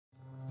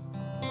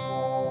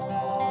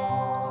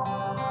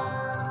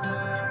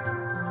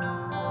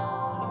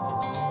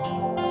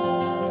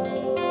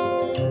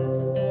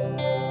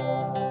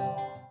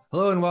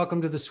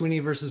welcome to the Sweeny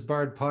versus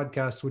Bard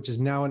podcast, which is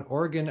now an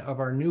organ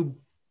of our new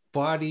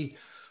body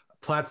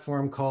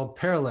platform called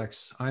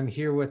Parallax. I'm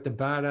here with the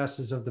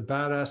badasses of the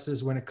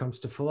badasses when it comes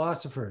to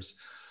philosophers.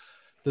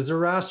 The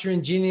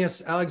Zoroastrian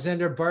genius,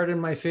 Alexander Bard,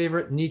 and my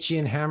favorite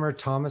Nietzschean hammer,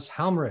 Thomas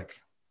Hamelryck.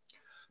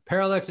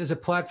 Parallax is a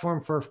platform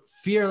for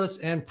fearless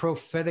and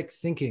prophetic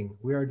thinking.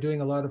 We are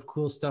doing a lot of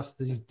cool stuff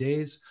these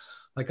days,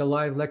 like a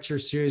live lecture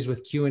series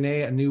with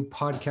Q&A, a new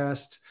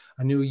podcast,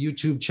 a new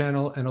YouTube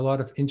channel, and a lot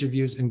of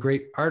interviews and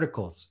great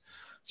articles.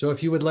 So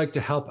if you would like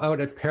to help out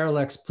at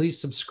Parallax, please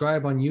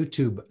subscribe on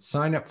YouTube,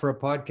 sign up for a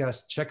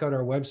podcast, check out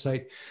our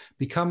website,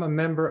 become a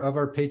member of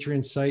our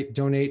Patreon site,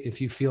 donate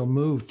if you feel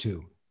moved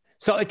to.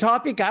 So a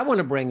topic I want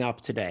to bring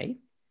up today,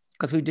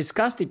 because we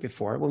discussed it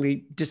before, when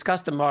we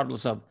discussed the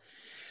models of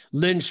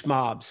lynch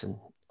mobs, and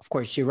of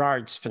course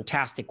Girard's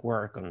fantastic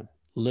work on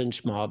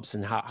lynch mobs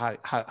and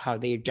how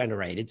they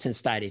generated,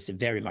 since that is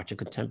very much a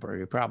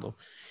contemporary problem.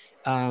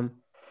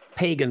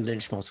 Pagan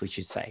lynch mobs, we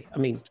should say. I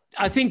mean,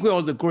 I think we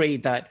all agree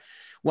that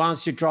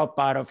once you drop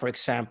out of, for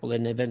example,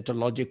 an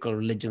eventological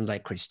religion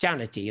like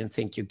Christianity and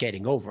think you're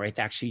getting over it,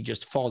 actually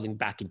just falling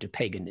back into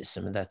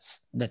paganism. And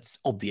that's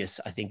obvious,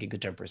 I think, in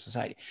contemporary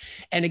society.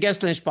 And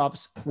against lynch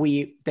mobs,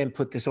 we then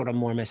put the sort of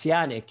more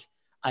messianic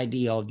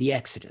idea of the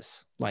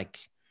Exodus. Like,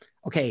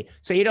 okay,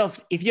 so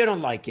if you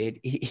don't like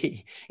it,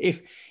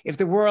 if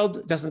the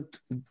world doesn't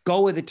go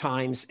with the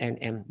times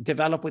and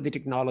develop with the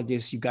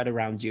technologies you got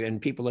around you,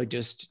 and people are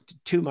just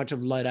too much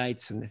of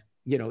Luddites and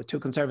too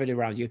conservative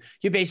around you,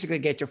 you basically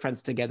get your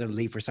friends together and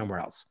leave for somewhere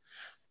else,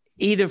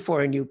 either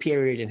for a new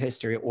period in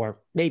history or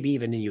maybe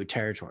even a new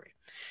territory.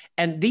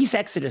 And these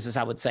exoduses,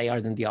 I would say,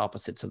 are then the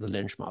opposites of the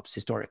lynch mobs,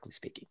 historically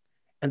speaking.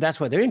 And that's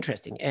why they're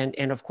interesting.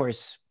 And of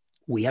course,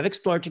 we have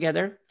explored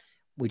together,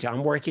 which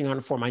I'm working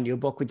on for my new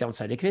book with Jan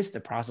Söderqvist, the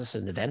Process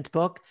and Event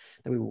book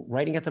that we're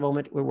writing at the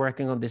moment. We're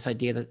working on this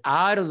idea that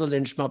out of the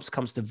lynch mobs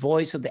comes the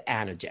voice of the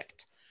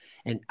anoject.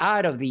 And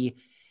out of the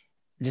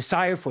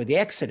desire for the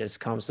Exodus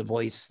comes the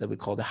voice that we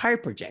call the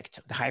hyperject.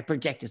 The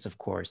hyperject is, of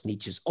course,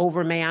 Nietzsche's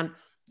overman.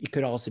 It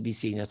could also be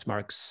seen as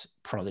Marx's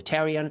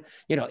proletarian.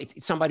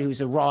 It's somebody who's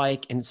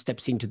heroic and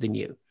steps into the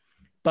new.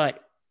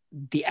 But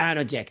the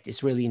anoject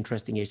is really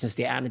interesting here, since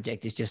the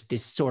anoject is just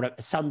this sort of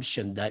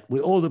assumption that we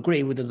all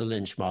agree within the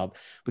lynch mob.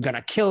 We're going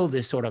to kill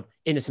this sort of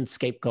innocent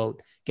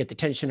scapegoat, get the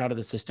tension out of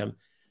the system.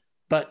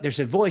 But there's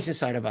a voice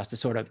inside of us that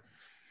sort of,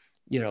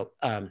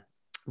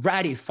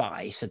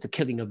 ratifies that the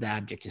killing of the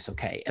object is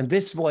okay. And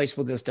this voice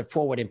will then step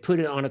forward and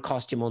put it on a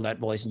costume on that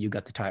voice, and you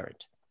got the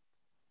tyrant.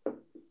 So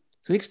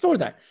we explore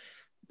that.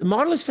 The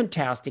model is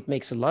fantastic,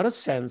 makes a lot of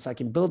sense. I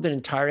can build an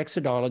entire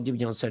exodology with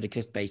Jan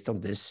Söderqvist based on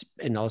this,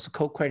 and also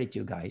co-credit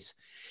you guys.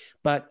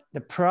 But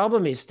the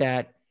problem is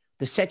that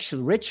the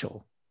sexual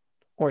ritual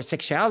or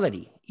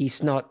sexuality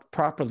is not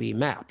properly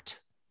mapped.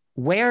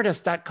 Where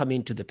does that come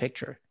into the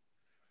picture?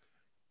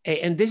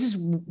 And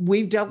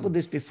we've dealt with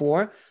this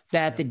before,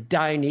 that the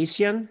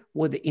Dionysian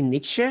in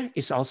Nietzsche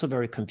is also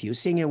very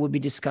confusing. And we'll be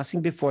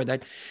discussing before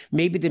that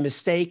maybe the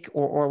mistake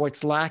or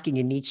what's lacking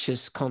in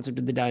Nietzsche's concept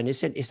of the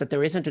Dionysian is that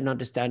there isn't an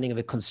understanding of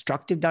a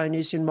constructive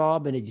Dionysian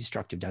mob and a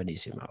destructive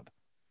Dionysian mob.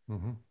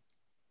 Mm-hmm.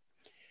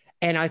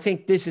 And I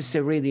think this is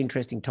a really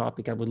interesting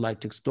topic I would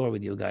like to explore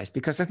with you guys,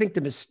 because I think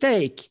the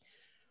mistake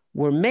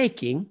we're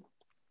making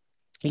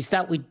is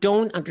that we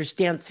don't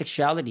understand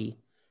sexuality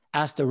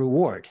as the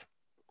reward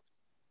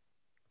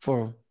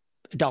for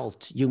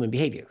adult human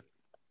behavior.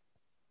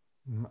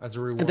 As a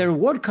reward. And the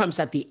reward comes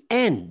at the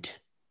end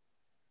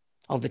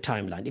of the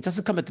timeline. It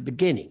doesn't come at the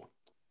beginning.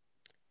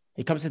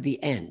 It comes at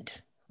the end,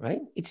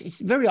 right? It's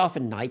very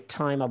often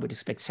nighttime. I would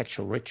expect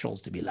sexual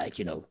rituals to be like,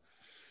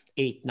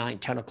 8, 9,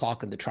 10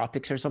 o'clock in the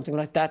tropics or something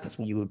like that. That's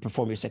when you would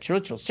perform your sexual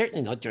rituals.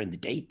 Certainly not during the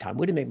daytime.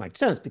 Wouldn't make much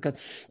sense, because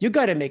you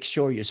got to make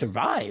sure you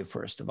survive,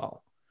 first of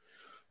all.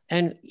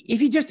 And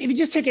if you just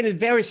take it in a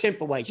very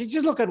simple way, you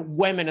just look at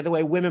women and the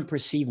way women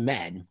perceive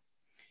men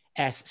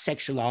as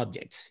sexual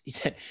objects.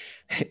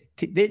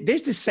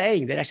 There's this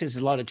saying that actually has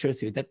a lot of truth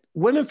to it, that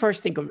women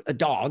first think of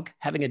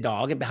having a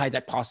dog, and behind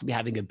that possibly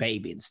having a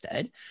baby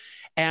instead.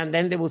 And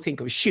then they will think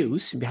of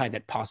shoes, and behind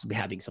that possibly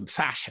having some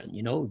fashion,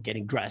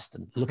 getting dressed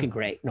and looking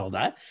great and all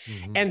that.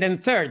 Mm-hmm. And then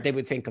third, they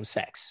would think of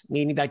sex,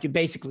 meaning that you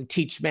basically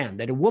teach men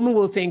that a woman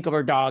will think of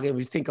her dog and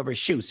will think of her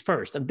shoes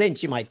first, and then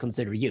she might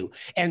consider you.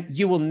 And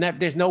you will never,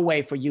 there's no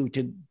way for you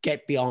to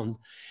get beyond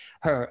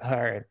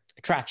her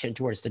attraction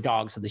towards the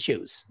dogs and the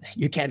shoes.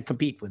 You can't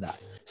compete with that.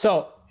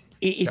 So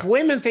if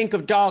women think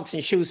of dogs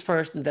and shoes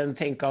first and then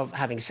think of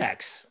having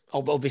sex,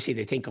 obviously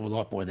they think of a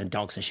lot more than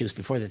dogs and shoes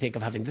before they think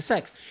of having the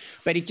sex.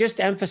 But it just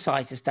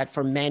emphasizes that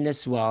for men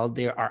as well,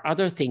 there are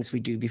other things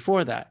we do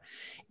before that.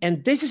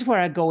 And this is where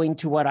I go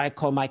into what I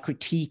call my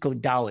critique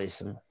of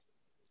Taoism.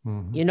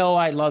 Mm-hmm.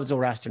 I love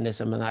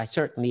Zoroastrianism, and I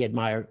certainly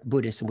admire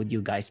Buddhism with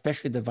you guys,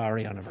 especially the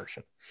Vajrayana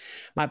version.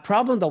 My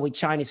problem, though, with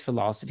Chinese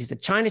philosophy is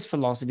that Chinese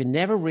philosophy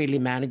never really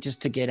manages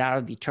to get out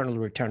of the eternal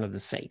return of the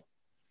same.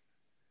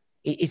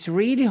 It's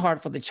really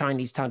hard for the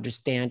Chinese to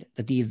understand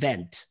that the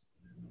event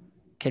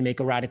can make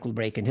a radical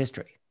break in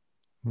history.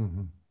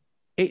 Mm-hmm.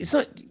 It's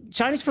not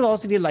Chinese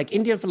philosophy, like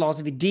Indian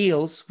philosophy,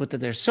 deals with that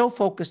they're so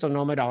focused on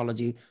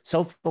nomadology,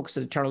 so focused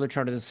on eternal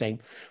the same.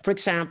 For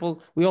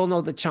example, we all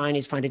know the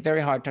Chinese find it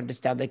very hard to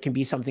understand there can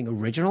be something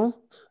original.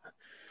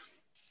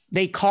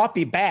 They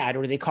copy bad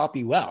or they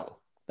copy well,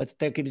 but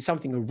there can be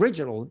something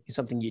original,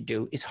 something you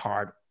do is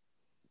hard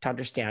to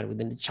understand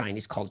within the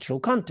Chinese cultural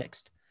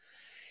context.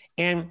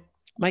 And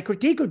my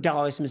critique of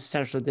Taoism is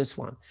essentially this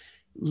one.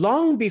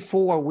 Long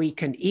before we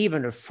can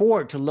even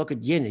afford to look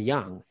at yin and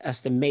yang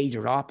as the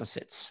major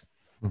opposites,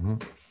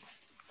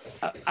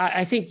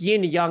 I think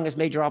yin and yang as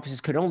major opposites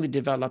could only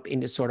develop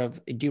in a sort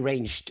of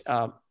deranged,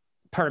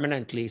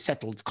 permanently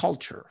settled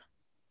culture,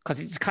 because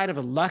it's kind of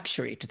a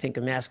luxury to think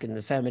of masculine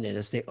and feminine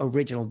as the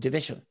original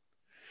division.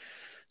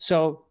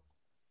 So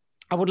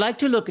I would like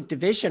to look at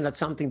division as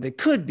something that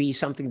could be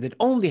something that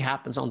only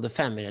happens on the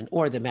feminine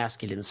or the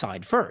masculine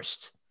side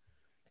first.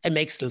 It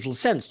makes little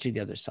sense to the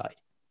other side.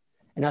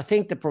 And I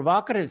think the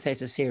provocative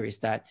thesis here is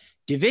that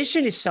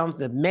division is something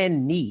that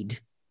men need,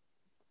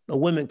 but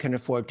women can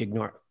afford to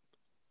ignore.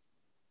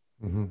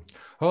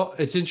 Well,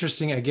 it's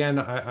interesting. Again,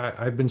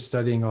 I've been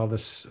studying all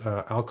this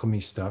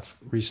alchemy stuff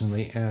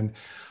recently, and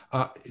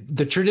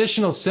the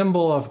traditional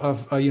symbol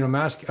of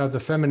the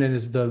feminine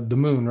is the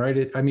moon, right?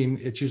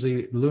 It's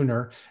usually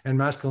lunar, and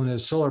masculine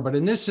is solar. But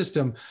in this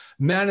system,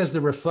 man is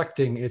the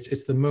reflecting.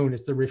 It's the moon.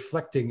 It's the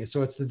reflecting.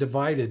 So it's the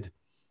divided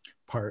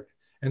part.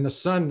 And the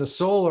sun, the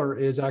solar,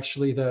 is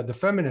actually the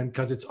feminine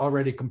because it's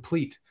already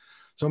complete.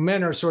 So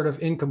men are sort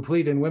of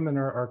incomplete and women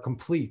are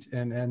complete.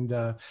 And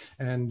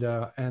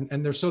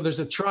there's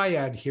a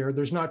triad here.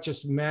 There's not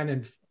just man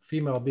and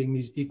female being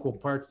these equal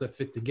parts that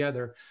fit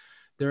together.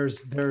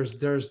 There's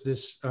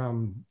this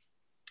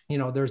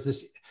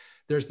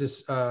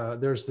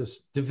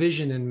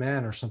division in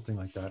man or something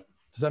like that.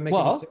 Does that make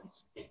any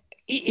sense?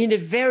 In a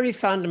very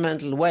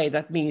fundamental way,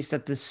 that means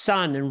that the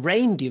sun and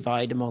rain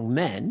divide among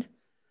men.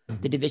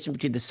 The division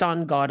between the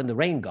sun god and the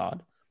rain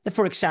god, that,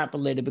 for example,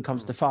 later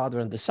becomes the father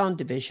and the son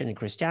division in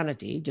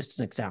Christianity, just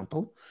an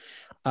example.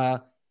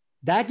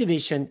 That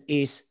division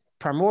is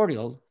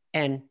primordial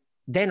and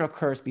then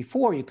occurs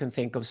before you can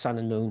think of sun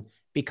and moon,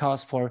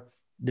 because for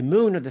the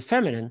moon or the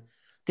feminine,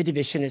 the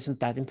division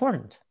isn't that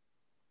important.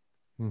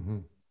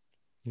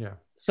 Yeah.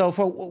 So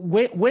for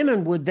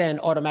women would then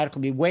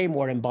automatically be way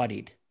more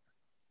embodied,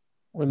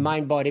 with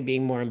mind body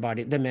being more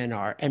embodied than men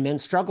are. And men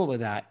struggle with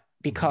that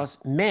because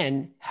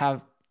men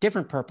have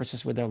different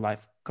purposes with their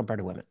life compared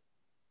to women.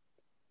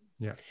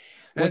 Yeah.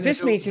 What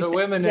this means is so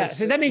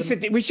that means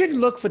that we shouldn't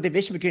look for the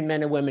division between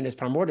men and women as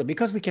primordial,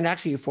 because we can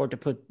actually afford to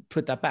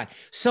put that back.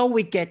 So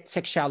we get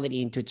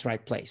sexuality into its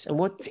right place. And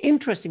what's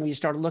interesting when you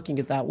start looking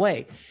at it that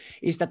way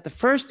is that the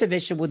first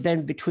division would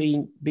then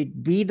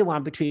be the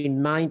one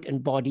between mind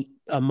and body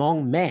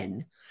among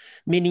men,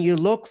 meaning you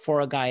look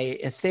for a guy,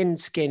 a thin,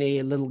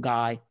 skinny little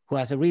guy who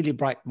has a really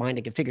bright mind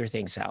and can figure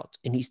things out.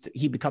 And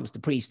he becomes the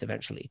priest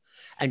eventually.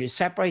 And you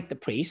separate the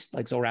priest,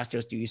 like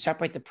Zoroastrians do, you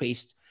separate the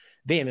priest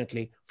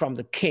vehemently from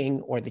the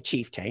king or the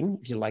chieftain,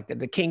 if you like.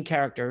 The king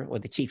character, or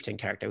the chieftain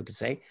character, we could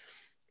say,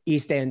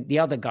 is then the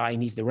other guy,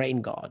 and he's the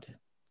rain god.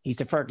 He's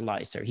the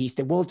fertilizer. He's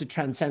the will to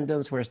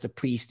transcendence, whereas the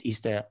priest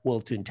is the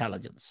will to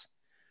intelligence.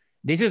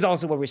 This is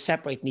also where we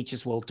separate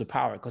Nietzsche's will to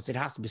power, because it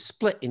has to be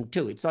split in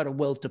two. It's not a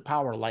will to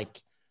power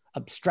like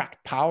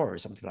abstract power or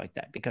something like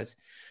that, because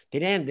at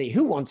the end,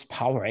 who wants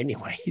power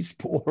anyway? It's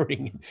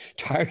boring and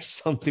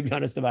tiresome, to be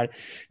honest about it.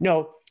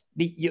 No,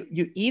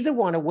 you either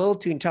want a will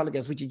to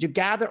intelligence, which is you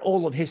gather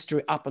all of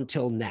history up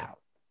until now,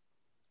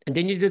 and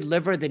then you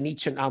deliver the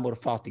Nietzschean amor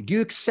fati. Do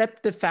you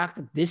accept the fact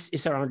that this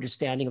is our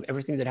understanding of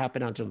everything that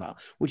happened until now,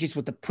 which is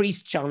what the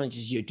priest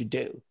challenges you to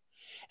do?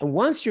 And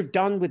once you're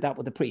done with that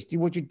with the priest,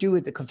 what you do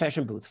at the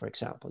confession booth, for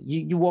example,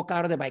 you walk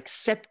out of there by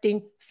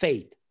accepting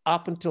fate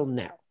up until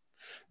now.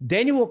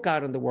 Then you walk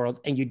out in the world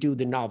and you do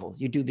the novel,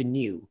 you do the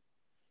new,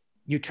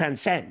 you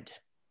transcend.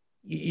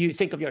 You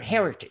think of your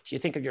heritage, you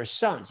think of your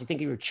sons, you think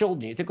of your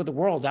children, you think of the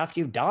world after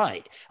you've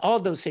died. All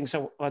those things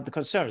are the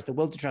concerns, the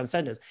will to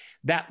transcendence.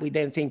 That we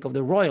then think of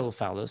the royal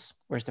phallus,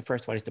 whereas the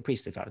first one is the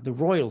priestly phallus. The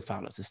royal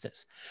phallus is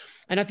this.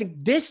 And I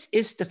think this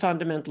is the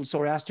fundamental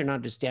Zoroastrian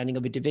understanding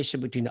of a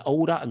division between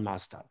Oda and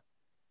Masta.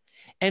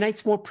 And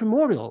it's more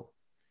primordial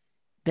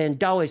than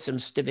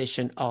Taoism's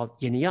division of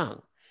yin and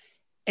yang.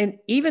 And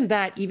even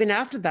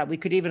after that, we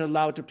could even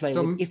allow it to play.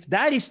 So, if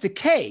that is the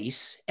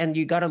case, and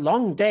you got a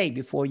long day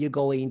before you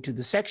go into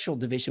the sexual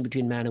division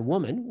between man and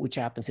woman, which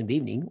happens in the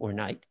evening or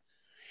night,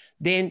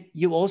 then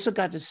you also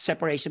got the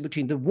separation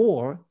between the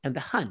war and the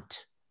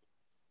hunt.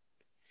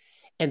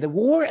 And the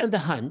war and the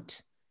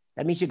hunt,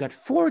 that means you got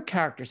four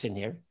characters in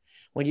here.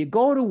 When you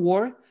go to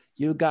war,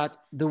 you got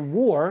the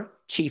war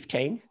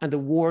chieftain and the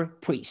war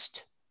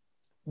priest.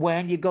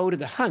 When you go to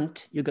the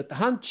hunt, you got the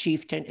hunt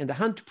chieftain and the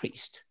hunt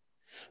priest.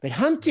 But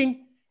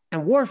hunting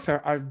and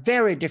warfare are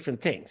very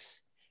different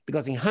things,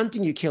 because in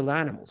hunting, you kill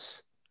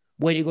animals.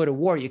 When you go to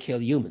war, you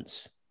kill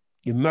humans.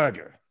 You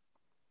murder.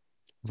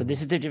 So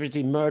this is the difference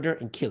between murder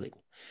and killing.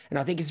 And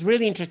I think it's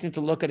really interesting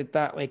to look at it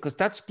that way, because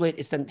that split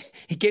is then,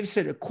 it gives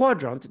it a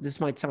quadrant. This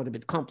might sound a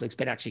bit complex,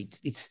 but actually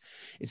it's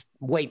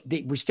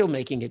we're still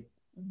making it,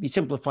 we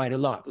simplified a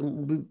lot.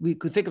 We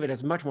could think of it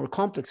as much more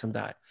complex than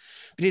that.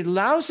 But it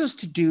allows us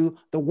to do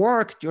the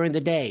work during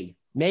the day,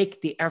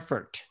 make the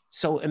effort.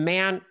 So a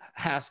man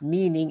has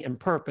meaning and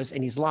purpose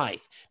in his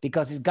life,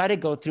 because he's got to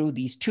go through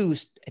these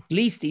at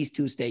least these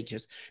two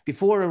stages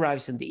before it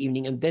arrives in the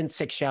evening, and then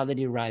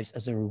sexuality arrives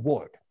as a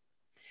reward.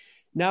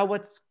 Now,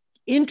 what's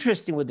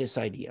interesting with this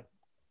idea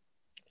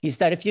is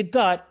that if you've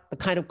got the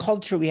kind of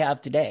culture we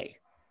have today,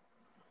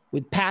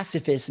 with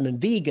pacifism and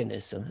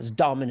veganism as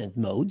dominant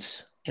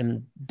modes,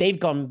 and they've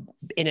gone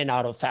in and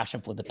out of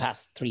fashion for the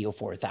past 3,000 or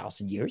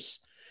 4,000 years,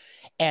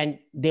 and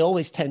they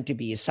always tend to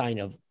be a sign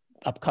of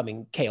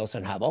upcoming chaos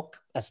and havoc,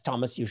 as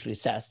Thomas usually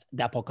says,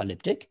 the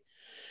apocalyptic.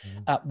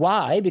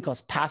 Why?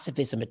 Because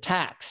pacifism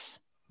attacks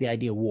the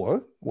idea of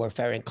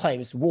warfare, and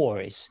claims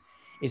war is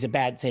a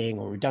bad thing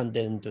or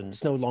redundant and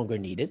it's no longer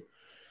needed.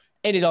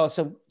 And it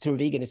also, through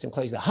veganism,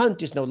 claims the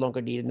hunt is no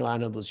longer needed, no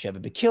animals should ever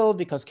be killed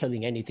because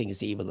killing anything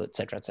is evil, et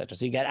cetera, et cetera.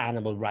 So you get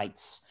animal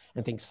rights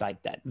and things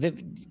like that.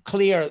 The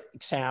clear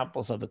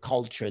examples of a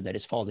culture that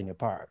is falling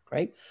apart,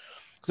 right?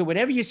 So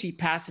whenever you see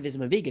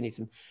pacifism and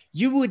veganism,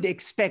 you would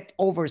expect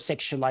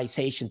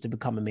over-sexualization to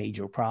become a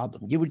major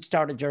problem. You would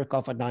start to jerk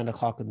off at 9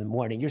 o'clock in the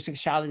morning. Your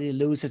sexuality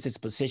loses its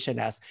position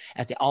as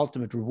the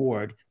ultimate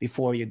reward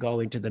before you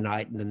go into the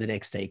night, and then the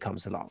next day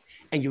comes along.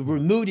 And you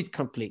remove it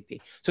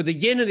completely. So the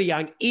yin and the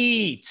yang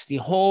eats the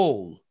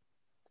whole.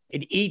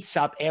 It eats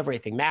up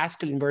everything.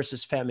 Masculine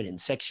versus feminine.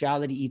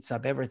 Sexuality eats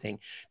up everything,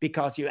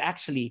 because you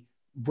actually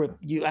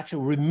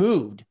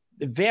removed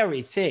the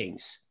very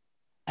things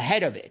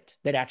ahead of it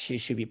that actually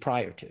should be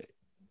prior to it.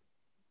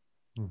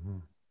 Mm-hmm.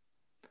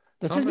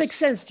 Does this make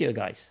sense to you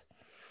guys?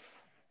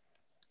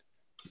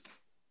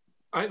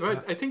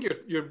 I think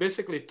you're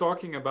basically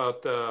talking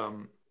about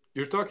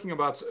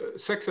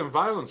sex and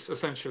violence,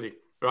 essentially,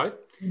 right?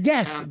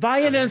 Yes,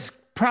 violence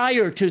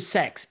prior to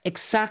sex.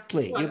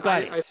 Exactly, you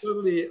got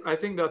it. I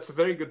think that's a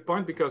very good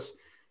point, because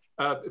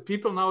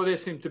people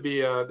nowadays seem to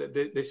be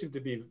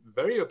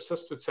very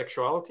obsessed with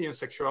sexuality, and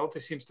sexuality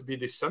seems to be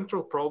the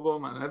central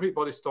problem, and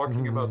everybody's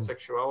talking about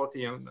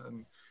sexuality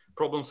and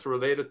problems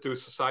related to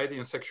society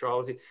and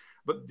sexuality.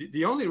 But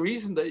the only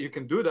reason that you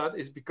can do that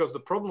is because the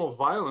problem of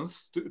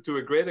violence, to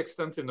a great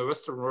extent in the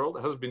Western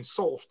world, has been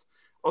solved.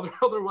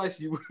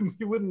 Otherwise, you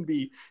wouldn't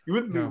be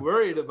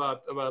worried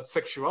about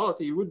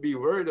sexuality. You would be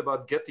worried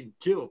about getting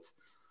killed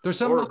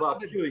or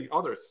about killing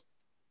others.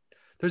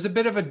 There's a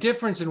bit of a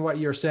difference in what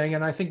you're saying,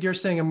 and I think you're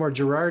saying a more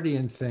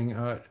Girardian thing,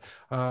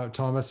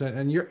 Thomas,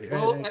 and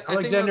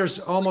Alexander's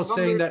almost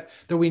saying that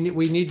we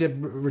need to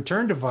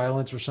return to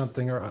violence or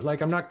something, or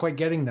like, I'm not quite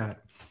getting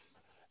that.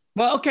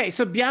 Well, okay,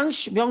 so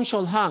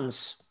Byung-Chul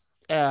Han's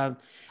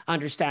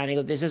understanding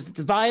of this is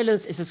that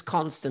violence is as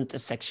constant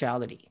as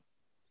sexuality.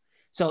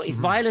 So if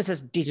violence has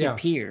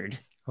disappeared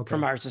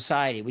from our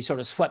society, we sort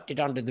of swept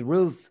it under the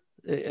roof,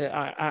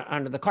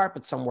 under the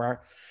carpet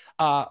somewhere,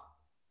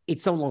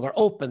 it's no longer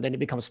open, then it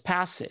becomes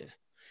passive,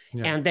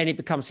 and then it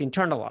becomes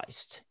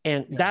internalized.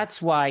 And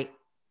that's why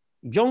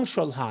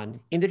Byung-Chul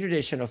Han, in the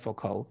tradition of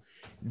Foucault,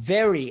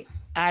 very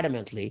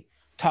adamantly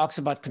talks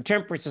about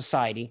contemporary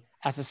society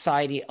as a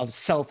society of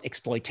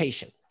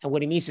self-exploitation. And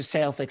what he means is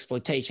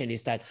self-exploitation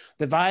is that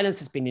the violence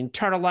has been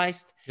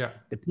internalized,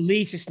 the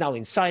police is now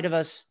inside of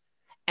us,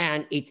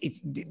 and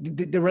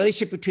the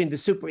relationship between the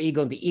superego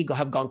and the ego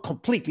have gone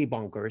completely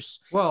bonkers.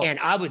 Well, and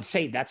I would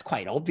say that's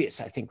quite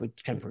obvious. I think we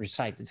can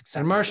recite this.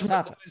 And Marshall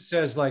McLuhan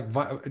says, like,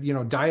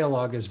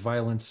 dialogue is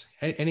violence.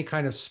 Any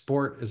kind of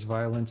sport is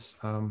violence.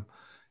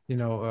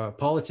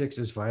 Politics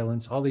is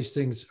violence. All these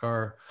things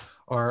are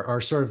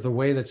sort of the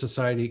way that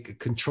society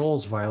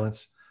controls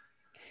violence.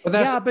 But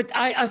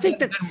I think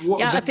that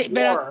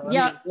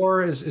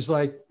war is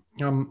like.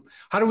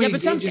 How do we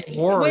engage in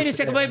war? Wait a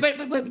second, wait,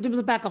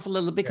 back off a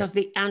little, because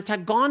the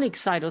antagonic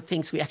side of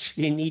things we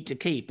actually need to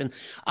keep. And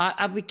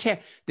we care.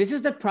 This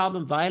is the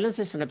problem. Violence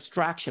is an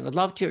abstraction. I'd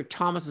love to hear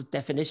Thomas's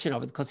definition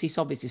of it, because he's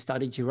obviously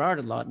studied Girard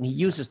a lot and he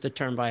uses the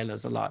term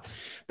violence a lot.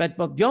 But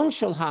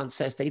Byung-Chul Han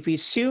says that if we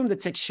assume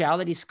that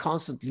sexuality is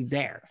constantly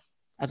there,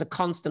 as a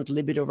constant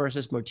libido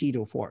versus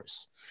motivo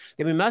force,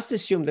 then we must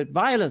assume that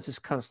violence is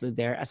constantly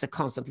there as a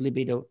constant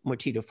libido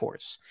motivo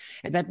force.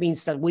 And that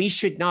means that we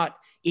should not,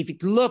 if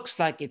it looks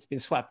like it's been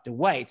swept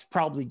away, it's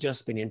probably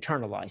just been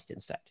internalized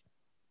instead.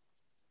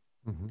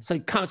 So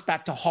it comes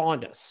back to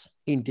haunt us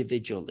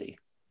individually.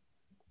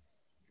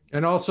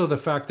 And also the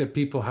fact that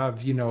people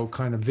have,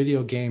 kind of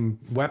video game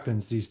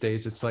weapons these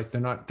days. It's like they're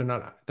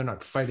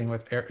not fighting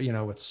with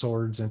with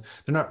swords, and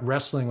they're not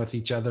wrestling with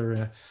each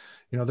other.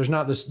 There's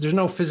no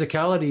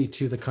physicality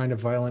to the kind of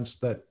violence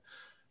that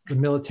the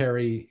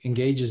military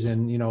engages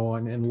in, in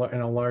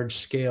a large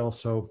scale.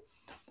 So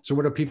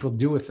what do people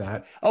do with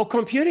that? Oh,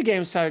 computer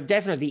games are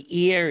definitely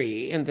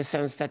eerie in the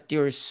sense that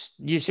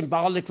you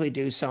symbolically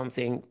do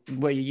something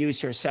where you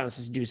use your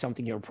senses to do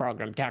something you're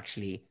programmed to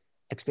actually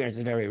experience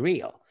is very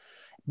real.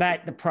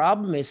 But the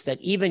problem is that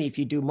even if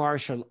you do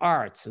martial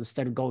arts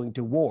instead of going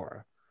to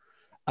war,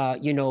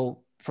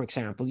 for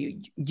example,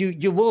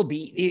 you will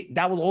be,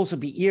 that will also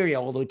be eerie,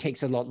 although it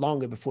takes a lot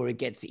longer before it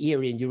gets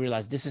eerie and you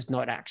realize this is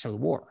not actual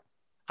war.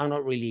 I'm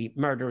not really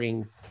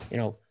murdering,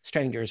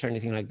 strangers or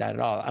anything like that at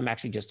all. I'm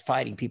actually just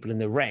fighting people in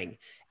the ring.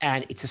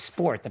 And it's a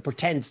sport that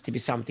pretends to be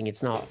something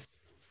it's not.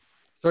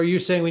 So are you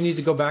saying we need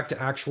to go back to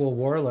actual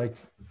war?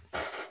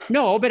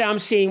 No, but I'm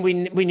saying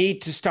we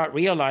need to start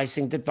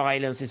realizing that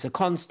violence is a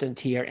constant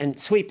here and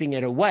sweeping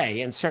it away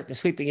and certainly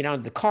sweeping it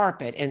under the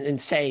carpet and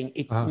saying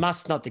it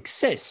must not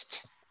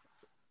exist.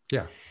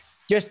 Yeah.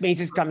 Just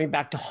means it's coming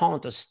back to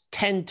haunt us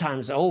 10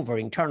 times over,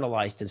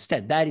 internalized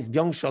instead. That is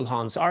Byung-Chul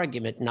Han's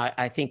argument, and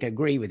I think I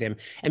agree with him.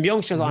 And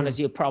Byung-Chul Han, as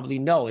you probably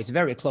know, is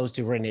very close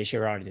to René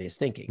Girard in his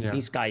thinking. Yeah.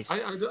 These guys...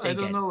 I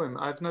don't know him.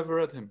 I've never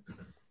read him.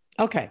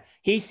 Okay.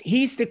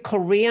 He's the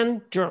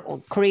Korean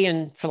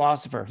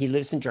philosopher. He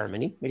lives in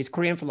Germany, but he's a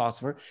Korean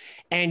philosopher.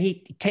 And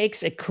he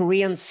takes a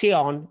Korean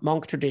Seon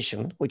monk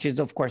tradition, which is,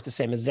 of course, the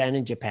same as Zen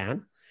in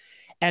Japan,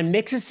 and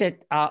mixes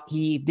it. I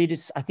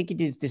think he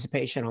did his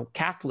dissertation on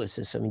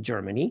Catholicism in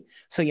Germany.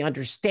 So he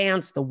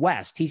understands the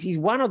West. He's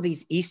one of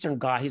these Eastern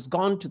guys who's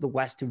gone to the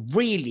West to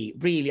really,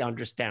 really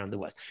understand the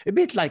West. A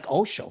bit like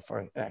Osho,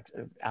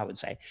 I would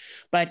say.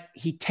 But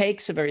he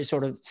takes a very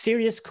sort of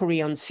serious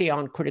Korean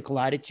Seon critical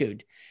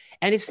attitude.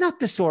 And it's not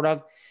the sort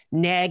of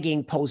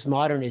nagging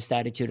postmodernist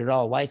attitude at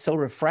all. Why it's so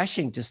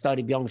refreshing to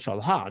study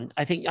Byung-Chul Han.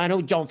 I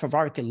know John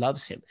Favarka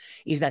loves him,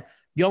 is that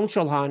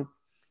Byung-Chul Han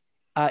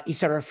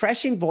is a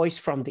refreshing voice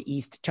from the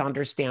East to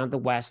understand the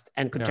West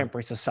and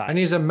contemporary society. And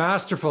he's a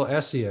masterful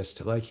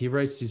essayist. He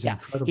writes these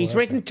incredible He's essays.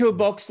 written 2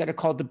 books that are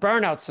called The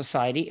Burnout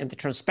Society and The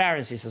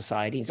Transparency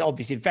Society. He's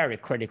obviously very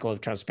critical of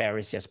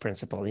transparency as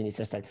principle. And he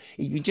says that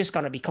you're just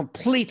going to be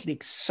completely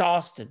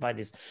exhausted by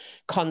this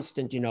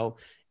constant,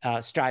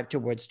 strive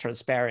towards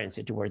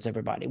transparency towards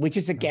everybody, which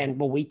is, again,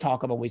 what we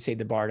talk about when we say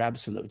the Bard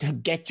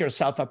Absolute. Get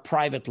yourself a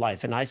private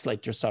life and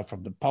isolate yourself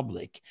from the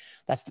public.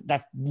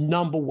 That's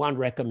number 1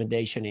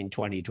 recommendation in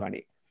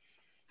 2020.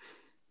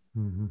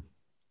 Mm-hmm.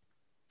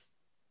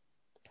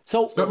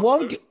 So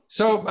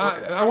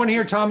I want to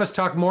hear Thomas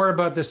talk more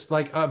about this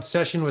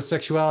obsession with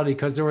sexuality,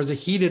 because there was a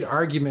heated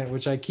argument,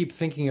 which I keep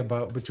thinking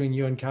about, between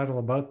you and Cattle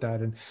about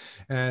that,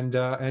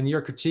 and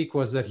your critique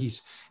was that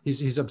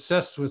he's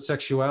obsessed with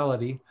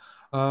sexuality.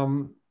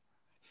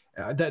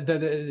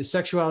 That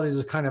sexuality is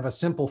a kind of a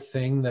simple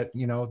thing that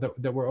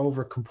that we're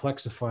over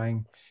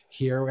complexifying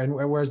here, and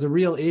whereas the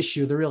real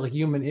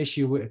human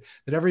issue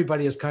that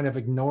everybody is kind of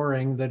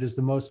ignoring, that is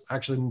the most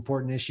actually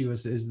important issue,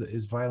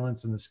 is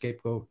violence and the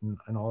scapegoat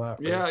and all that.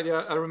 Right?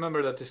 Yeah, I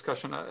remember that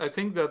discussion. I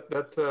think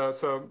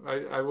so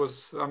I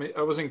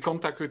was in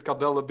contact with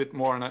Cadell a bit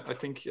more, and I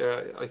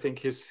think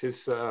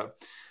his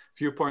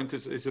viewpoint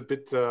is a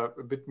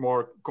bit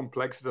more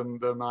complex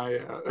than I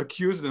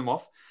accused him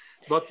of.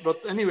 But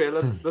anyway,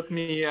 let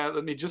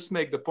me just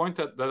make the point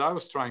that I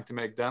was trying to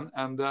make then.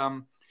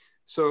 And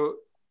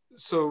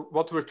so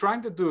what we're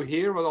trying to do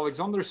here, what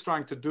Alexander is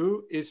trying to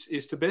do,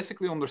 is to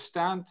basically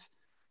understand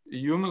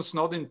humans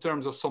not in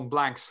terms of some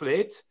blank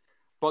slate,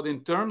 but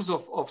in terms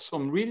of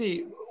some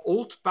really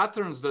old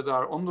patterns that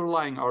are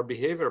underlying our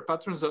behavior,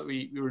 patterns that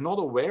we were not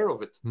aware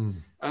of it.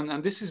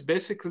 And this is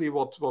basically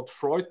what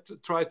Freud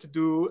tried to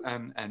do,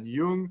 and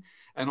Jung,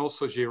 and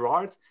also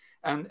Girard.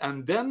 And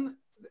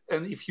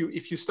if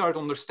you start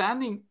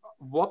understanding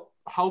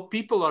how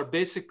people are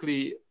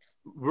basically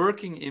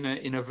working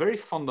in a very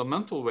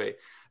fundamental way,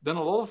 then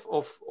a lot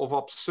of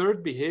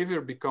absurd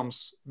behavior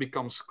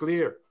becomes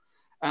clear.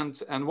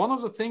 And one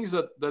of the things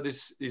that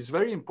is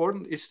very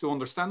important is to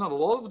understand that a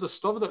lot of the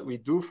stuff that we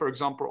do, for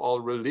example, our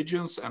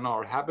religions and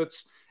our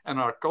habits and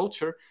our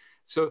culture.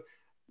 So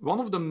one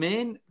of the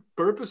main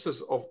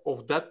purposes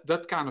of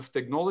that kind of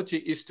technology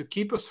is to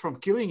keep us from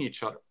killing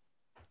each other.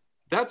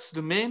 That's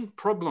the main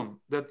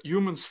problem that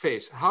humans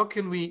face. How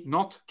can we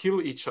not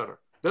kill each other?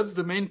 That's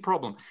the main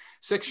problem.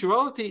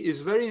 Sexuality is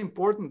very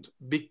important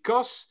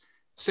because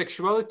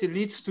sexuality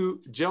leads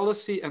to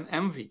jealousy and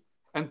envy.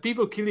 And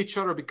people kill each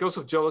other because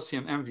of jealousy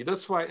and envy.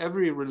 That's why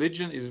every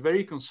religion is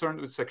very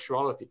concerned with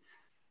sexuality.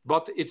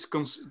 But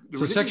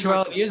so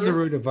sexuality is the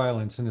root of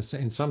violence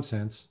in some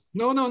sense.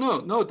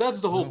 No. That's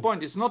the whole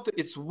point. It's not.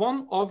 It's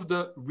one of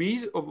the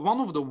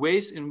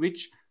ways in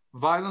which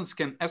violence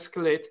can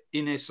escalate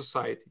in a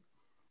society.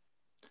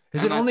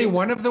 Is it only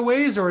one of the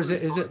ways, or is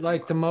it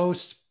like the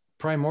most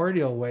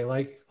primordial way?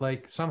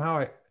 Like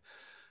somehow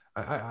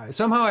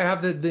I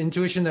have the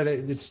intuition that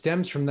it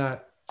stems from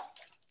that.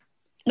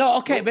 No,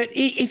 okay, but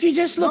if you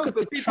just look at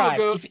the tribe,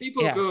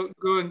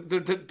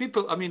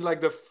 people. I mean,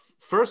 like the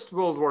First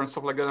World War and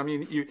stuff like that. I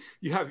mean,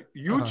 you have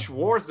huge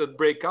wars that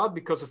break out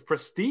because of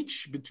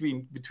prestige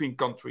between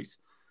countries.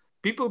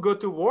 People go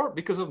to war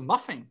because of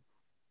nothing.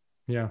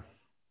 Yeah.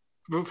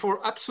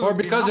 For absolutely, or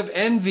because nothing. Of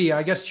envy.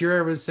 I guess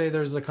Girard would say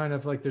there's a kind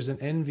of there's an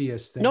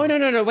envious thing. No.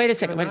 Wait a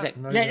second.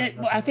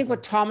 I think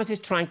what Thomas is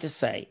trying to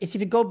say is,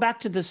 if you go back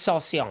to the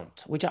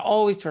Sociant, which I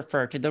always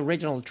refer to, the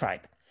original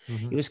tribe,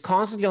 it was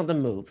constantly on the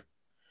move.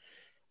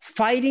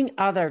 Fighting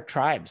other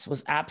tribes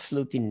was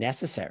absolutely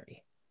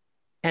necessary.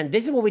 And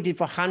this is what we did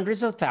for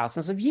hundreds of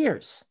thousands of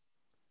years.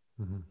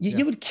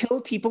 You would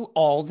kill people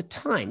all the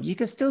time. You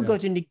can still go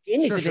to New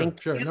Guinea today.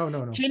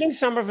 No. Killing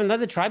someone from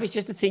another tribe is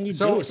just a thing you do.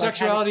 So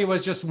sexuality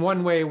was just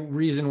one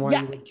reason why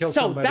you would kill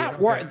somebody.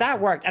 So that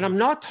worked. And I'm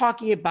not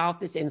talking about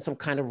this in some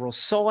kind of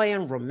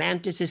Rousseauian,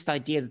 romanticist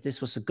idea that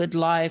this was a good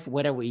life,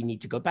 whatever we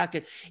need to go back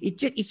to.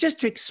 It's just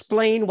to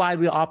explain why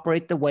we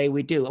operate the way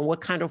we do and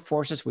what kind of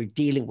forces we're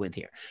dealing with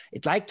here.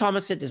 It's like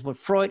Thomas said, this is what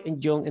Freud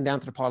and Jung and the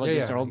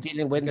anthropologists are all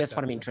dealing with. And that's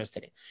what I'm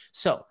interested in.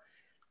 So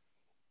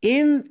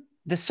in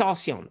the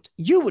sociant,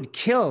 you would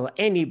kill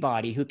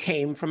anybody who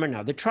came from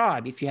another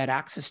tribe if you had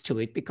access to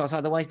it, because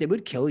otherwise they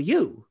would kill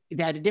you. If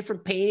they had a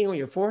different painting on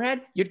your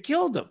forehead, you'd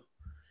kill them.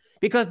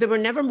 Because there were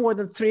never more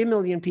than 3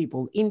 million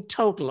people in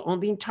total on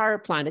the entire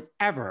planet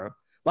ever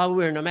while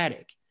we were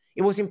nomadic.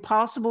 It was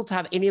impossible to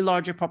have any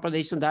larger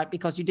population than that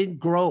because you didn't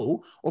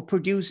grow or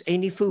produce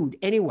any food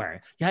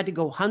anywhere. You had to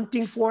go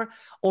hunting for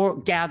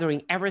or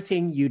gathering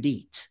everything you'd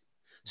eat.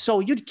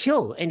 So you'd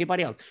kill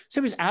anybody else. So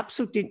it was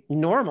absolutely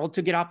normal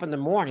to get up in the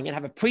morning and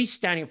have a priest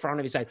standing in front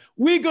of you saying,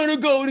 we're going to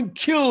go and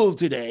kill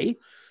today.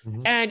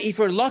 And if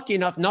we're lucky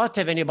enough not to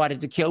have anybody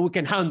to kill, we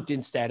can hunt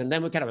instead. And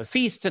then we can have a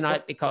feast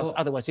tonight because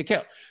otherwise we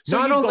kill. So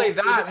not only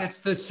that,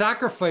 it's the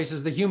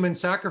sacrifices, the human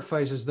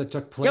sacrifices that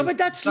took place. Yeah, but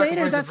that's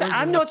later.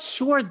 I'm not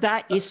sure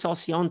that is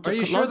sociontological. Are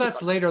you sure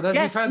that's later?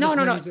 Yes.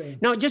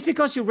 No, just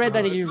because you read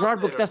that in your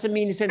Gerard book doesn't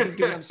mean it's anything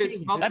to what I'm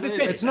saying.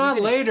 It's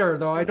not later,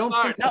 though. I don't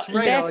think that's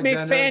right, Let me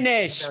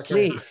finish,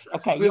 please.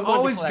 Okay. We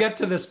always get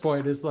to this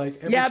point. It's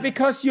like... Yeah,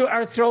 because you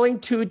are throwing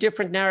two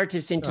different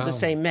narratives into the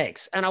same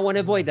mix. And I want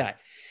to avoid that.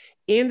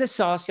 In the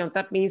sociant,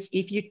 that means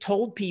if you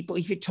told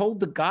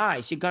the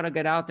guys, you got to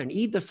get out there and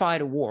either fight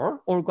a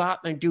war or go out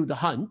and do the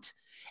hunt.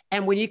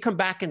 And when you come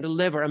back and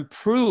deliver and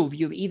prove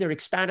you've either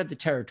expanded the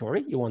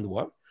territory, you won the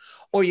war,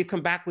 or you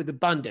come back with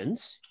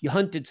abundance, you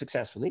hunted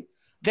successfully,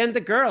 then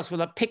the girls will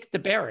have picked the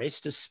berries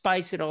to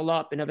spice it all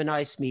up and have a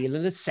nice meal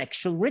and a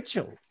sexual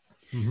ritual.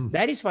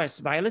 That is why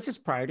violence is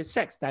prior to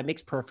sex. That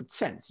makes perfect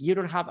sense. You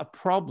don't have a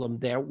problem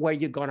there where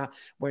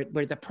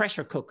where the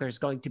pressure cooker is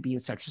going to be in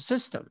such a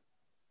system.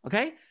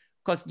 Okay?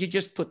 Because you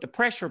just put the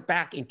pressure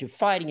back into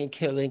fighting and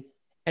killing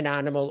an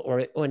animal or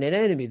an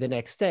enemy the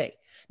next day.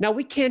 Now,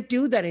 we can't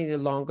do that any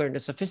longer in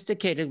the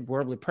sophisticated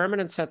world with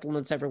permanent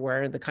settlements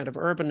everywhere and the kind of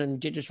urban and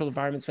digital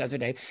environments we have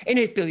today, and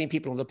 8 billion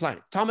people on the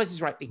planet. Thomas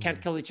is right. We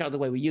can't kill each other the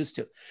way we used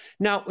to.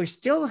 Now, we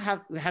still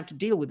have to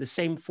deal with the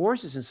same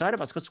forces inside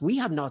of us because we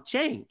have not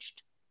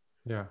changed.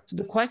 Yeah. So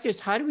the question is,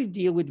 how do we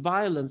deal with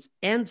violence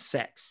and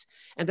sex?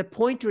 And the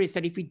pointer is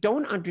that if we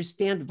don't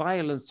understand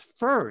violence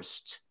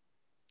first,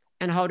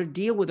 and how to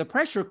deal with the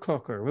pressure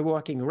cooker we're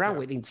walking around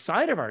with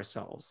inside of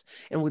ourselves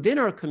and within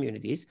our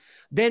communities,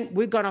 then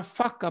we're gonna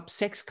fuck up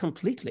sex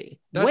completely.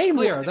 That's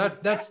clear.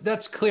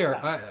 That's clear.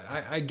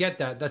 I get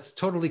that. That's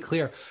totally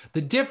clear. The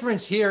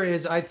difference here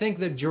is, I think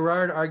that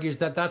Gerard argues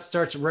that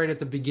starts right at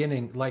the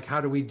beginning. Like, how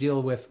do we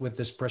deal with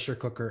this pressure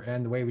cooker?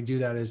 And the way we do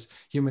that is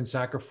human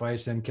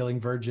sacrifice and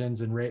killing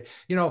virgins and rape.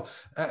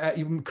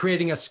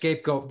 Creating a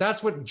scapegoat.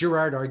 That's what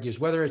Gerard argues.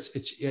 Whether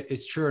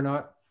it's true or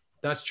not,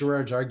 that's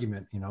Gerard's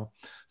argument,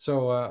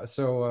 So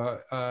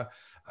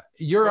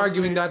you're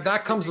arguing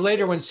that comes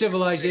later when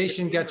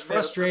civilization gets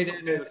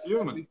frustrated and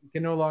we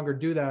can no longer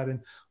do that.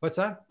 And what's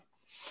that?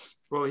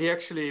 Well,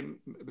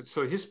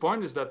 his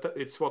point is that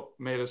it's what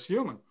made us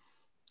human.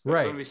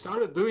 Right. When we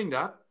started doing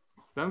that,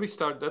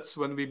 that's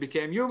when we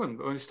became human.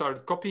 When we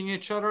started copying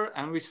each other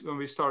and when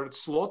we started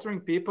slaughtering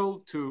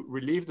people to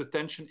relieve the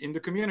tension in the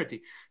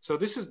community. So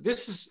this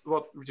is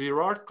what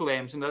Girard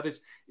claims, and that is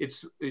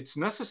it's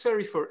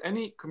necessary for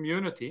any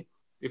community,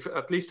 if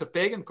at least a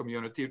pagan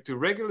community, to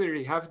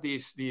regularly have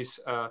these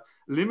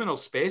liminal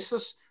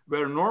spaces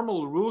where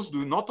normal rules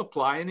do not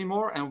apply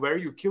anymore and where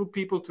you kill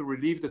people to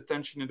relieve the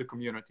tension in the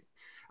community.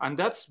 And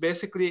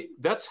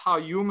that's how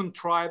human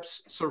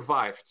tribes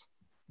survived.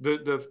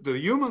 The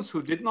humans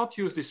who did not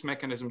use this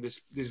mechanism,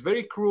 this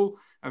very cruel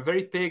and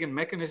very pagan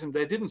mechanism,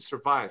 they didn't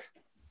survive.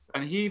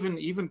 And he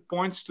even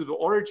points to the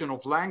origin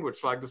of language,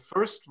 like the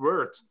first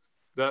word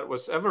that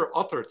was ever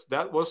uttered,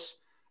 that was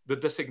the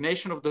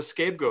designation of the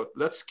scapegoat.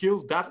 Let's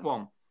kill that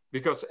one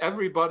because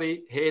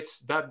everybody hates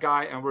that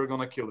guy and we're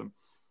going to kill him.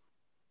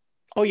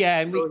 Oh yeah,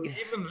 and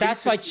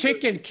that's why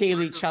chicken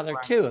kill each other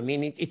too. I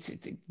mean,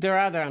 there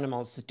are other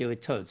animals that do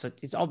it too. So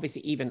it's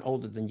obviously even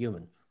older than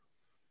human.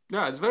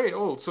 Yeah, it's very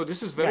old. So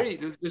this is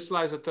this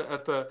lies at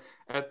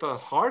the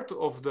heart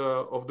of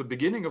the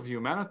beginning of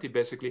humanity,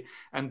 basically.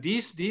 And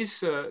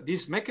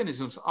these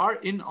mechanisms are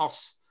in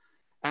us.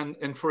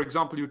 And for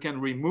example, you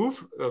can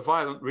remove a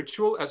violent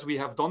ritual as we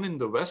have done in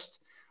the West.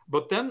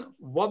 But then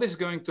what is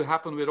going to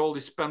happen with all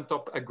this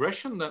pent-up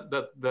aggression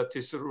that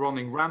is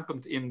running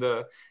rampant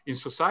in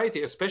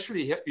society,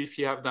 especially if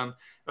you have done,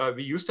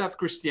 we used to have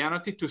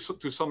Christianity to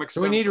some extent.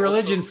 So we need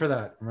religion for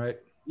that, right?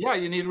 Yeah,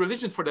 you need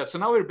religion for that. So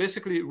now we're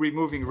basically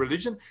removing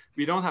religion.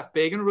 We don't have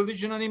pagan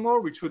religion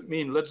anymore, which would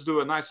mean let's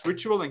do a nice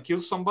ritual and kill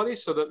somebody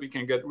so that we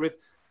can get rid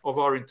of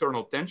our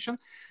internal tension.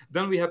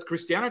 Then we had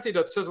Christianity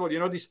that says, well,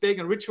 these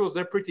pagan rituals,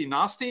 they're pretty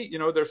nasty.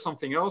 There's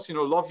something else,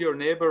 love your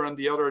neighbor and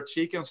the other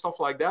cheek and stuff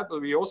like that.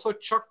 But we also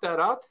chucked that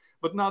out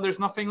but now there's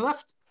nothing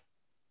left.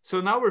 So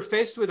now we're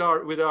faced with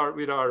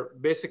our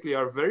basically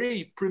our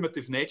very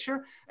primitive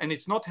nature, and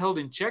it's not held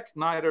in check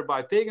neither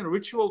by pagan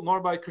ritual nor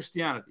by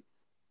Christianity.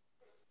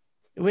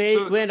 We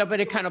end up in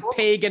a kind of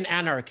pagan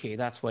anarchy.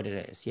 That's what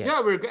it is. Yes.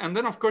 Yeah, and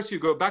then of course you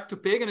go back to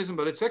paganism,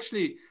 but it's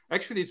actually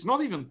it's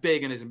not even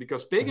paganism,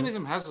 because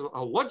paganism has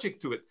a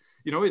logic to it.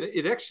 You know,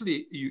 it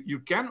actually you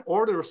can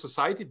order a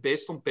society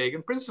based on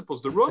pagan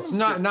principles. The Romans, it's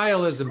not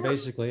nihilism,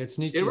 basically. It's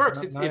Nietzsche's. It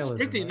works. It's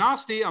pretty right?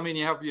 nasty. I mean,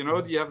 you have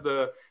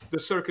the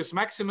Circus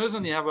Maximus,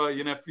 and you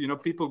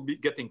have people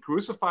getting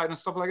crucified and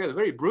stuff like that.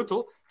 Very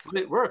brutal, but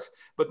it works.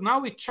 But now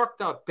we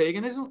chucked out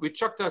paganism, we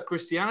chucked out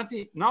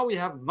Christianity. Now we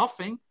have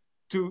nothing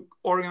to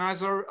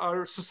organize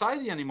our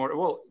society anymore.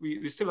 Well,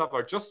 we still have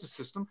our justice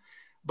system,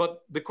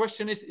 but the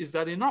question is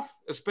that enough?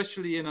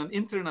 Especially in an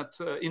internet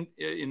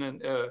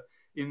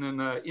in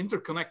an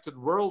interconnected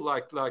world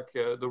like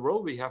the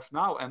world we have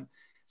now. And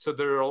so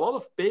there are a lot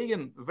of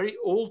pagan, very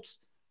old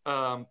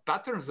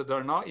patterns that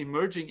are now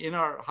emerging in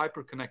our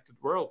hyper-connected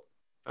world.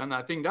 And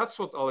I think that's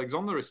what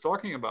Alexander is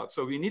talking about.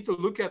 So we need to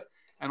look at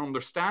and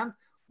understand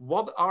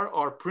what are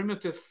our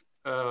primitive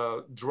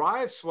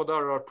drives, what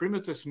are our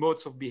primitive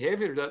modes of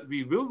behavior that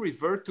we will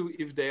revert to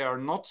if they are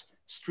not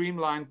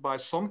streamlined by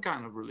some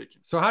kind of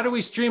religion. So how do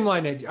we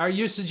streamline it? Are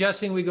you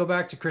suggesting we go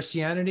back to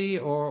Christianity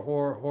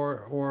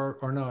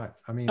or not?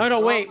 I mean,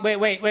 no, wait.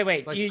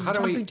 Like,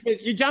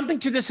 You're jumping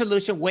to the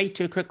solution way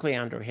too quickly,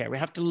 Andrew. Here we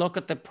have to look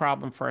at the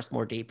problem first,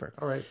 more deeper.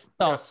 All right.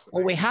 So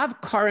what we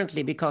have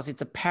currently, because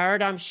it's a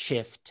paradigm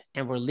shift,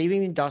 and we're leaving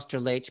the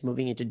industrial age,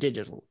 moving into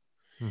digital,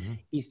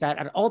 is that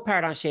at all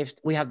paradigm shifts,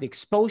 we have the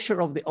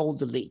exposure of the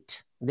old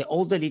elite. The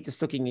old elite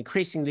is looking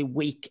increasingly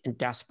weak and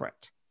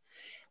desperate.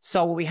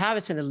 So what we have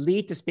is an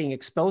elite that's being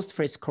exposed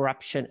for its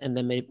corruption and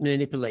the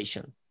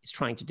manipulation it's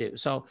trying to do.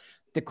 So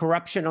the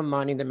corruption of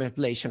money, the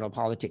manipulation of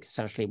politics,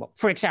 essentially. Well,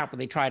 for example,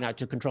 they try now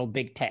to control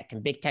big tech,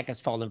 and big tech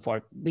has fallen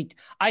for it.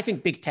 I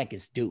think big tech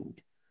is doomed.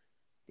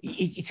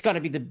 It's going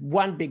to be the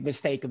one big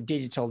mistake of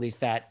digital is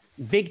that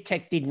big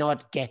tech did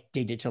not get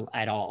digital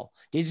at all.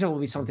 Digital will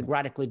be something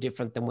radically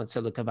different than what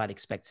Silicon Valley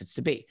expects it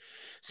to be.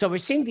 So we're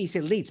seeing these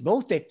elites,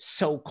 both the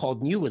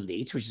so-called new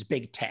elites, which is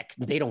big tech,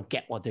 they don't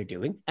get what they're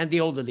doing, and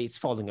the old elites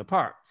falling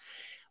apart.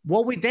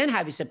 What we then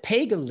have is a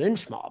pagan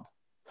lynch mob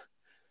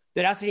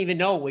that doesn't even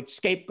know which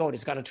scapegoat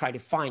it's going to try to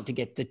find to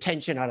get the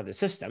tension out of the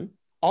system.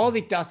 All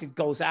it does, it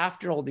goes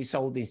after all these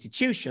old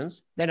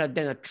institutions, then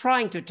are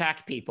trying to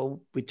attack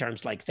people with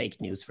terms like fake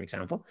news, for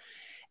example.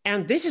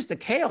 And this is the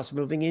chaos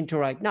moving into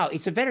right now.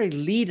 It's a very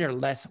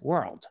leaderless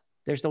world.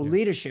 There's no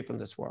leadership in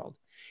this world.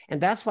 And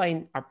that's why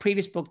in our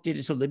previous book,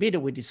 Digital Libido,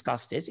 we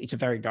discussed this. It's a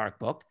very dark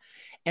book,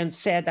 and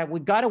said that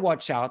we got to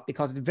watch out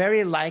because it's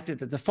very likely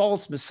that the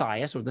false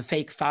messiahs or the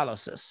fake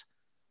phalluses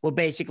will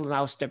basically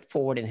now step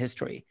forward in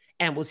history,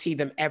 and we'll see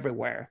them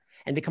everywhere.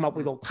 And they come up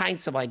with all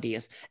kinds of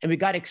ideas. And we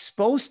got to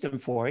expose them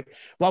for it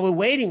while we're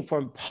waiting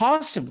for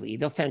possibly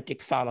the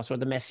authentic phallus or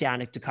the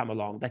messianic to come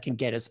along that can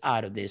get us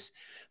out of this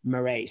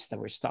morass that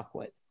we're stuck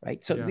with,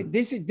 right? So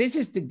this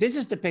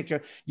is the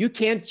picture. You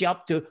can't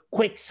jump to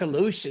quick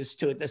solutions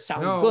to it that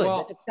sound good. Well,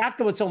 that's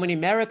exactly what so many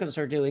Americans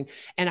are doing.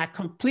 And I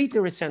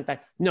completely resent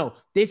that. No,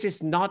 this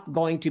is not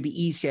going to be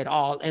easy at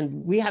all.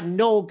 And we have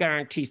no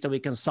guarantees that we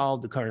can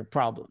solve the current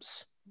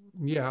problems.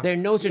 Yeah. There are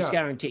no such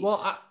guarantees.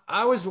 Well,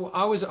 I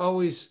was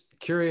always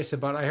curious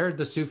about, I heard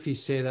the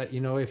Sufis say that,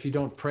 if you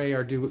don't pray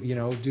or do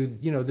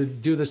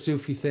the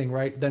Sufi thing,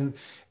 right, then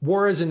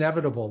war is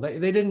inevitable.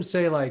 They didn't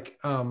say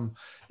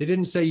they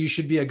didn't say you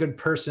should be a good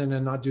person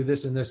and not do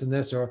this and this and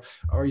this, or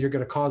you're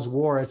going to cause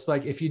war. It's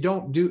like, if you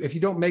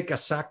don't make a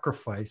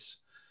sacrifice,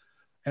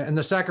 and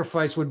the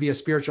sacrifice would be a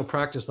spiritual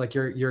practice, like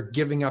you're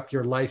giving up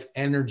your life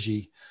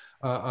energy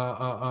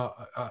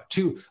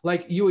to,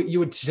 like you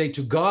would say,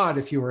 to God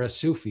if you were a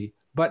Sufi.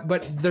 But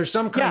there's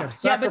some kind of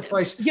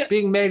sacrifice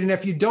being made, and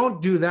if you don't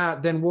do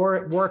that, then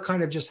war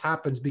kind of just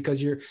happens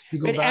because you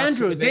go. But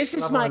Andrew, this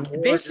is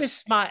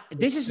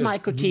my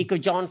critique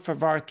of John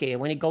Vervaeke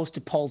when it goes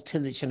to Paul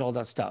Tillich and all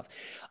that stuff.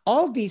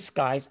 All these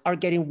guys are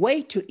getting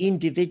way too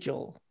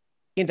individual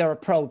in their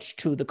approach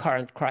to the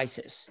current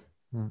crisis,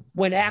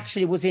 when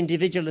actually it was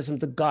individualism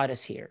that got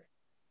us here.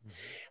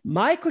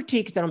 My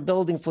critique that I'm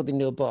building for the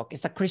new book is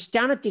that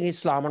Christianity and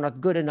Islam are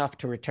not good enough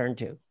to return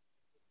to.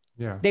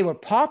 Yeah. They were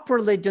pop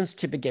religions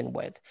to begin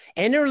with.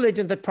 Any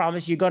religion that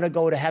promises you're going to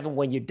go to heaven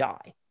when you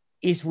die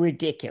is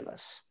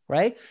ridiculous,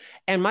 right?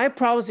 And my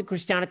problems with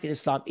Christianity and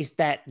Islam is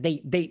that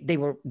they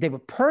were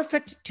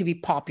perfect to be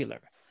popular.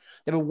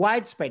 They were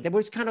widespread. They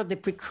were kind of the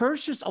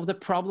precursors of the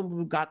problem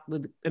we've got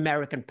with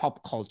American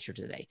pop culture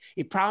today.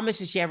 It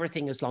promises you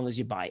everything as long as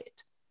you buy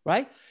it,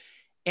 right?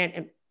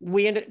 And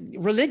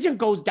religion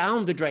goes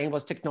down the drain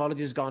once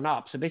technology has gone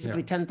up. So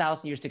basically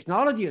 10,000 years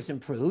technology has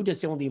improved.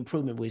 It's the only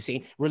improvement we've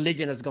seen.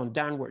 Religion has gone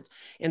downwards.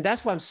 And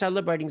that's why I'm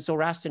celebrating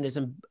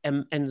Zoroastrianism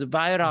and the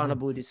Vajrayana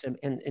Buddhism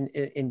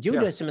and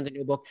Judaism in the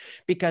new book,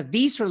 because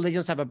these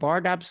religions have a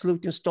barred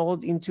absolute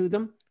installed into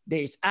them.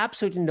 There's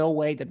absolutely no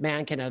way that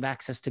man can have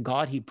access to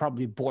God. He'd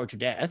probably be bored to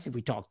death if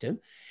we talked to him.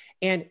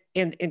 And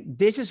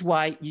this is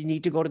why you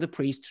need to go to the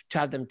priest to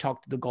have them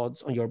talk to the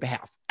gods on your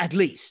behalf, at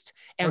least.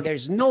 And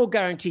there's no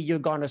guarantee you're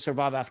going to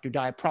survive after you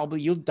die. Probably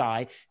you'll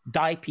die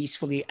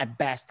peacefully at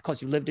best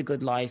because you lived a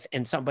good life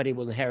and somebody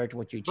will inherit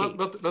what you achieved.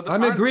 But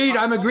I'm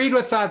agreed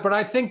with that, but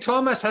I think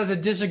Thomas has a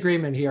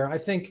disagreement here. I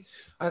think,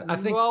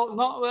 well,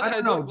 no, I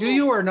don't know. Do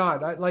you or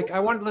not?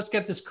 Let's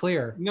get this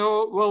clear.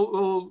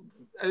 No,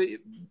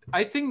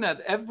 I think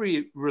that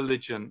every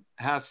religion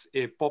has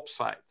a pop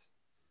side.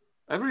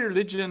 Every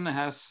religion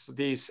has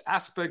these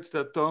aspects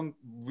that don't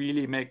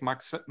really make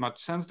much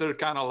sense. They're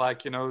kind of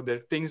like,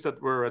 they're things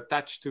that were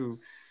attached to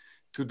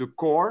the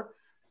core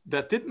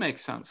that did make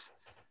sense.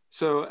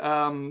 So,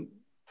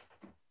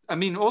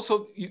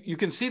 also, you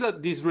can see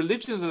that these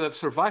religions that have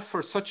survived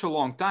for such a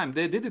long time,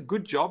 they did a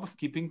good job of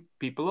keeping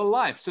people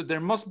alive. So there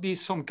must be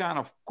some kind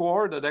of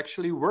core that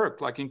actually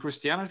worked. Like in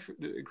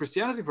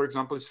Christianity, for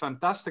example, is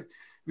fantastic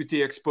with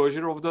the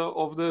exposure of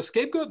the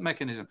scapegoat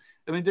mechanism.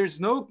 I mean,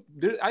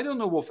 I don't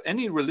know of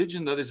any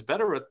religion that is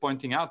better at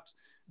pointing out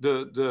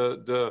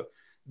the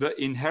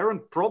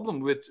inherent problem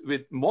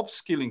with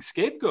mobs killing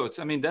scapegoats.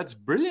 I mean, that's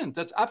brilliant.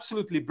 That's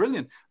absolutely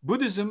brilliant.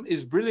 Buddhism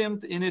is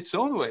brilliant in its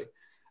own way.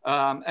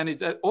 And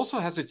it also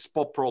has its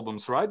pop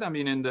problems, right? I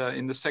mean,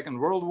 in the Second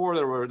World War,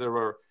 there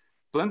were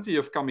plenty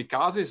of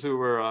kamikazes who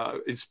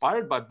were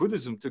inspired by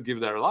Buddhism to give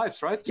their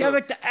lives, right? Yeah,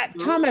 but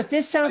Thomas,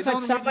 this sounds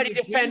like somebody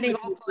defending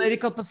all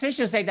political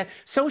positions, saying that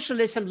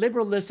socialism,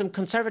 liberalism,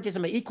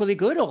 conservatism are equally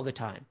good all the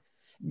time.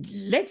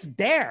 Let's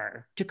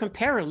dare to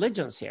compare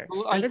religions here.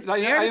 Well,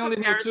 I only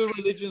know two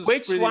religions.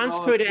 Which ones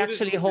could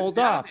actually hold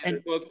up?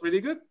 And both pretty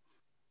good.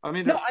 I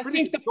mean, no, I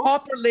think the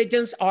pop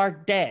religions are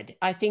dead.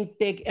 I think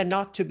they are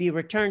not to be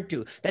returned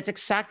to. That's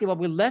exactly what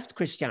we left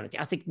Christianity.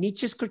 I think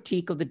Nietzsche's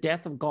critique of the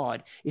death of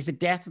God is the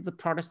death of the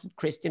Protestant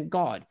Christian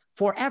God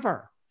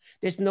forever.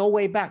 There's no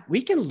way back.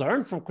 We can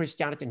learn from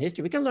Christianity and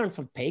history. We can learn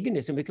from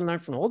paganism. We can learn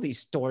from all these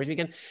stories. We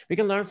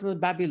can learn from the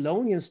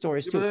Babylonian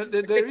stories too. Yeah,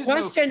 the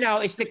question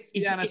now is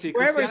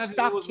where we're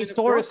stuck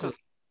historically.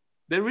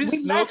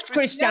 We left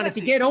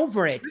Christianity. Get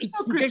over it.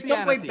 There's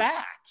no way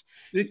back.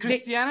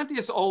 Christianity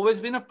has always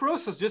been a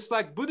process, just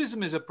like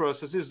Buddhism is a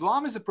process,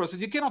 Islam is a process.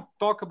 You cannot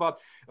talk about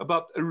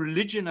a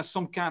religion as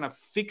some kind of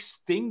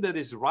fixed thing that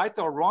is right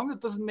or wrong.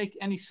 That doesn't make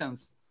any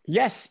sense.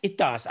 Yes, it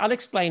does. I'll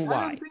explain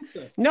why. I don't think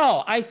so.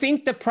 No, I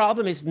think the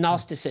problem is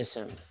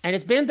Gnosticism. And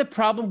it's been the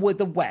problem with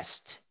the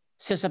West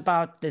since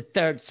about the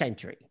 3rd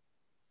century.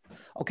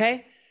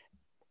 Okay?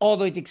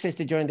 Although it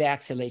existed during the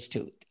Axial Age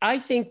too. I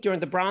think during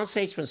the Bronze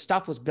Age, when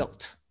stuff was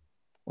built,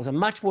 was a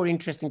much more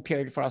interesting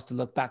period for us to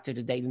look back to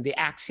today than the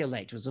Axial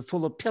Age. It was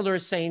full of pillar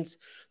saints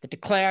that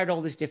declared all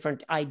these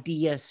different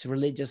ideas,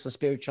 religious and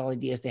spiritual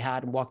ideas they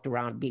had, and walked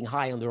around being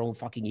high on their own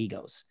fucking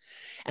egos.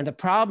 And the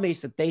problem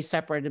is that they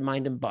separated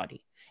mind and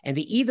body. And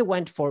they either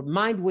went for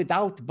mind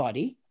without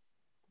body,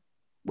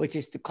 which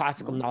is the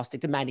classical Gnostic,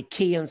 the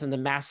Manichaeans and the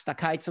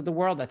Mastakites of the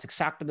world. That's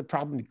exactly the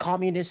problem with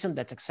communism.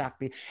 That's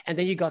exactly, and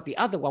then you got the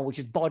other one, which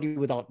is body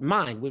without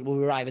mind. We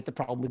arrive at the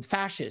problem with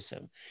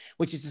fascism,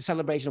 which is the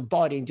celebration of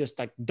body and just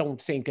like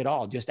don't think at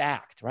all, just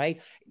act,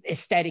 right?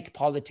 Aesthetic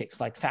politics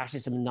like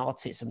fascism and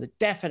Nazism,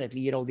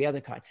 definitely, the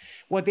other kind.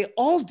 What they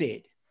all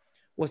did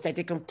was that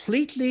they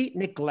completely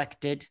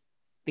neglected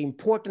the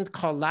important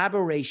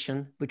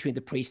collaboration between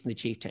the priest and the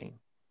chieftain.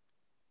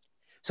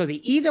 So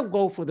they either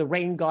go for the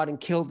rain god and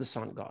kill the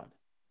sun god,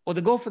 or they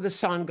go for the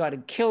sun god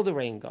and kill the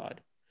rain god.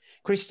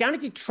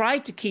 Christianity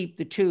tried to keep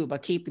the two by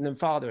keeping them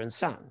father and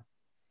son,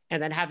 and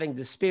then having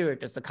the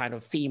spirit as the kind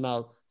of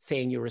female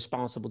thing you're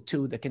responsible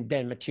to that can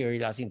then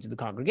materialize into the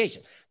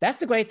congregation. That's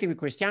the great thing with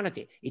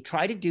Christianity. It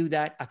tried to do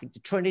that. I think the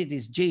Trinity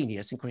is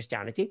genius in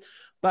Christianity,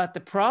 but the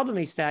problem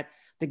is that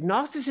the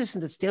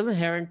Gnosticism that's still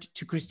inherent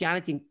to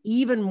Christianity, and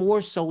even more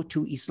so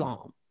to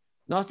Islam.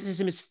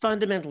 Gnosticism is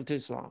fundamental to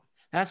Islam.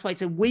 That's why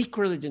it's a weak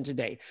religion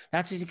today.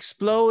 That's what's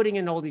exploding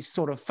in all these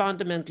sort of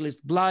fundamentalist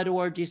blood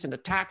orgies and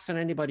attacks on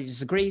anybody who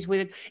disagrees with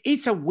it.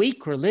 It's a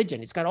weak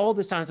religion. It's got all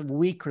the signs of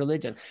weak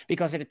religion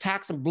because it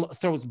attacks and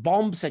throws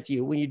bombs at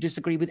you when you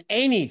disagree with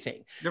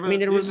anything. Yeah, I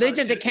mean, a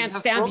religion that can't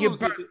stand you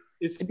burn.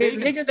 The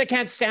religion that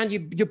can't stand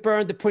you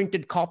burn the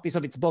printed copies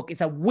of its book.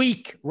 It's a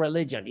weak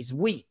religion. It's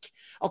weak.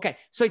 Okay,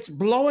 so it's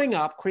blowing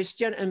up.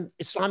 Christian and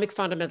Islamic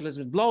fundamentalism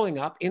is blowing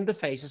up in the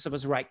faces of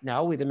us right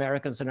now, with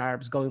Americans and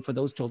Arabs going for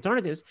those two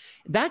alternatives.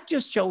 That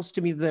just shows to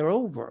me they're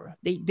over.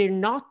 They're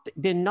not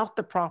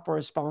the proper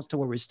response to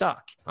where we're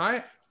stuck.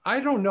 I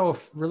don't know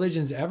if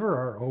religions ever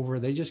are over.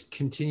 They just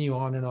continue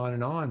on and on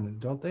and on,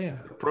 don't they?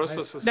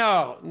 Processes.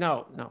 No.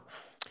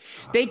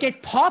 They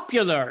get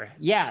popular,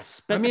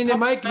 yes. But I mean, they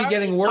might be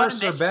getting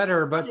worse or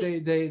better, but they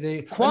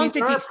there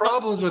are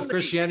problems with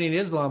Christianity and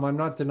Islam. I'm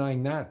not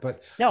denying that,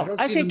 but no,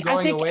 I think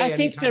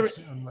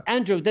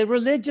Andrew, the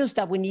religions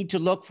that we need to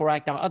look for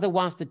right now are the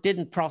ones that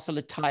didn't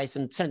proselytize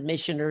and send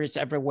missionaries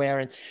everywhere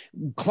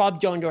and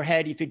clubbed you on your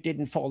head if you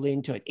didn't fall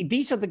into it.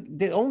 These are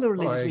the only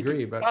religions we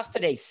can discuss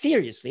today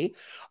seriously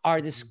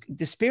are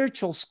the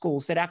spiritual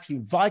schools that actually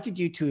invited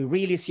you to a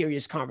really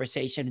serious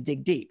conversation and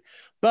dig deep.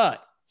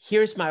 But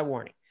here's my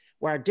warning.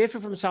 where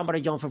different from somebody,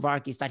 John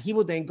Vervaeke, that he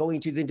would then go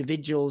into the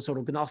individual sort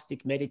of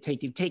Gnostic,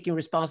 meditative, taking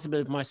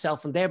responsibility for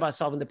myself and thereby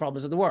solving the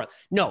problems of the world.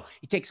 No,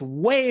 it takes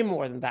way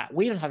more than that.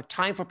 We don't have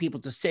time for people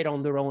to sit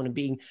on their own and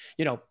being,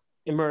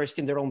 immersed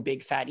in their own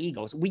big fat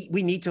egos.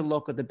 We need to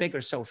look at the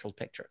bigger social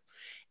picture.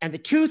 And the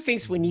two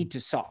things we need to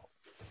solve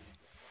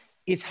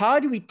is how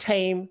do we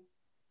tame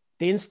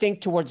the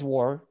instinct towards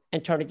war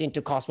and turn it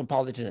into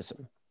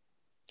cosmopolitanism?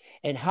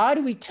 And how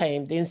do we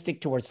tame the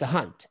instinct towards the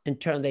hunt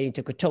and turn that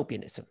into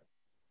utopianism?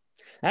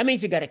 That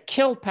means you got to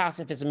kill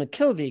pacifism and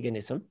kill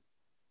veganism,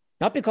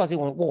 not because we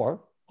want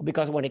war or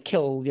because we want to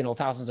kill,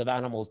 thousands of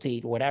animals to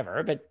eat or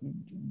whatever, but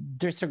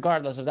just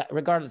regardless of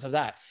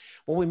that.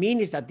 What we mean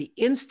is that the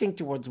instinct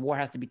towards war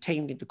has to be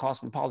tamed into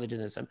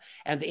cosmopolitanism,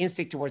 and the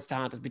instinct towards the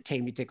hunt has to be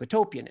tamed into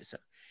utopianism.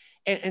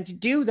 And to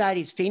do that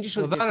is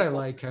fiendishly difficult. That I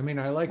like. I mean,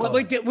 I like. Well,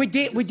 we did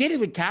it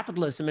with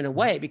capitalism in a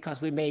way,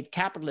 because we made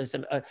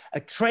capitalism a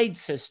trade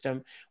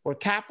system where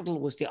capital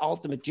was the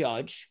ultimate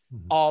judge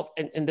of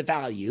and the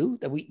value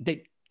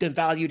that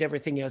valued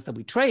everything else that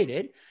we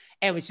traded,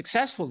 and we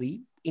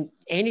successfully in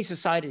any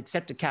society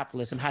except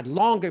capitalism had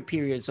longer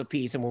periods of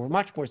peace and were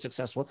much more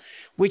successful,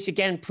 which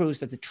again proves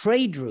that the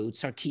trade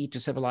routes are key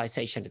to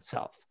civilization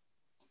itself.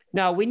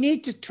 Now, we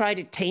need to try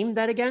to tame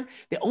that again.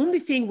 The only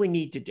thing we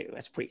need to do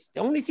as priests, the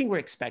only thing we're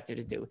expected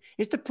to do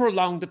is to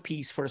prolong the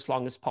peace for as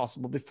long as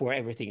possible before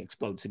everything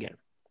explodes again.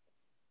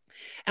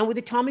 And with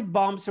atomic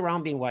bombs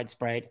around being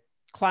widespread,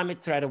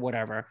 climate threat or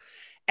whatever,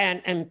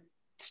 and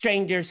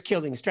strangers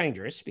killing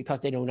strangers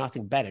because they know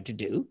nothing better to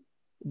do,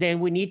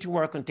 then we need to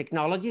work on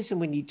technologies and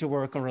we need to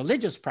work on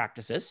religious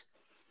practices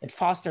that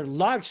foster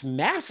large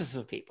masses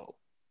of people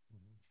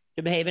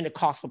to behave in a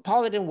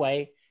cosmopolitan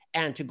way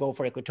and to go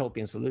for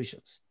ecotopian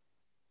solutions.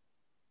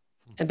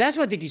 And that's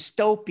why the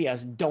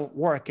dystopias don't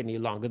work any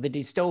longer. The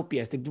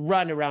dystopias that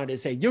run around and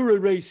say, you're a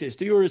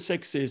racist, you're a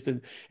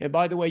sexist, and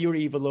by the way, you're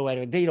evil or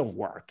whatever. They don't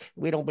work.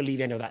 We don't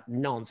believe any of that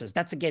nonsense.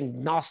 That's,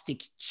 again,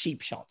 Gnostic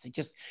cheap shots. It's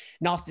just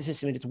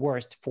Gnosticism in its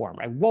worst form,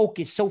 right? Woke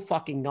is so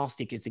fucking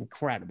Gnostic, it's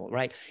incredible,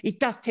 right? It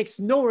takes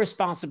no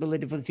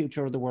responsibility for the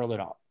future of the world at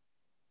all.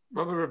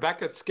 Well, we were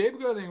back at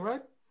scapegoating,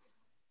 right?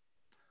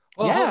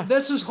 Well,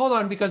 yeah. hold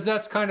on, because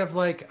that's kind of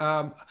like,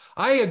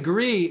 I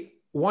agree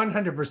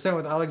 100%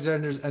 with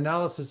Alexander's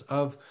analysis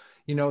of,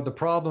 the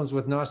problems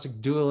with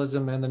Gnostic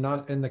dualism and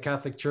the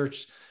Catholic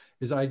Church,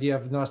 his idea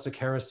of Gnostic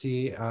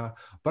heresy.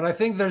 But I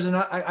think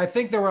I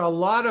think there were a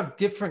lot of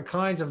different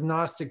kinds of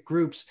Gnostic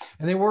groups,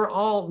 and they were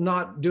all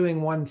not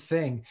doing one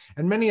thing.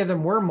 And many of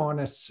them were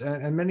monists,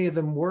 and many of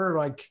them were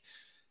like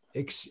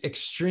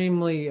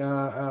extremely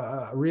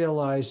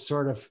realized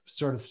sort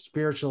of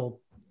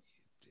spiritual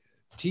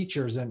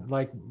teachers, and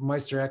like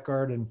Meister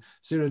Eckhart and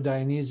Pseudo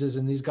Dionysius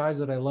and these guys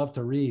that I love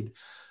to read.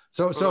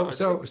 So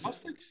Gnostics?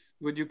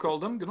 Would you call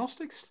them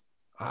Gnostics?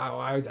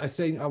 I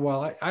say,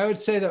 well, I would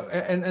say that,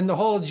 and the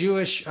whole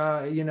Jewish,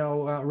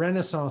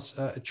 Renaissance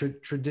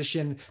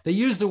tradition, they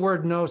use the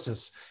word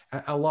gnosis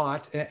a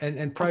lot,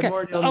 and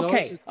primordial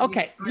gnosis.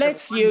 Okay.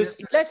 Let's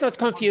not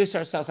confuse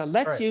ourselves.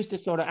 Let's use the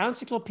sort of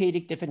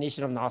encyclopedic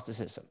definition of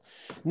Gnosticism.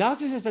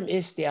 Gnosticism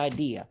is the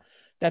idea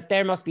that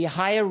there must be a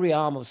higher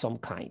realm of some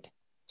kind.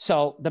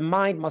 So the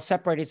mind must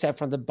separate itself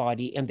from the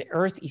body, and the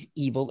earth is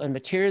evil, and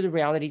material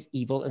reality is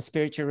evil, and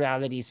spiritual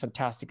reality is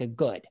fantastic and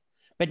good.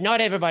 But not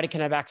everybody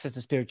can have access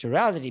to spiritual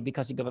reality,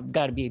 because you've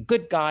got to be a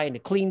good guy and a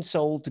clean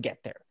soul to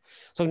get there.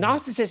 So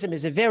Gnosticism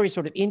is a very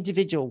sort of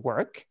individual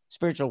work,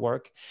 spiritual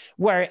work,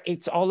 where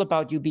it's all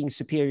about you being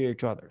superior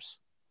to others.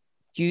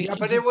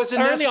 But it was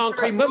early on.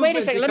 But wait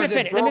a second. Let me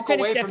finish. Let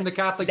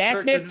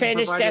me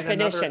finish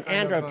definition,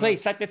 Andrew.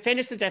 Please let me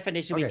finish the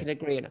definition. Okay. We can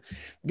agree on it.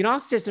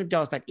 Gnosticism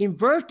does that.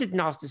 Inverted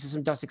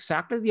Gnosticism does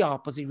exactly the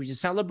opposite, which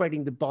is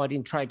celebrating the body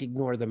and trying to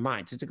ignore the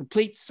mind. So it's a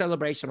complete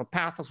celebration of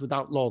pathos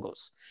without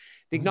logos.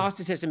 The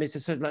Gnosticism is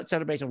a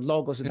celebration of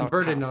logos without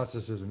inverted pathos.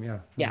 Gnosticism. Yeah.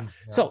 Yeah.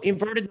 So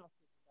inverted Gnosticism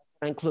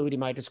I include in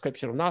my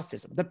description of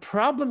Gnosticism. The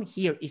problem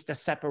here is the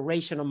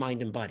separation of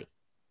mind and body.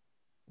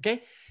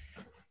 Okay.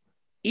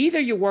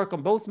 Either you work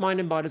on both mind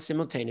and body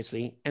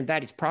simultaneously, and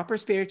that is proper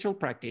spiritual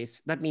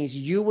practice. That means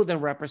you will then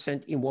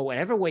represent in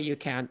whatever way you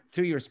can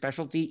through your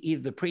specialty,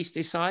 either the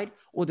priestly side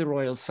or the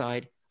royal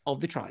side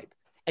of the tribe.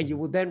 And you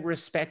will then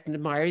respect and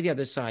admire the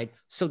other side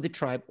so the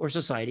tribe or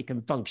society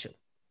can function.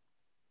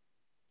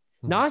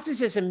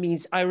 Gnosticism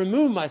means I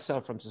remove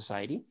myself from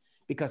society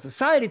because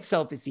society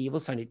itself is evil,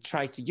 so it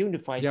tries to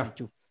unify these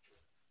two.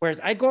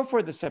 Whereas I go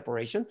for the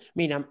separation,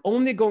 meaning I'm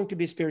only going to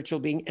be a spiritual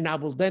being and I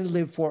will then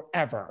live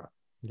forever.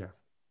 Yeah.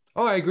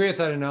 Oh, I agree with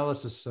that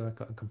analysis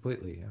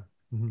completely.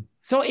 Yeah.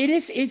 So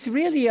it's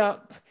really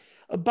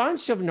a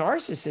bunch of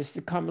narcissists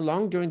that come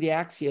along during the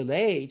axial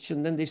age,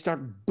 and then they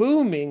start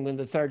booming in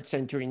the 3rd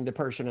century in the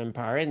Persian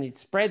Empire, and it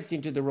spreads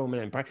into the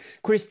Roman Empire.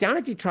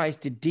 Christianity tries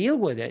to deal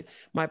with it.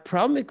 My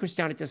problem with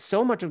Christianity is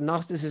so much of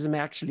Gnosticism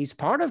actually is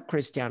part of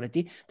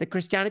Christianity that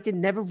Christianity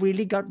never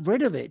really got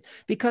rid of it,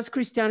 because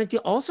Christianity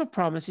also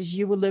promises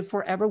you will live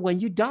forever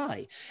when you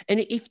die. And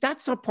if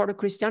that's not part of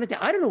Christianity,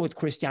 I don't know what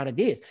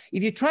Christianity is.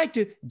 If you try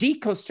to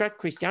deconstruct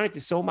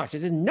Christianity so much,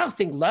 there's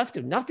nothing left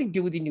of, nothing to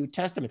do with the New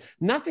Testament,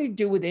 nothing to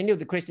do with any of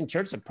the Christian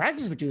churches that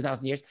practiced for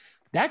 2,000 years.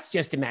 That's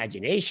just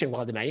imagination.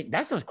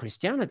 That's not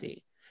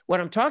Christianity.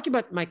 What I'm talking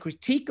about, my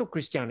critique of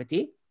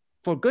Christianity,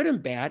 for good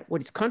and bad,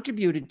 what it's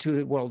contributed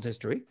to world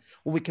history,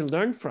 what we can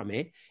learn from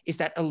it, is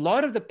that a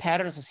lot of the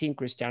patterns I see in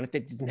Christianity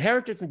that is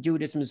inherited from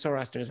Judaism and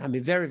Zoroastrianism have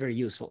been very, very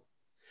useful.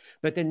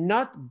 But they're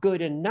not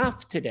good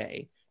enough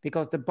today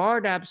because the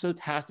Bard Absolute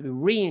has to be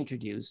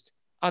reintroduced.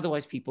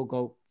 Otherwise,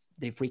 people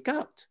they freak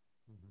out.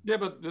 Yeah,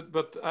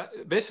 but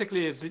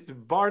basically,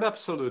 Bard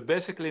Absolute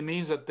basically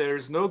means that there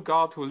is no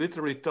God who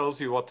literally tells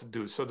you what to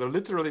do. So the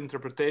literal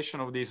interpretation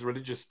of these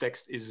religious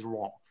texts is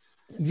wrong.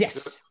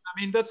 Yes.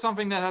 I mean, that's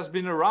something that has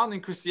been around in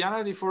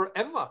Christianity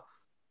forever.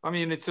 I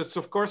mean, it's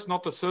of course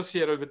not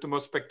associated with the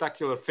most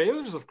spectacular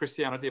failures of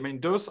Christianity. I mean,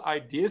 those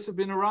ideas have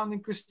been around in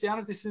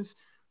Christianity since,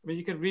 I mean,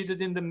 you can read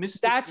it in the Mystics.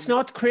 That's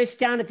not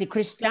Christianity.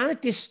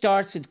 Christianity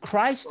starts with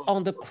Christ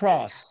on the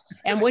cross.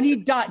 And when he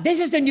died,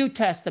 this is the New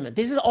Testament.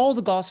 This is all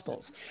the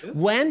Gospels. Yes.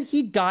 When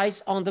he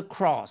dies on the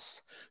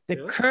cross, the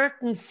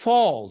curtain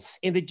falls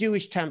in the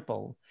Jewish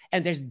temple,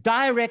 and there's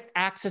direct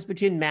access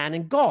between man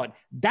and God.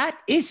 That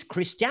is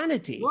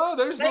Christianity. No,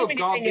 there's no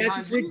God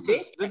behind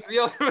Jesus. That's the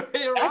other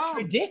way around. That's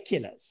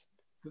ridiculous.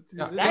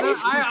 Yeah.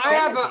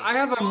 I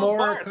have a more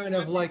Bart, kind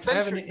of like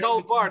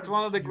Karl Barth,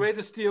 one of the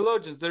greatest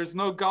theologians. There's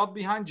no God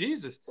behind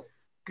Jesus.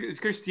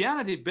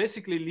 Christianity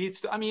basically leads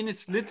to, I mean,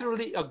 it's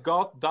literally a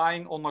God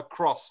dying on a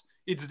cross.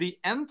 It's the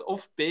end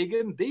of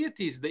pagan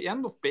deities, the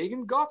end of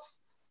pagan gods.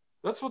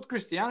 That's what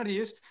Christianity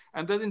is,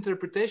 and that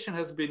interpretation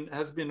has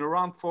been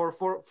around for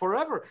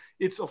forever.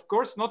 It's of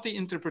course not the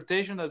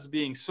interpretation that's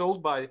being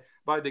sold by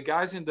the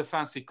guys in the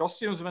fancy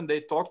costumes when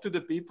they talk to the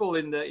people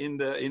in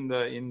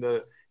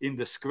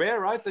the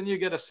square, right? Then you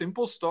get a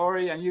simple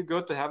story, and you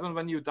go to heaven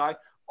when you die.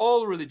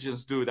 All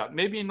religions do that.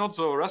 Maybe not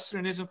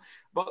Zoroastrianism,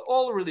 but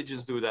all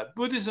religions do that.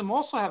 Buddhism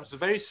also has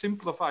very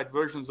simplified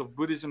versions of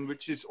Buddhism,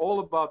 which is all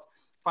about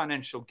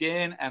financial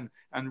gain and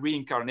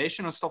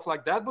reincarnation and stuff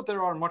like that, but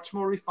there are much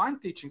more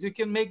refined teachings. You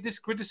can make this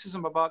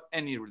criticism about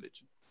any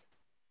religion.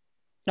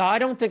 No, I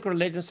don't think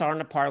religions are on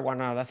a par of one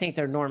another. I think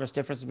there are enormous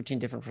differences between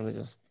different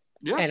religions.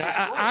 Yes, and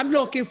I'm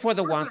looking for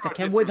the ones that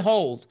can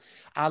withhold.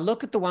 I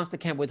look at the ones that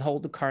can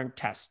withhold the current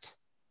test.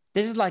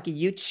 This is like a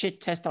huge shit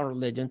test on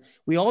religion.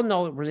 We all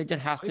know religion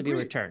has to be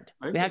returned.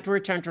 We have to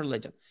return to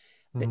religion.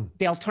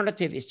 The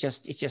alternative is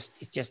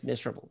just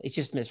miserable. It's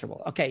just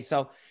miserable. Okay,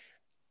 so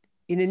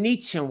in a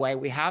Nietzschean way,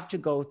 we have to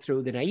go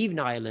through the naive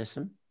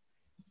nihilism,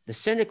 the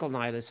cynical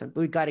nihilism, but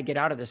we've got to get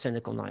out of the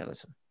cynical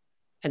nihilism.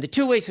 And the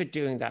two ways of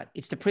doing that,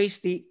 it's the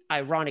priestly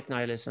ironic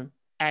nihilism,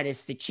 and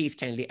it's the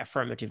chieftainly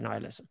affirmative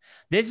nihilism.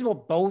 This is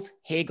what both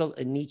Hegel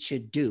and Nietzsche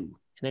do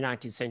in the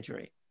 19th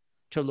century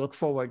to look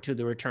forward to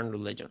the return of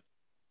religion.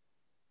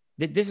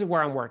 This is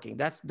where I'm working.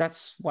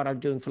 That's what I'm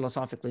doing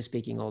philosophically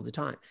speaking all the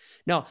time.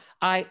 Now,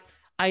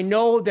 I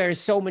know there's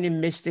so many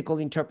mystical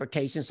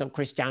interpretations of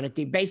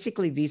Christianity.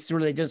 Basically, these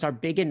religions are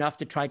big enough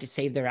to try to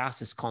save their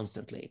asses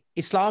constantly.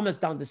 Islam has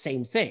done the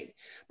same thing.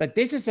 But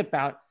this is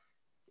about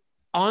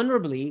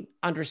honorably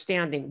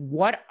understanding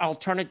what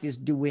alternatives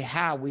do we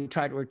have when we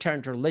try to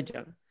return to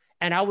religion.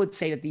 And I would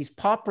say that these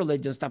pop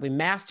religions that we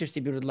mass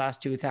distributed the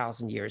last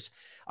 2,000 years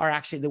are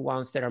actually the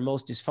ones that are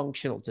most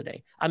dysfunctional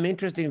today. I'm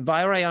interested in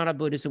Vajrayana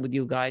Buddhism with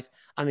you guys.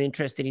 I'm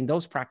interested in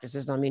those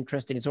practices. And I'm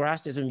interested in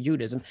Zoroastrianism and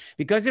Judaism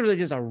because the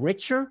religions are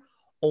richer,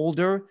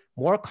 older,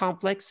 more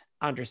complex,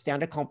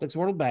 understand a complex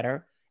world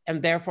better. And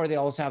therefore, they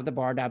also have the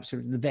Bard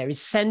Absolute, the very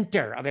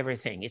center of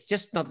everything. It's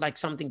just not like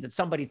something that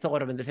somebody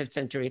thought of in the 5th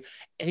century.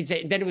 And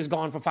then it was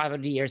gone for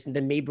 500 years and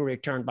then maybe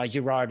returned by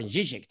Girard and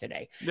Zizek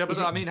today. Yeah, but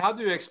I mean, how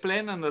do you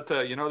explain then that,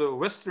 the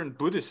Western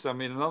Buddhists, I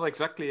mean, not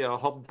exactly a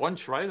hot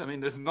bunch, right? I mean,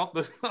 there's not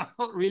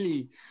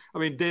really, I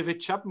mean, David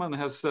Chapman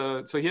has,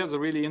 so he has a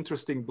really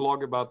interesting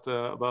blog about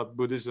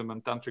Buddhism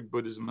and Tantric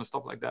Buddhism and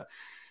stuff like that.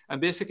 And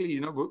basically,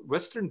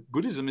 Western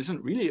Buddhism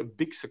isn't really a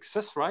big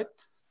success, right?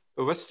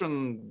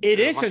 Western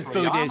it isn't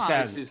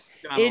Buddhism.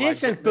 It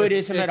isn't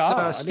Buddhism at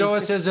all.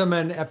 Stoicism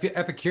and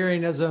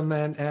Epicureanism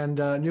and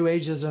New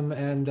Ageism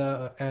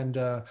and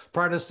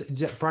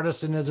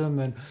Protestantism,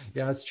 and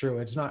yeah, that's true.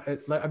 It's not.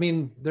 I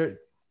mean,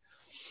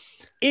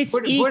 It's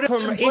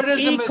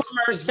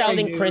e-commerce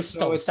selling new,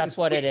 crystals. So that's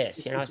what it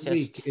is. You know, it's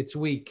weak. It's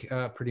weak,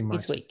 pretty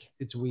much. It's weak.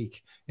 It's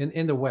weak.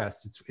 In the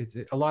West, it's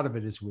a lot of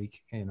it is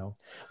weak. You know.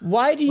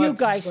 Why do you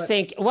guys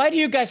think? Why do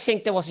you guys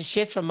think there was a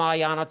shift from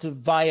Mahayana to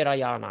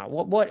Vajrayana?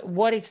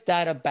 What is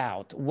that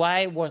about?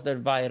 Why was there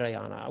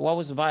Vajrayana? What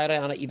was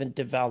Vajrayana even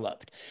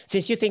developed?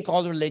 Since you think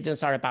all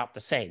religions are about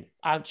the same,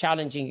 I'm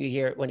challenging you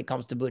here when it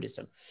comes to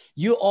Buddhism.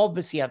 You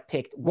obviously have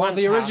picked one. Well,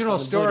 the original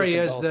story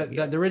is that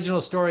the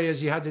original story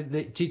is you had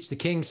to teach the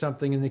king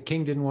something, and the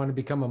king didn't want to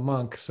become a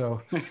monk,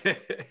 so you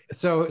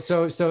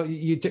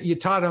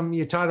taught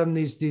him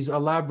these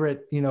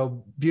elaborate,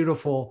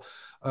 beautiful,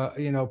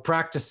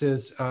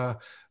 practices,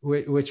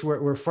 which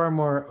were far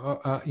more,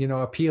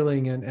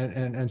 appealing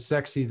and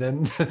sexy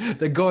than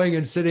going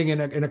and sitting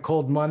in a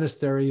cold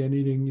monastery and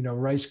eating,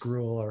 rice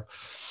gruel or.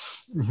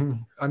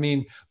 I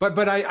mean,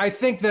 but I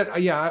think that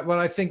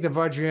I think that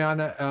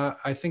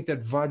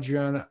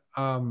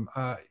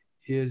Vajrayana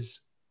is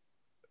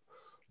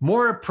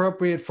more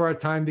appropriate for our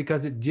time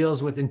because it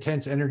deals with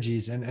intense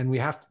energies, and we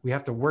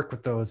have to work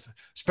with those,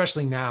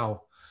 especially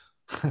now.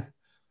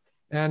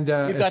 And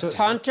you've got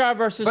Tantra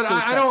versus. But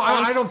Sutra.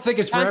 I don't think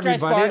it's for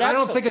everybody. I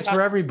don't think it's for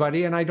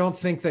everybody, and I don't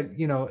think that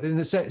in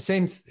the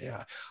same.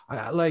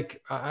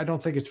 I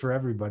don't think it's for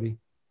everybody.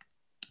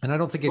 And I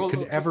don't think it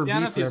could ever be for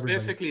everybody.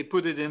 Basically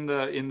put it in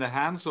the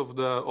hands of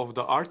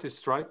the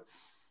artists, right?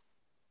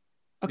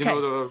 Okay.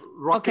 The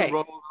rock and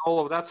roll,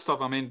 all of that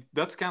stuff. I mean,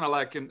 that's kind of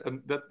like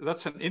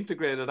that's an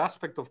integrated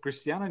aspect of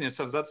Christianity. In a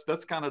sense,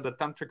 that's kind of the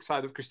tantric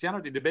side of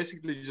Christianity. They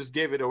basically just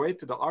gave it away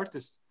to the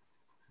artists.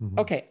 Mm-hmm.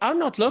 Okay, I'm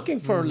not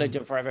looking for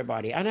religion for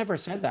everybody. I never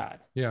said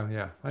that.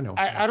 Yeah, I know.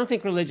 I don't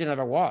think religion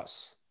ever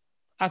was.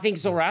 I think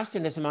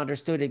Zoroastrianism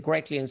understood it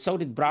correctly, and so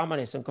did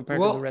Brahmanism compared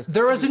to the rest.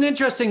 There was an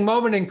interesting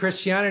moment in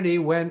Christianity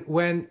when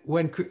they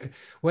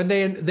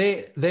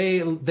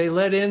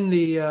let in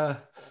the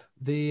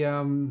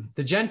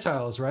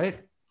Gentiles, right?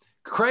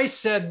 Christ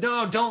said,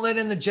 "No, don't let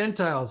in the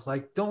Gentiles.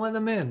 Like, don't let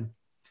them in."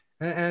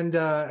 And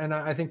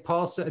I think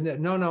Paul said,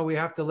 "No, we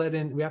have to let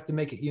in. We have to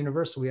make it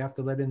universal. We have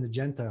to let in the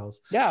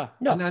Gentiles." Yeah,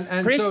 no.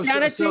 And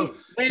Christianity.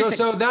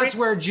 So that's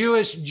where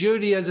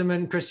Judaism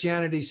and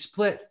Christianity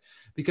split.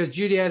 Because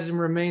Judaism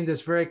remained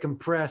this very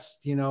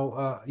compressed,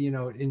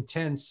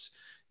 intense,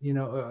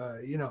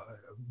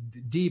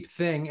 deep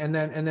thing, and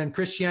then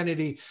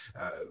Christianity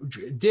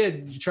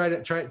did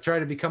try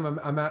to become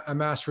a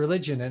mass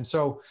religion, and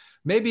so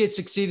maybe it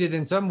succeeded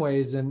in some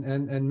ways,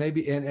 and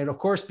maybe and of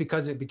course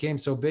because it became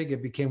so big,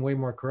 it became way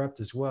more corrupt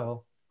as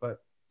well.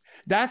 But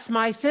that's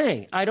my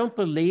thing. I don't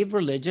believe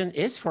religion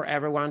is for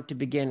everyone to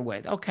begin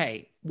with.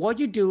 Okay, what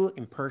you do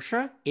in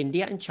Persia,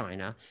 India, and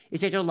China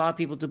is that you allow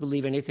people to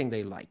believe anything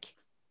they like.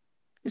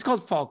 It's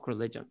called folk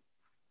religion,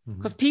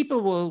 because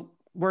people will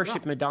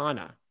worship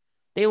Madonna.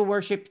 They will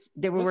worship,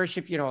 they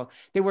worship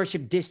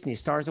Disney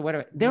stars or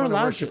whatever. They're allowed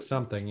to worship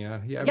something. Yeah.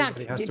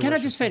 Can I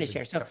just finish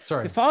here? So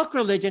sorry. The folk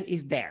religion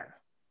is there.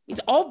 It's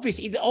obvious.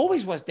 It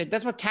always was there.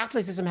 That's what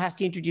Catholicism has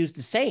to introduce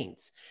the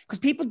saints, because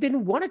people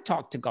didn't want to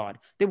talk to God.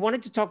 They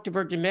wanted to talk to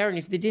Virgin Mary. And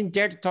if they didn't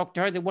dare to talk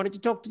to her, they wanted to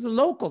talk to the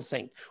local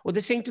saint or the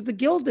saint of the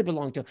guild they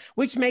belonged to,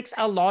 which makes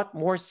a lot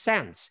more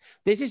sense.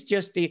 This is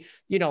just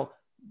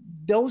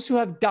those who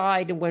have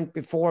died and went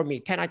before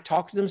me, can I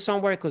talk to them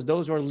somewhere? Because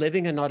those who are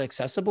living and not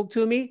accessible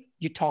to me,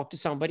 you talk to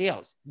somebody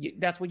else.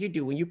 That's what you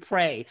do when you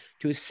pray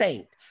to a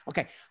saint.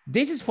 Okay,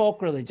 this is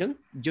folk religion,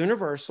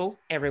 universal,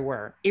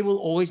 everywhere. It will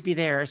always be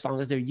there as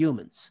long as they're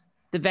humans.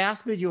 The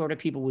vast majority of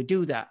people would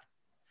do that.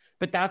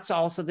 But that's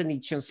also the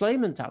Nietzschean slave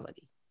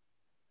mentality.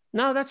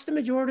 No, that's the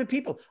majority of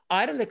people.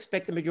 I don't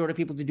expect the majority of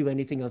people to do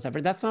anything else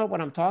ever. That's not what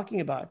I'm talking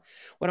about.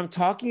 What I'm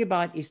talking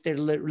about is the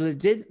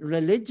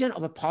religion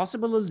of a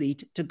possible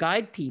elite to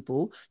guide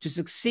people to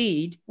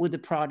succeed with the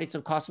projects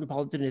of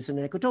cosmopolitanism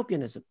and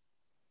ecotopianism,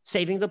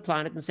 saving the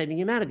planet and saving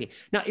humanity.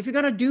 Now, if you're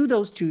going to do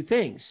those two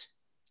things,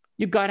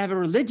 you've got to have a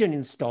religion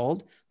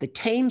installed that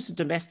tames and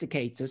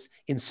domesticates us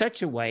in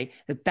such a way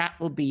that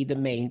will be the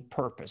main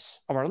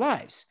purpose of our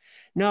lives.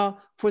 Now,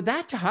 for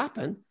that to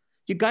happen,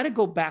 you got to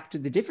go back to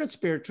the different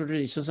spiritual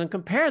traditions and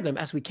compare them,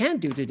 as we can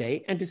do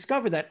today, and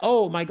discover that,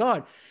 oh my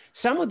God,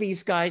 some of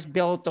these guys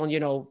built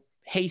on,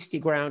 hasty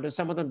ground, and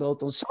some of them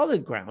built on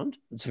solid ground.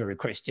 It's very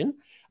Christian.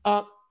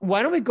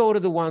 Why don't we go to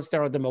the ones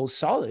that are the most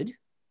solid,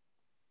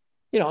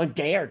 and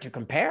dare to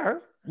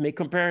compare, make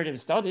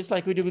comparative studies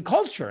like we do with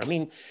culture. I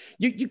mean,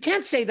 you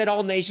can't say that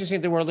all nations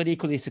in the world are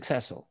equally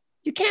successful.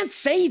 You can't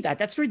say that.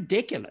 That's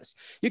ridiculous.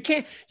 You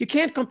can't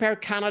compare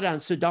Canada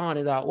and Sudan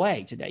in that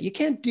way today. You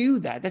can't do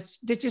that.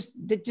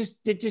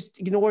 They're just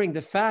ignoring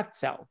the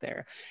facts out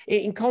there.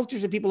 In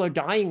cultures where people are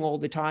dying all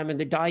the time and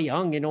they die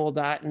young and all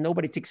that, and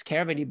nobody takes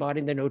care of anybody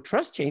and there are no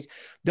trust chains,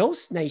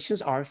 those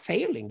nations are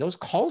failing. Those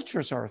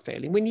cultures are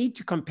failing. We need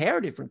to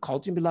compare different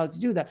cultures and be allowed to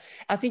do that.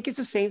 I think it's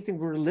the same thing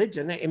with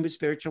religion and with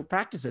spiritual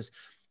practices.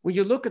 When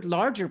you look at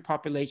larger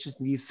populations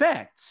and the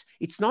effects,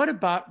 it's not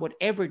about what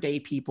everyday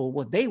people,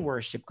 what they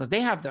worship, because they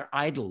have their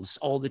idols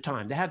all the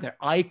time. They have their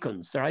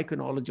icons, their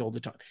iconology all the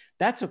time.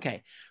 That's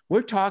okay.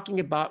 We're talking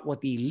about what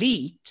the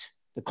elite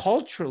the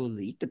cultural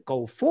elite that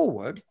go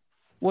forward,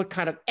 what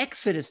kind of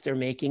exodus they're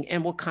making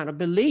and what kind of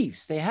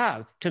beliefs they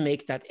have to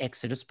make that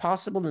exodus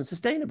possible and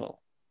sustainable.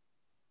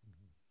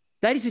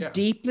 That is a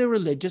deeply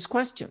religious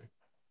question.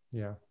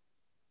 Yeah.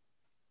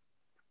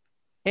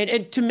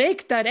 And to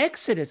make that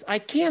exodus, I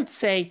can't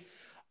say,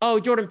 oh,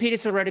 Jordan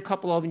Peterson read a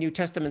couple of New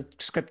Testament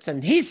scripts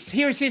and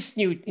here's his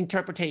new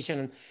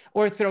interpretation,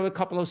 or throw a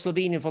couple of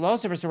Slovenian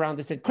philosophers around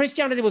that said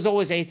Christianity was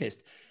always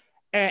atheist.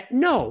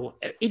 No,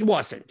 it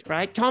wasn't,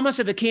 right? Thomas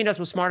of Aquin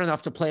was smart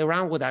enough to play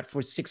around with that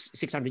for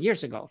 600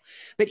 years ago.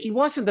 But it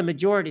wasn't the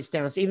majority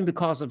stance, even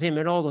because of him.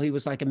 And although he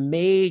was like a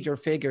major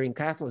figure in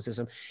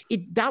Catholicism,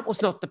 that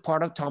was not the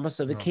part of Thomas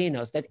of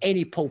Aquin that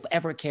any pope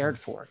ever cared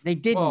for. They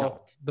did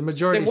not. The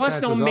majority there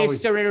was no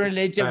mystery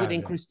religion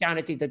within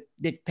Christianity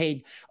that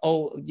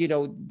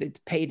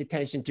paid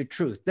attention to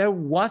truth. There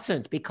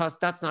wasn't, because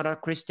that's not how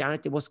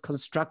Christianity was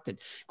constructed.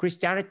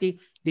 Christianity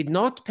did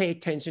not pay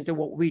attention to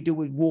what we do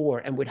with war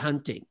and with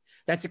hunting.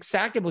 That's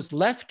exactly what was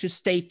left to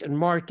state and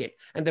market.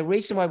 And the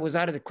reason why it was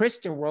out of the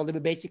Christian world, that we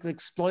basically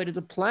exploited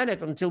the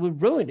planet until we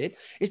ruined it,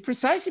 is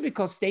precisely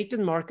because state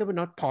and market were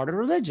not part of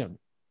religion.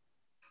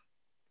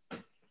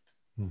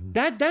 Mm-hmm.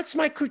 That's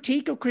my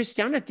critique of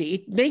Christianity.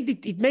 It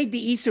made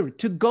the easier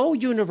to go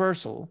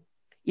universal.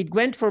 It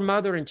went for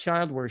mother and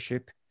child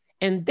worship,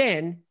 and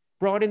then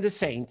brought in the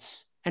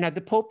saints and had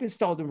the Pope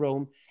installed in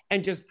Rome,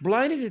 and just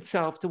blinded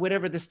itself to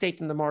whatever the state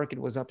and the market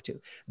was up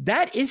to.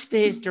 That is the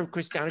history of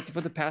Christianity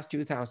for the past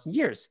 2,000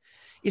 years.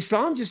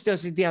 Islam just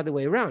does it the other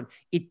way around.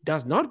 It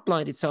does not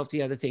blind itself to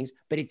the other things,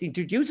 but it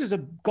introduces a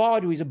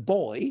God who is a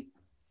boy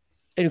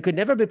and who could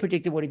never be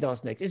predicted what he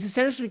does next. It's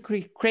essentially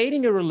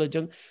creating a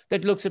religion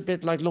that looks a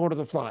bit like Lord of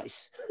the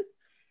Flies.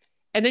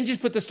 And then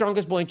just put the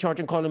strongest boy in charge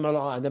and call him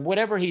Allah, and then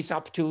whatever he's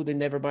up to,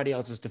 then everybody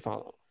else is to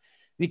follow.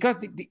 Because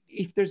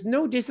if there's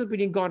no distance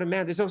between God and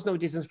man, there's also no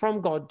distance from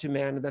God to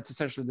man, and that's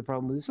essentially the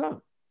problem with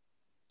Islam.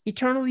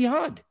 Eternal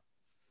jihad.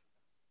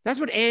 That's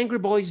what angry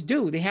boys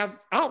do. They have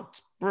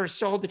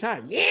outbursts all the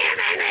time.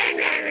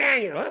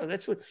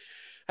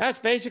 That's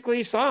basically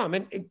Islam.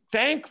 And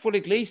thankfully,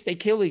 at least they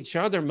kill each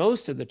other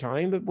most of the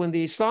time. But when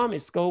the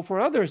Islamists go for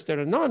others that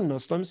are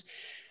non-Muslims,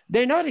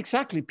 they're not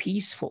exactly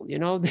peaceful.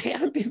 They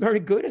haven't been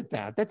very good at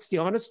that. That's the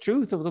honest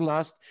truth of the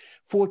last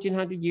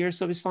 1,400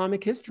 years of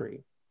Islamic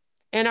history.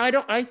 And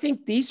I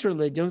think these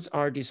religions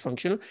are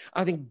dysfunctional.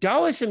 I think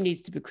Taoism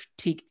needs to be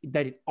critiqued,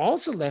 that it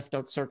also left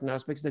out certain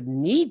aspects that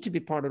need to be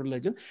part of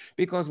religion,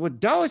 because what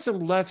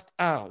Taoism left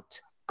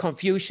out,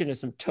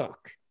 Confucianism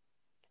took.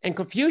 And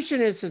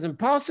Confucianism is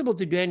impossible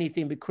to do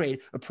anything but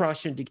create a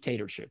Prussian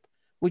dictatorship,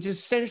 which is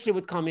essentially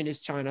what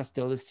communist China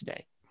still is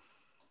today.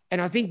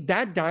 And I think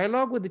that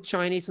dialogue with the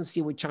Chinese and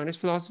see what China's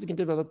philosophy can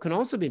develop can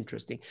also be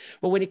interesting.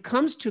 But when it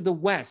comes to the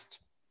West,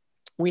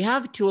 we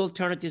have two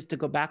alternatives to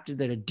go back to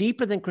that are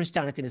deeper than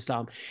Christianity and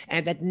Islam,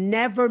 and that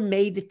never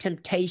made the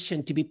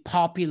temptation to be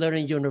popular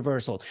and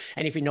universal.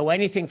 And if you know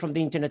anything from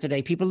the internet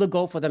today, people who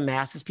go for the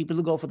masses, people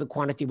who go for the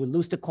quantity will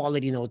lose the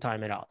quality in no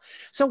time at all.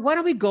 So why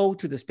don't we go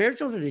to the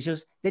spiritual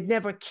traditions that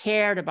never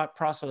cared about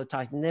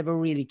proselytizing, never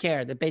really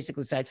cared, that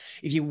basically said,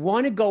 if you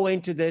want to go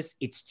into this,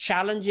 it's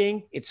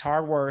challenging, it's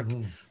hard work,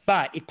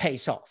 but it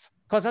pays off.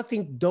 Because I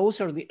think those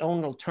are the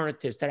only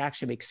alternatives that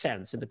actually make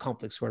sense in the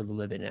complex world we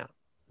live in now.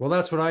 Well,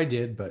 that's what I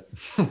did, but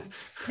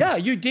yeah,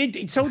 you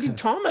did. So did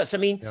Thomas. I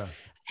mean,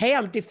 hey,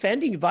 I'm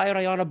defending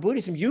Vajrayana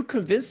Buddhism. You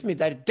convinced me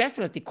that it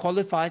definitely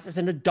qualifies as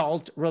an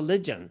adult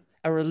religion,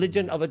 a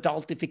religion of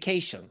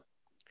adultification.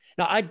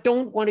 Now, I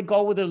don't want to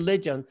go with a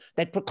religion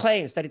that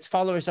proclaims that its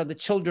followers are the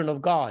children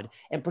of God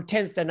and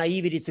pretends that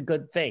naivety is a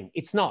good thing.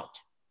 It's not.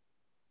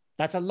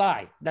 That's a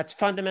lie. That's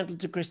fundamental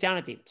to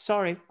Christianity.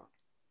 Sorry.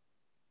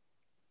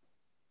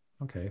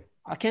 Okay.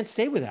 I can't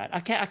stay with that. I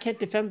can't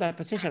defend that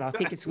position. I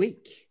think it's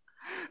weak.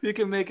 You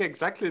can make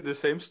exactly the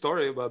same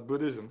story about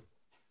Buddhism.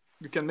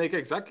 You can make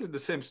exactly the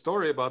same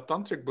story about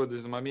Tantric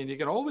Buddhism. I mean, you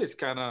can always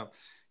kind of,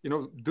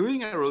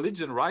 doing a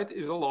religion right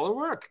is a lot of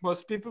work.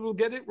 Most people will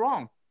get it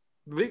wrong.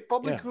 The big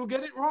public will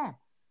get it wrong.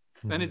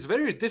 Mm-hmm. And it's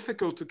very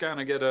difficult to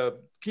kind of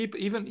keep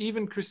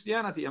even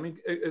Christianity. I mean,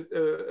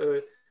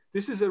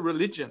 this is a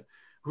religion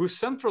whose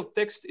central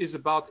text is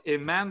about a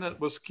man that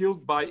was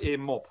killed by a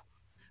mob.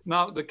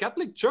 Now, the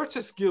Catholic Church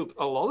has killed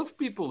a lot of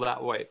people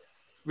that way,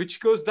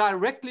 which goes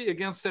directly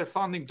against their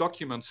founding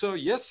document. So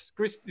yes,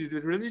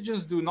 the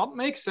religions do not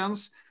make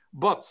sense,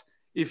 but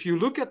if you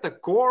look at the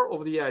core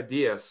of the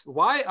ideas,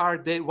 are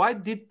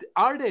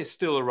they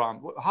still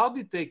around? How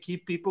did they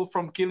keep people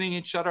from killing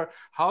each other?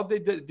 How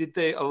did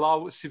they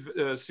allow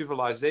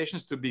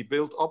civilizations to be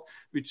built up,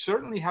 which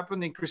certainly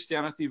happened in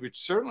Christianity,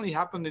 which certainly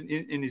happened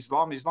in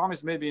Islam. Islam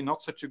is maybe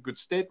not such a good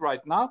state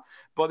right now,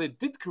 but it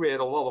did create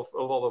a lot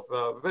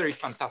of very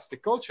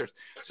fantastic cultures.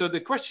 So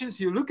the question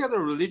is, you look at a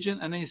religion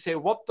and then you say,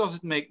 what does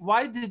it make?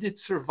 Why did it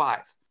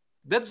survive?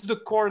 That's the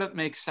core that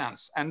makes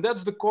sense. And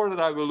that's the core that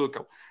I will look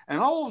at. And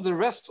all of the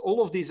rest,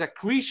 all of these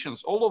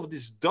accretions, all of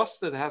this dust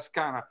that has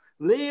kind of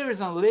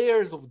layers and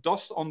layers of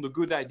dust on the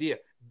good idea,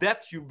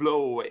 that you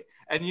blow away.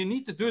 And you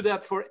need to do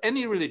that for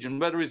any religion,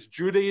 whether it's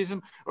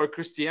Judaism or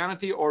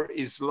Christianity or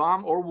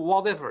Islam or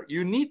whatever.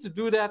 You need to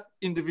do that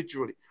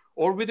individually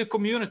or with a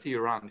community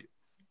around you.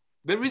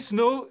 There is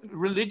no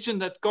religion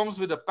that comes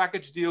with a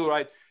package deal,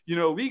 right? You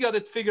know, we got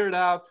it figured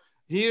out.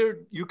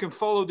 Here, you can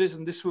follow this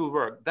and this will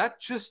work. That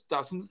just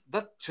doesn't.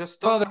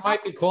 Well, there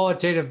might be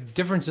qualitative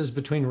differences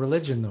between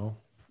religion, though.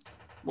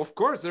 Of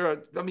course, there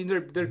are. I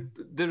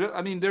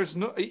mean, there's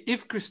no.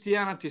 If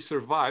Christianity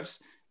survives,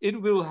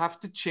 it will have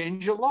to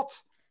change a lot.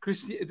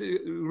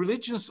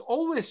 Religions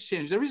always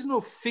change. There is no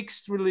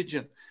fixed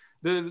religion.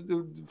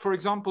 For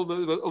example,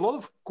 a lot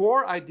of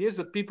core ideas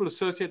that people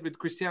associate with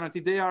Christianity,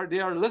 they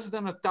are less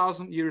than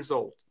 1,000 years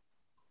old.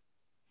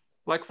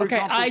 Like, for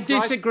example, I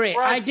disagree.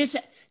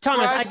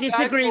 Thomas, I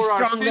disagree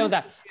strongly on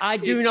that. I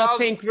do not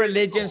think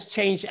religions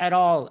change at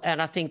all. And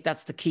I think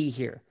that's the key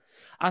here.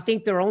 I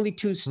think there are only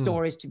two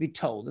stories to be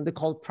told, and they're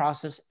called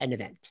process and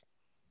event.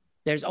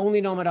 There's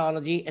only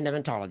nomadology and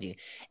eventology.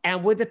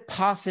 And with the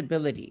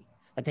possibility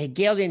that the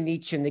Hegelian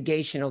Nietzsche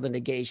negation of the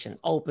negation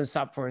opens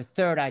up for a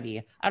third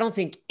idea, I don't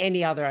think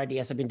any other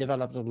ideas have been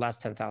developed over the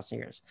last 10,000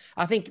 years.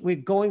 I think we're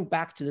going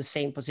back to the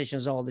same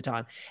positions all the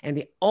time. And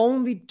the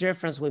only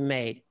difference we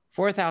made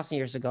 4,000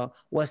 years ago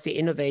was the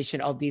innovation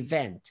of the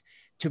event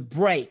to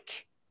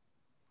break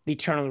the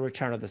eternal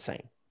return of the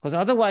same. Because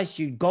otherwise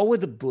you go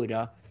with the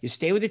Buddha, you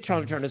stay with the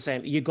eternal return of the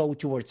same, you go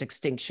towards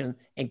extinction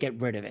and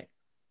get rid of it.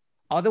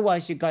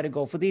 Otherwise you got to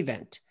go for the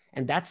event.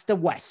 And that's the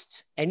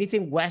West.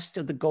 Anything west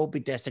of the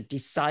Gobi Desert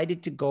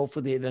decided to go for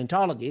the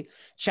eventology.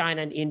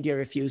 China and India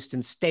refused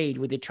and stayed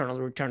with the eternal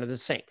return of the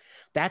same.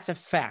 That's a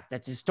fact.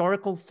 That's a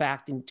historical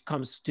fact and it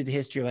comes to the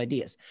history of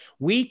ideas.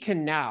 We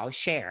can now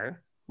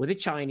share with the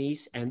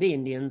Chinese and the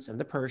Indians and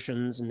the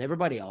Persians and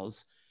everybody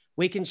else,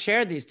 we can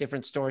share these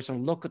different stories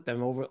and look at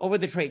them over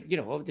the trade, you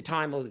know, over the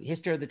time of the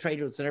history of the trade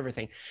routes and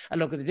everything, and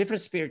look at the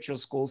different spiritual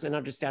schools and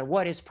understand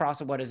what is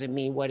process, what does it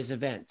mean, what is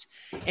event,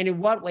 and in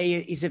what way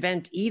is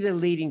event either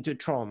leading to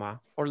trauma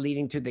or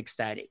leading to the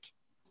ecstatic.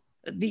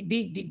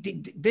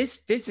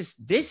 This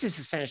is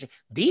essentially,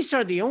 these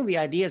are the only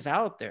ideas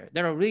out there.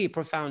 There are really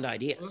profound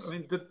ideas. I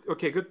mean,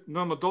 okay, good.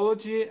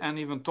 Nomadology and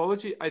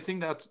eventology, I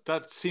think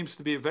that seems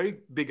to be a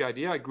very big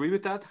idea. I agree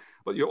with that.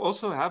 But you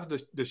also have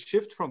the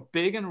shift from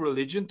pagan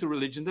religion to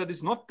religion that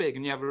is not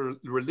pagan. You have a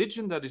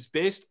religion that is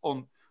based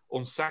on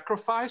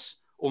sacrifice,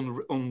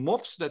 on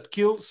mobs that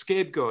kill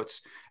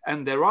scapegoats.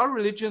 And there are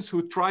religions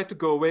who try to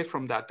go away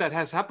from that. That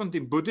has happened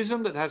in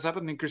Buddhism, that has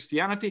happened in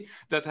Christianity,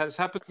 that has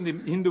happened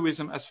in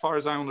Hinduism, as far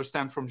as I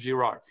understand from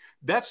Girard.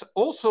 That's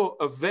also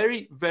a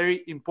very,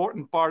 very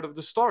important part of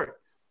the story.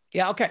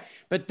 Yeah, okay.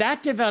 But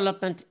that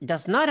development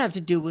does not have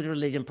to do with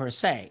religion per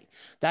se.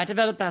 That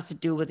development has to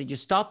do with it. You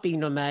stop being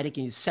nomadic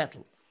and you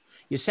settle.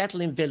 You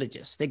settle in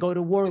villages. They go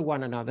to war with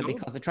one another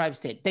because the tribe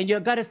state. Then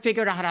you've got to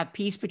figure out how to have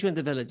peace between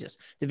the villages.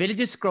 The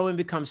villages grow and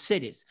become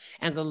cities.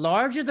 And the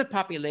larger the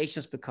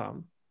populations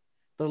become,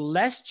 the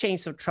less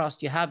chains of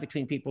trust you have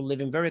between people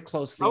living very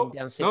closely in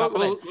densely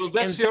populated. Well,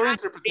 that's your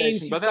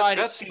interpretation, but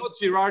that's not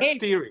Girard's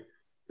theory.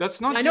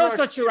 That's not. I know it's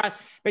not Girard,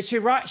 but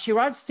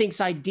Girard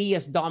thinks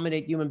ideas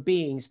dominate human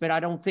beings, but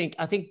I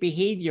think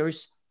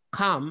behaviors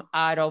come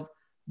out of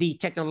the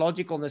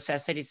technological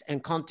necessities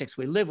and context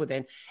we live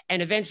within.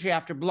 And eventually,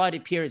 after bloody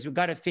periods, we've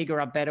got to figure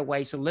out better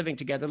ways of living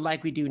together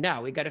like we do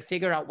now. We've got to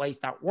figure out ways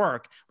that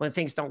work when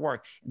things don't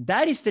work.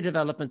 That is the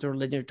development of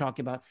religion you're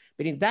talking about.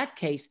 But in that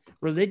case,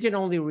 religion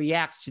only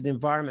reacts to the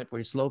environment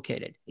where it's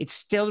located. It's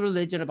still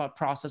religion about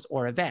process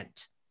or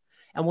event.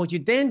 And what you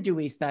then do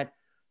is that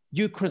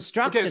you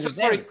construct an event.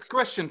 Sorry,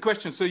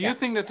 question. So you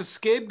think that the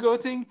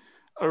scapegoating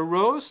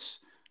arose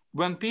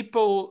when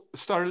people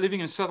started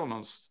living in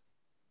settlements?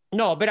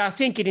 No, but I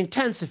think it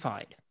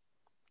intensified.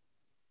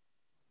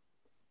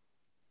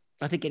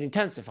 I think it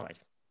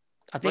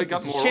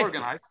got more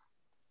organized.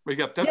 We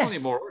got definitely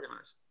more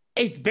organized.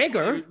 It's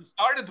bigger. We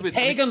started with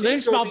pagan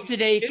lynch mobs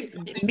today.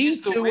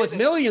 Me Too was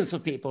millions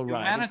of people,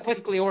 right?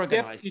 Quickly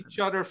organized. Kept each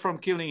other from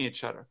killing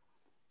each other.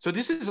 So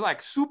this is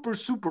like super,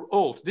 super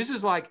old. This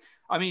is like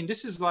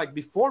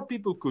before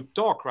people could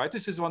talk, right?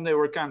 This is when they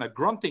were kind of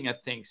grunting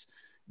at things.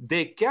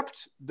 They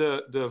kept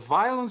the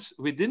violence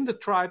within the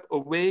tribe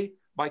away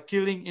by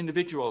killing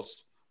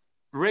individuals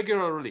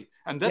regularly,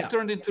 and that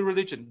turned into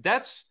religion.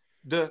 That's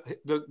the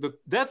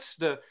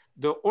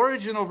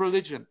origin of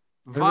religion.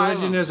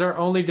 Religion is our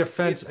only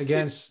defense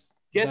against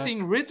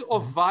getting rid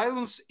of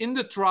violence in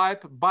the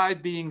tribe by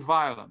being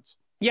violent.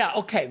 Yeah,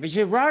 okay. But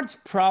Girard's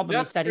problem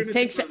is that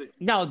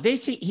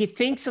he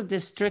thinks of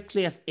this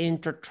strictly as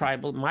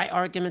intertribal. My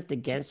argument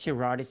against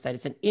Girard is that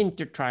it's an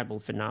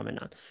intertribal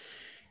phenomenon.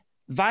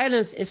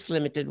 Violence is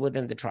limited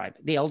within the tribe.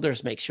 The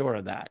elders make sure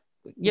of that.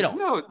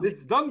 No,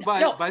 it's done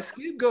by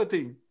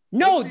scapegoating.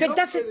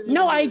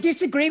 I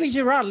disagree with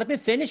Girard. Let me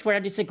finish where I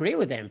disagree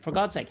with him, for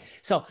God's sake.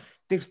 So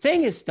the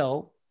thing is,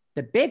 though,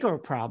 the bigger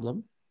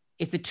problem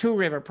is the two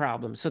river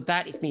problem. So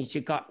that it means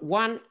you got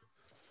one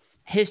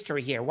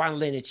history here, one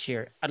lineage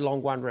here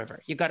along one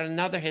river. You got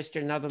another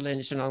history, another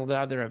lineage along the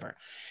other river.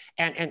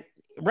 And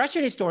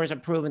Russian historians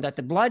have proven that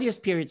the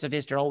bloodiest periods of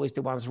history are always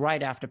the ones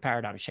right after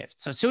paradigm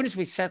shifts. So as soon as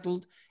we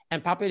settled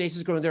and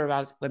populations grew in the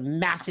rivers with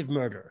massive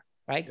murder,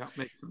 right? Yeah,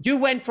 makes sense. You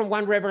went from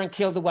one river and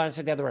killed the ones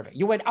at the other river.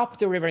 You went up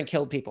the river and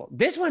killed people.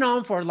 This went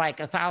on for like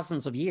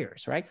thousands of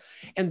years, right?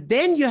 And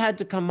then you had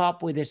to come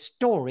up with a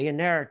story, a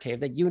narrative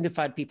that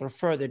unified people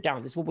further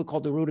down. This is what we call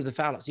the root of the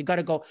phallus. You got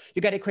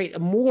to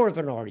create more of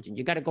an origin.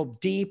 You got to go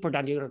deeper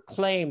down. You got to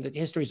claim that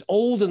history is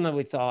older than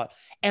we thought,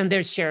 and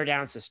there's shared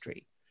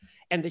ancestry.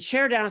 And the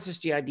shared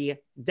ancestry idea,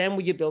 then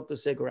when you built the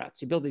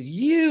ziggurats, you built these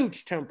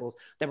huge temples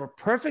that were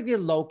perfectly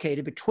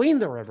located between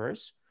the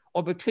rivers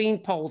or between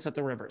poles at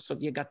the rivers. So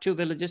you got two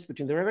villages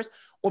between the rivers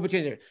or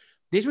between the rivers.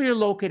 This is where you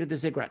located the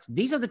ziggurats.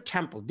 These are the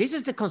temples. This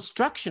is the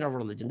construction of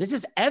religion. This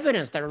is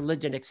evidence that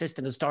religion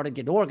existed and started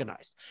getting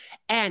organized.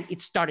 And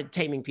it started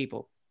taming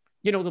people.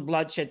 You know, the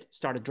bloodshed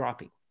started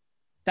dropping.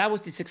 That was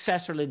the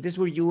successor. This is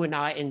where you and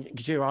I and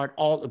Girard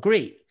all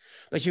agree.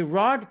 But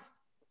Girard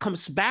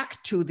comes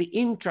back to the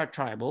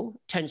intra-tribal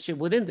tension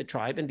within the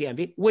tribe and the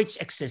envy, which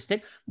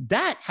existed.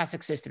 That has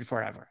existed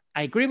forever.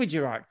 I agree with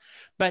Girard.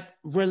 But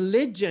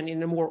religion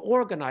in a more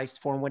organized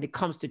form, when it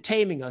comes to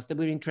taming us, that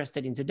we're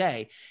interested in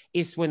today,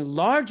 is when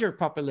larger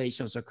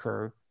populations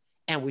occur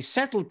and we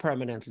settle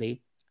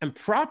permanently, and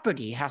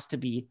property has to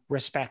be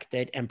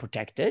respected and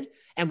protected.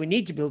 And we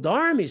need to build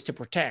armies to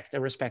protect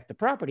and respect the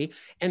property.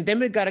 And then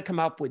we've got to come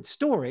up with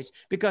stories,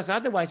 because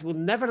otherwise we'll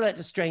never let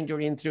a stranger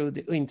in through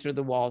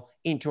the wall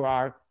into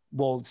our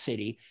walled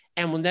city.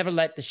 And we'll never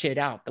let the shit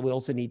out that we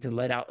also need to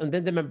let out. And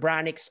then the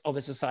membranics of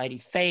a society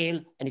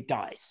fail and it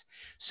dies.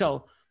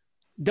 So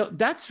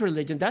that's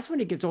religion. That's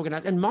when it gets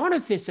organized. And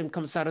monotheism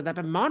comes out of that.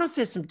 But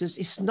monotheism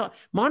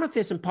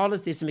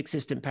polytheism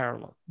exist in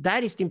parallel.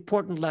 That is the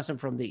important lesson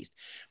from the East.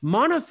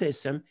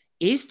 Monotheism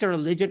is the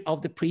religion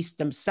of the priests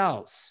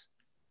themselves.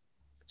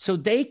 So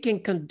they can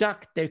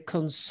conduct their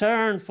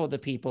concern for the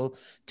people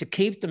to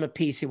keep them at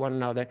peace with one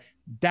another.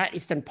 That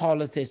is then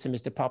polytheism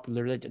is the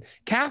popular religion.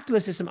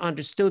 Catholicism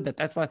understood that.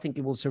 That's why I think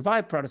it will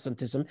survive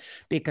Protestantism,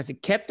 because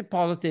it kept the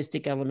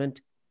polytheistic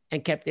element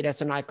and kept it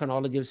as an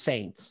iconology of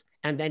saints.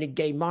 And then it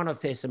gave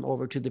monotheism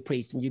over to the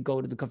priest, and you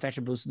go to the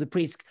confession booth so the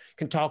priest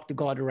can talk to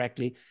God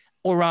directly,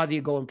 or rather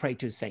you go and pray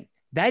to a saint.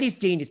 That is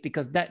genius,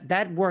 because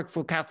that worked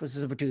for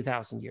Catholicism for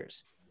 2,000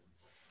 years.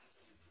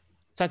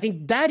 So I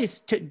think that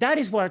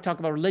is what I talk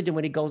about religion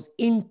when it goes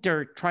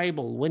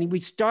intertribal, when we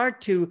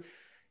start to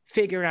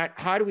figure out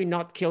how do we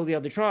not kill the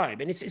other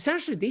tribe. And it's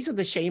essentially, these are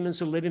the shamans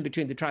who live in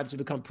between the tribes who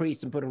become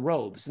priests and put on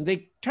robes. And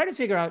they try to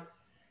figure out,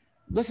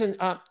 listen,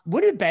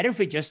 wouldn't it be better if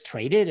we just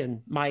traded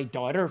and my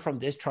daughter from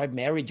this tribe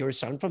married your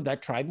son from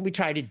that tribe, and we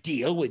try to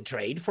deal with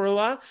trade for a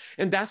while?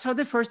 And that's how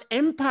the first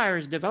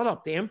empires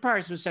developed. The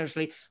empires were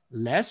essentially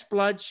less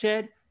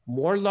bloodshed,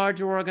 more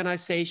larger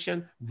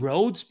organization,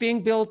 roads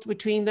being built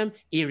between them,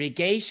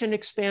 irrigation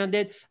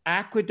expanded,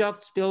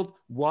 aqueducts built,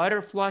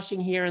 water flushing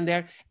here and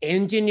there,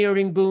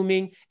 engineering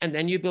booming, and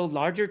then you build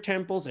larger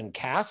temples and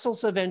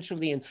castles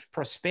eventually, and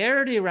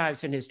prosperity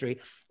arrives in history.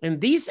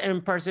 And these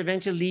empires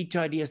eventually lead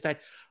to ideas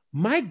that,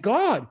 my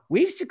God,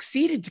 we've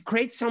succeeded to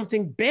create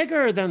something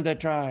bigger than the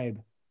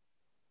tribe.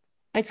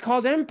 It's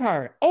called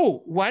empire.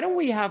 Oh, why don't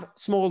we have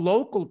small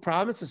local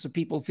provinces so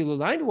people feel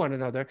aligned to one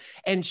another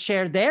and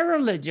share their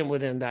religion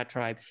within that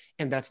tribe?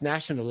 And that's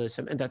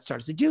nationalism, and that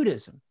starts the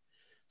Judaism.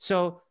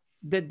 So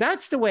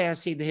that's the way I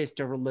see the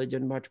history of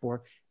religion much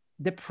more.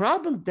 The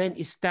problem then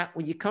is that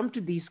when you come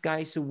to these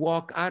guys who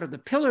walk out of the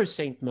pillar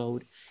saint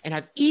mode and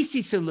have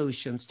easy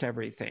solutions to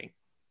everything,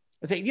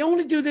 I say, you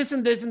only do this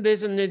and this and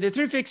this and the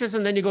three fixes,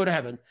 and then you go to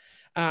heaven.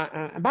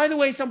 And by the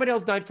way, somebody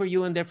else died for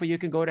you, and therefore you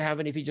can go to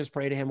heaven if you just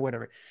pray to him,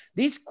 whatever.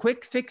 These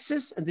quick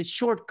fixes and the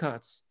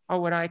shortcuts are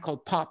what I call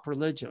pop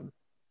religion.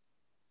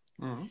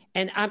 Mm-hmm.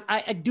 And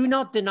I do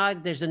not deny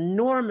that there's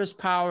enormous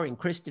power in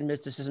Christian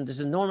mysticism.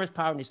 There's enormous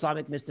power in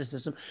Islamic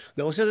mysticism.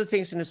 Those are the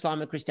things in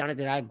Islamic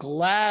Christianity that I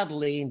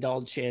gladly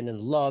indulge in and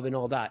love and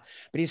all that.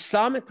 But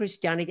Islamic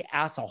Christianity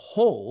as a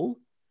whole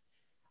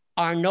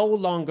are no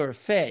longer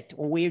fit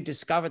when we've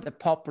discovered that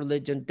pop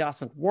religion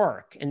doesn't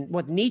work. And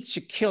what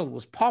Nietzsche killed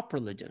was pop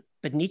religion,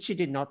 but Nietzsche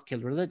did not kill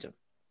religion.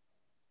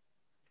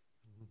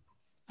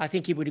 I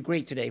think he would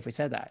agree today if we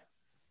said that.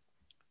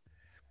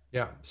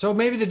 Yeah. So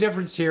maybe the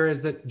difference here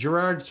is that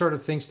Girard sort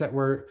of thinks that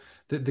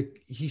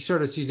he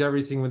sort of sees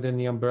everything within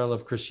the umbrella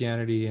of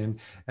Christianity,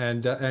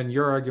 and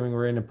you're arguing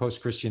we're in a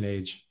post-Christian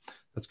age.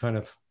 That's kind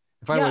of,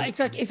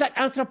 it's like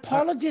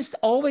anthropologists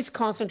always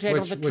concentrate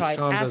on the tribe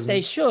as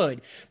they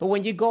should. But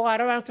when you go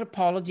out of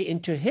anthropology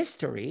into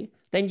history,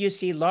 then you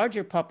see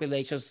larger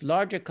populations,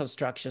 larger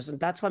constructions. And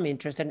that's why I'm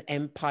interested in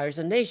empires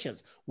and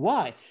nations.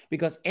 Why?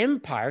 Because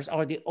empires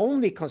are the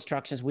only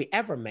constructions we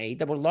ever made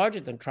that were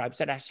larger than tribes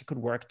that actually could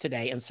work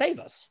today and save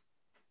us.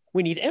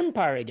 We need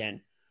empire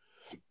again.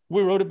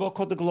 We wrote a book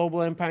called The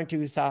Global Empire in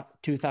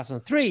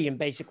 2003, and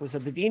basically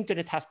said that the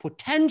internet has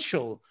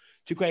potential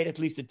to create at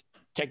least a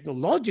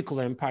technological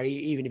empire,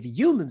 even if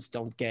humans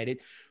don't get it.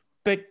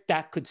 But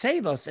that could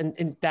save us,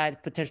 and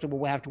that potentially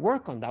what we have to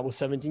work on. That was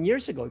 17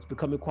 years ago. It's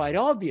becoming quite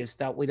obvious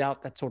that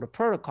without that sort of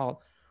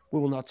protocol, we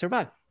will not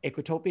survive.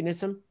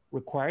 Ecotopianism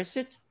requires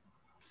it.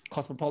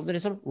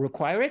 Cosmopolitanism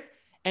require it.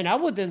 And I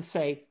would then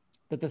say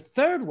that the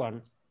third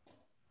one,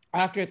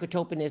 after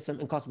ecotopianism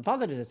and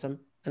cosmopolitanism,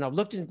 and I've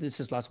looked into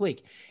this last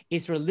week,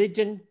 is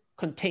religion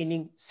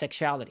containing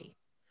sexuality.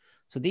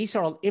 So these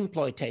are all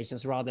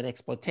imploitations rather than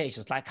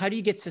exploitations. Like, how do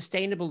you get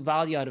sustainable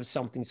value out of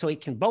something so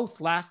it can both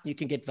last and you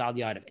can get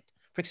value out of it?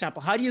 For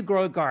example, how do you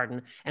grow a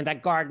garden and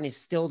that garden is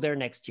still there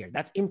next year?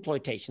 That's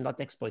imploitation,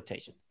 not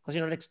exploitation, because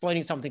you're not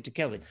exploiting something to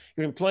kill it.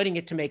 You're employing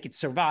it to make it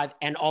survive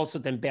and also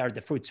then bear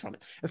the fruits from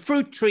it. A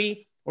fruit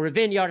tree or a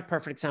vineyard,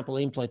 perfect example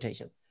of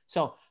imploitation.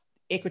 So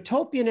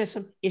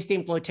ecotopianism is the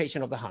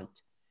imploitation of the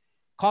hunt.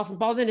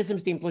 Cosmopolitanism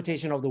is the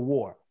imploitation of the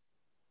war.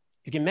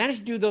 If you can manage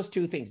to do those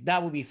two things,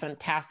 that would be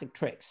fantastic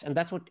tricks. And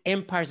that's what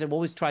empires have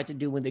always tried to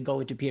do when they go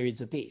into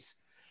periods of peace.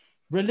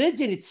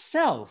 Religion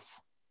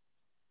itself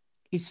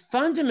is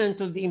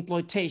fundamentally the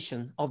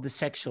imploitation of the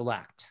sexual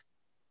act.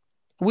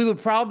 We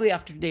would probably,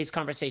 after today's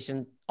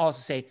conversation,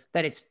 also say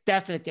that it's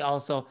definitely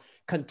also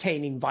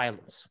containing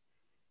violence.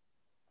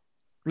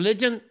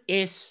 Religion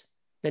is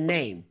the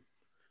name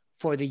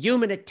for the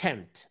human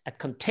attempt at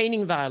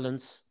containing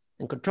violence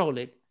and control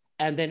it,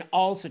 and then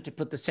also to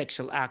put the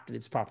sexual act in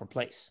its proper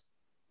place.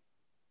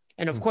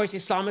 And of course,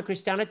 Islamic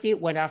Christianity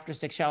went after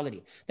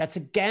sexuality. That's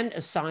again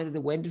a sign that they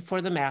went for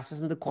the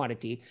masses and the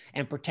quantity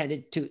and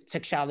pretended to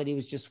sexuality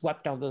was just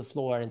swept onto the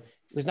floor and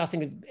it was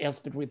nothing else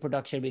but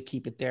reproduction. We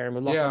keep it there and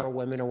we look over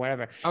women or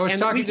whatever. I was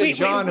talking to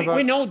John about...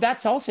 We know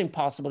that's also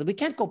impossible. We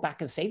can't go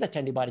back and say that to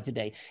anybody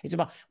today. It's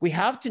about, we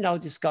have to now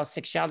discuss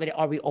sexuality.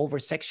 Are we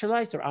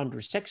over-sexualized or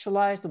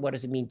under-sexualized? And what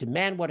does it mean to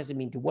men? What does it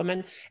mean to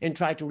women? And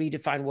try to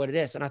redefine what it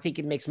is. And I think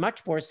it makes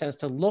much more sense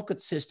to look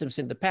at systems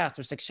in the past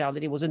where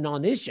sexuality was a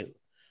non-issue.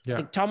 Yeah. I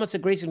think Thomas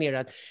agrees with me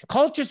that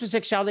cultures with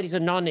sexuality is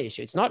a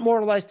non-issue. It's not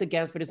moralized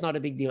against, but it's not a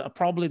big deal.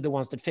 Probably the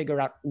ones that figure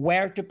out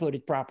where to put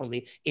it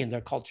properly in their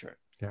culture.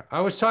 Yeah,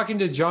 I was talking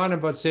to John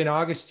about St.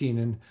 Augustine,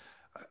 and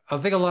I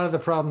think a lot of the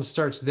problem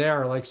starts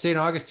there. Like St.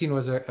 Augustine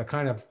was a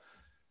kind of,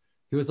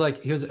 he was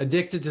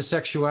addicted to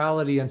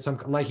sexuality and some,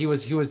 like he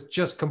was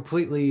just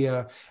completely,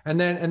 and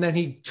then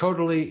he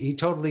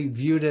totally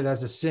viewed it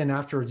as a sin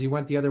afterwards. He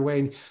went the other way.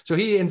 And so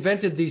he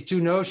invented these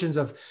two notions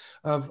of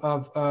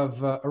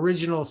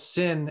original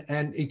sin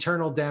and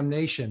eternal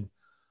damnation.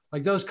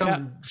 Like those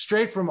come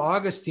straight from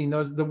Augustine.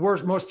 Those the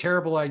worst, most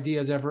terrible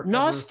ideas ever.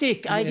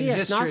 Gnostic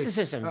ideas,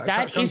 Gnosticism.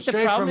 That is the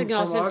problem. It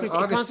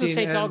comes from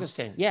St.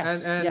 Augustine.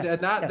 Yes, and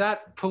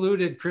that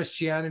polluted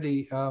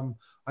Christianity.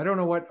 I don't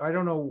know what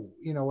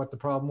what the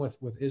problem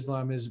with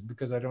Islam is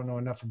because I don't know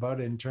enough about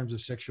it in terms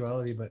of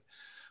sexuality, but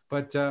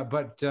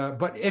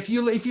if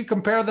you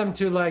compare them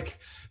to like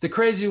the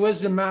crazy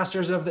wisdom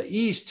masters of the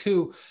East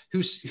who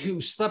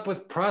slept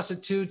with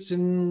prostitutes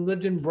and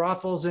lived in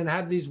brothels and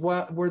had these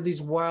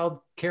wild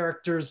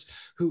characters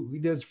who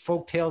there's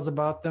folk tales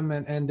about them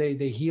and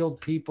they healed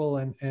people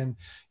and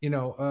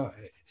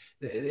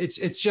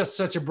it's just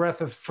such a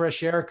breath of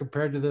fresh air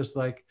compared to this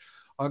like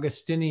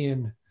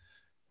Augustinian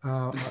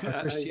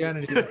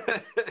Christianity.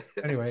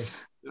 Anyway.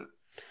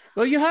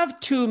 Well, you have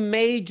two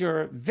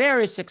major,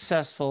 very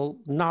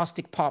successful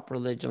Gnostic pop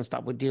religions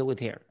that we deal with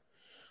here.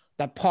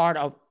 That part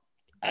of,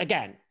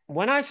 again,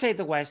 when I say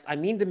the West, I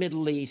mean the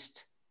Middle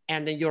East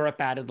and then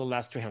Europe added the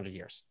last 300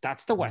 years.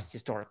 That's the West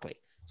historically.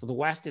 So the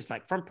West is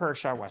like from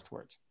Persia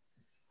westwards.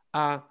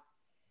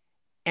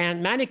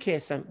 And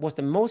Manichaeism was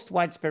the most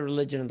widespread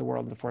religion in the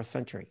world in the 4th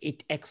century.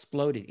 It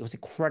exploded. It was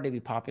incredibly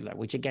popular,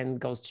 which again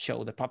goes to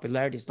show that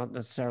popularity is not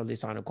necessarily a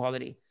sign of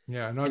quality.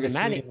 Yeah, and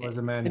Augustine was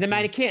a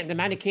Manichaean. The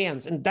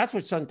Manichaeans, and that's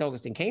where St.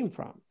 Augustine came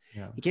from.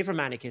 Yeah. He came from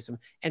Manichaeism,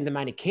 and the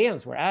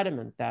Manichaeans were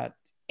adamant that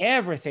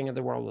everything in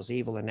the world was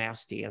evil and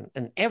nasty,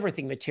 and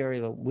everything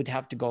material would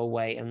have to go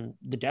away, and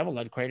the devil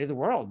had created the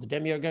world. The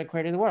demiurge had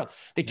created the world.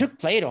 They took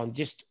Plato and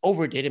just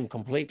overdid him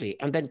completely,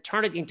 and then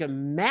turned it into a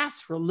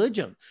mass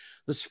religion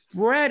that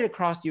spread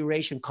across the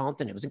Eurasian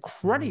continent. It was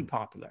incredibly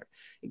popular.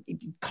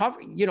 It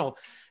covered,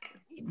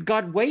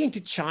 got way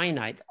into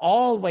China,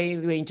 all the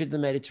way into the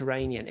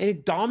Mediterranean, and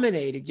it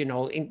dominated.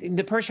 In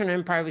the Persian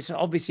Empire, was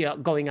obviously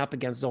going up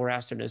against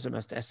Zoroastrianism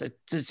as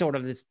a sort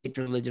of the state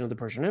religion of the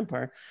Persian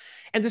Empire.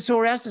 And the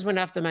Zoroastrians went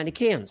after the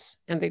Manichaeans,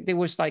 and there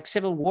was like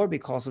civil war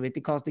because of it,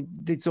 because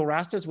the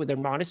Zoroastrians with their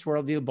monist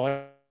worldview,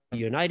 but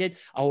united,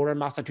 Ahura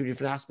Mazda, two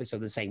different aspects of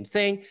the same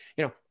thing.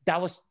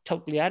 That was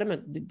totally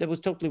adamant. That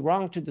was totally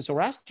wrong to the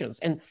Zoroastrians.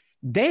 And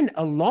then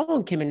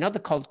along came another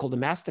cult called the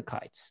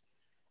Mastakites.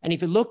 And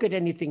if you look at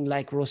anything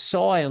like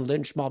Rousseau and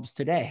lynch mobs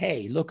today,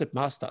 hey, look at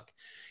Mastak.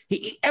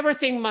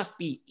 Everything must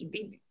be,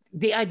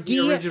 the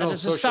idea that a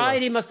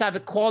society must have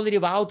a quality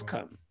of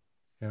outcome.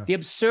 Yeah. The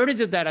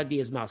absurdity of that idea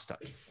is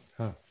Mastak.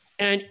 Huh.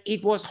 And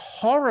it was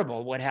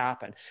horrible what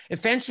happened.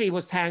 Eventually he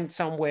was hanged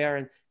somewhere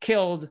and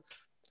killed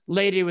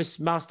Later, it was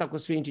Mastak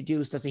was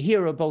reintroduced as a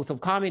hero both of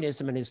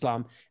communism and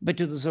Islam, but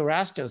to the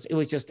Zoroastrians, it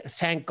was just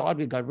thank God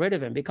we got rid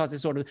of him, because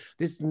it's sort of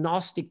this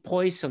Gnostic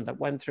poison that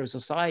went through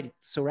society,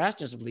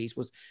 Zoroastrians at least,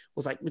 was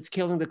like it's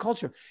killing the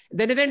culture. And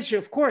then eventually,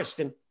 of course,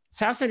 the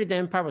Sassanid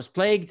Empire was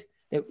plagued.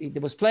 There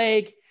was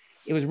plague.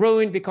 It was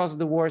ruined because of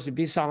the wars with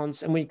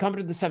Byzance. And when you come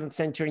to the 7th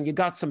century and you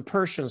got some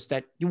Persians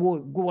that you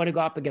want to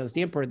go up against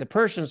the emperor, the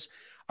Persians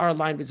are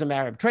aligned with some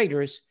Arab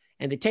traders.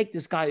 And they take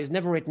this guy who's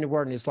never written a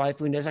word in his life,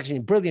 who is actually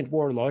a brilliant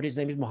warlord. His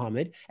name is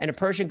Muhammad. And a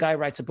Persian guy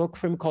writes a book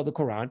for him called the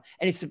Quran.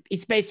 And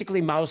it's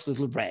basically Mao's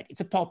Little Bread. It's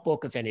a pop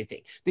book, if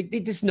anything.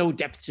 There's no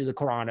depth to the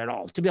Quran at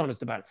all, to be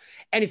honest about it.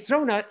 And it's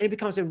thrown out and it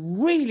becomes a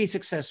really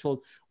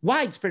successful,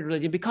 widespread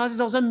religion, because it's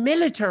also a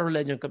military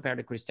religion compared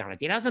to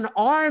Christianity. It has an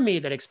army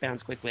that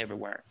expands quickly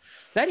everywhere.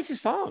 That is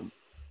Islam.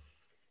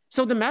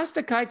 So the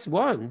Mastakites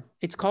won.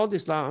 It's called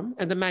Islam,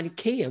 and the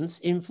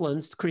Manichaeans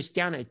influenced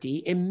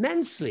Christianity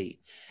immensely.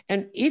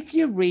 And if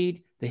you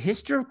read the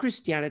history of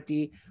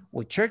Christianity,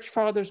 what church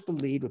fathers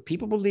believed, what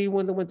people believed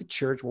when they went to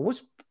church, what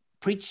was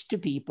preached to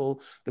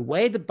people, the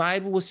way the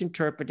Bible was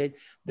interpreted,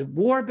 the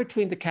war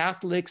between the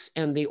Catholics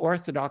and the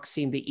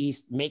Orthodoxy in the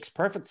East makes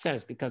perfect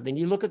sense, because then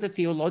you look at the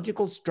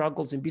theological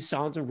struggles in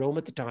Byzance and Rome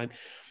at the time.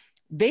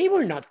 They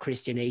were not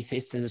Christian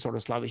atheists in the sort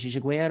of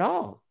Slavistic way at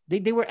all.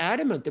 They were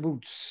adamant. They were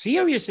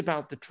serious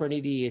about the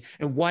Trinity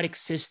and what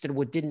existed,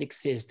 what didn't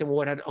exist, and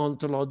what had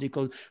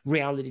ontological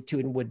reality to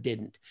it and what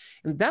didn't.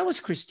 And that was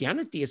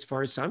Christianity, as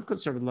far as I'm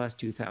concerned, in the last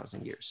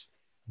 2,000 years.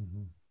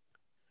 Mm-hmm.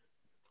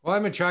 Well,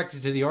 I'm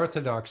attracted to the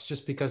Orthodox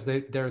just because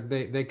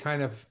they're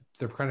kind of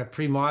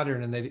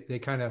pre-modern, and they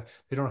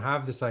don't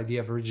have this idea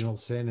of original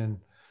sin. And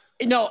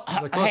no,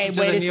 hey,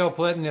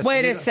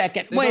 wait a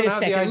second.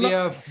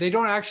 They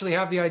don't actually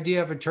have the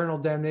idea of eternal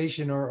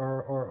damnation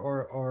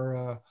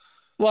or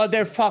well,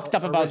 they're fucked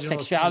up about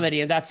sexuality,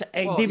 sin. And that's.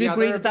 Did we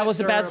agree that was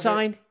a bad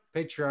sign?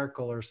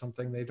 Patriarchal or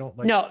something. They don't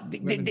like. No,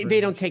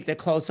 they don't take their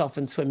clothes off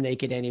and swim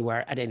naked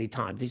anywhere at any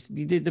time.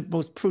 They're the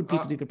most prude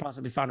people you could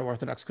possibly find in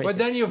Orthodox Christians.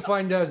 But then you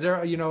find there,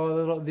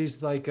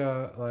 these like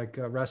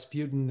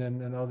Rasputin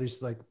and all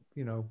these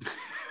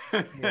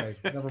Anyway,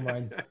 never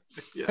mind.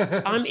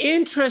 I'm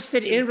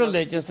interested in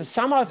religions that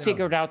somehow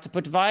figured out to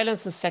put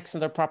violence and sex in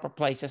their proper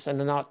places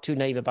and are not too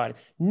naive about it.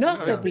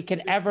 Not that we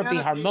can ever be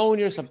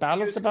harmonious or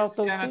balanced about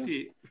those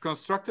things.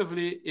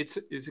 Constructively,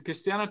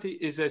 Christianity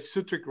is a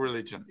sutric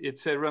religion.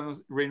 It's a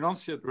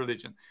renunciate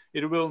religion.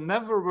 It will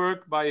never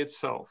work by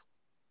itself.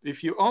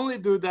 If you only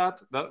do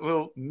that, that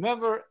will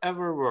never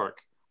ever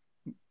work.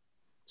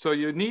 So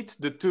you need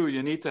the two.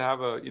 You need to have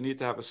a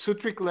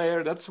sutric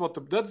layer. That's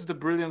the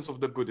brilliance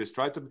of the Buddhists,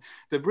 right?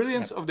 The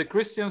brilliance of the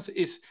Christians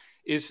is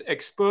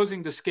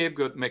exposing the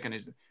scapegoat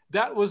mechanism.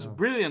 That was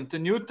brilliant. The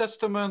New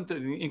Testament,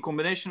 in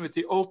combination with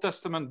the Old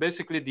Testament,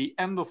 basically the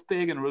end of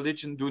pagan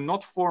religion. Do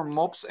not form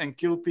mobs and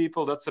kill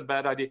people. That's a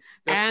bad idea.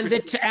 And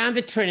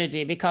the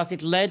Trinity, because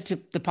it led to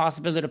the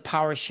possibility of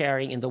power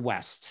sharing in the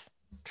West.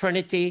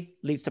 Trinity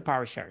leads to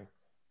power sharing.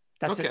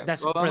 That's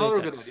another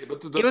good idea.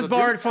 But it was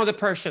borrowed from the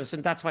Persians,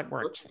 and that's what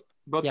worked.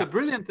 But the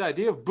brilliant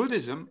idea of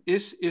Buddhism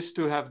is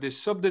to have this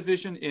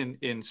subdivision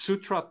in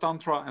Sutra,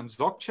 Tantra, and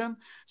Dzogchen.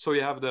 So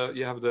you have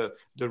the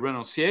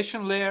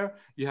renunciation layer,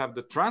 you have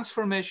the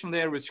transformation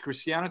layer, which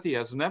Christianity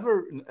has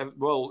never.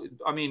 Well,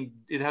 I mean,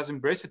 it has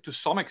embraced it to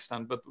some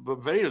extent, but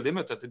very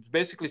limited. It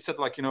basically said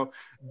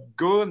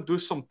go and do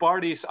some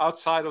parties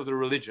outside of the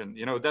religion.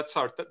 That's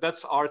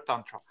our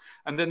Tantra.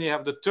 And then you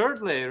have the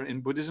third layer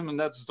in Buddhism, and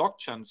that's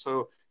Dzogchen.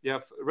 So you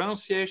have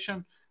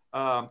renunciation,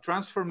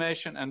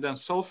 transformation, and then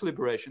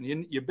self-liberation.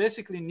 You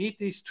basically need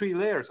these three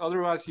layers.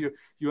 Otherwise, you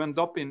end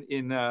up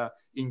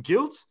in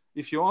guilt.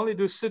 If you only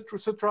do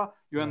sutra,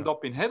 you end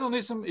up in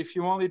hedonism. If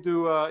you only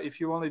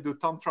do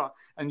tantra,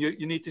 and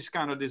you need this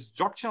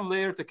Dzogchen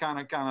layer to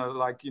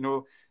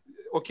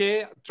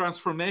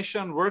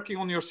transformation, working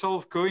on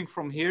yourself, going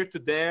from here to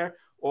there,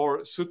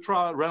 or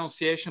sutra,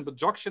 renunciation. But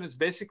Dzogchen is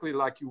basically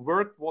you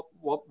work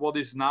what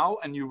is now,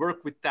 and you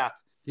work with that.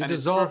 You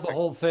dissolve the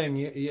whole thing.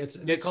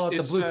 They call it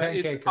the blue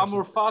pancake. It's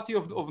amor fati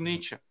of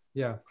Nietzsche.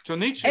 Yeah. So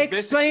Nietzsche.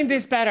 Explain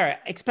this better.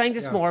 Explain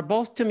this more,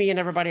 both to me and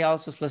everybody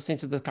else who's listening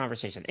to the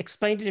conversation.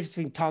 Explain the difference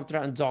between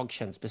Tantra and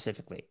Dzogchen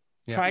specifically.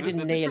 Yeah. Try to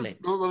nail it.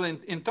 Well,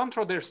 in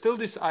Tantra, there's still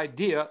this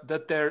idea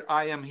that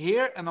I am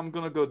here and I'm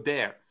going to go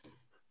there.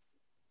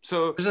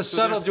 So there's a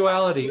subtle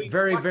duality,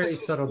 very, very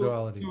subtle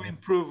duality. To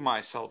improve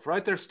myself,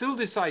 right? There's still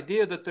this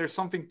idea that there's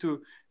something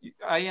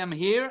I am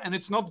here and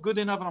it's not good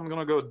enough and I'm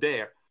going to go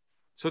there.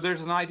 So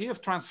there's an idea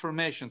of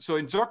transformation. So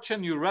in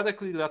Dzogchen, you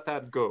radically let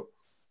that go.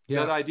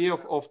 Yeah. That idea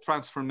of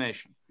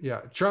transformation.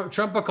 Yeah,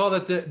 Trump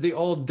called it the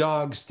old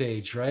dog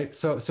stage, right?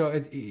 So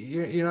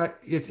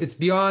it's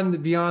beyond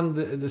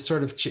the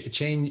sort of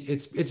change.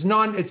 It's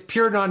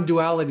pure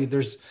non-duality.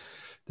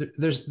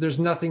 There's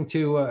nothing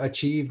to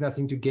achieve,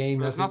 nothing to gain.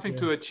 There's nothing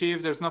to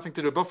achieve. There's nothing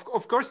to do. But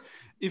of course,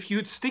 if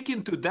you stick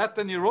into that,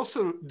 then you're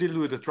also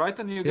deluded, right?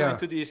 And you go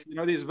into these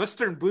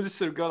Western Buddhists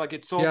who go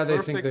it's all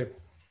perfect.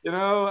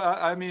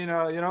 I mean,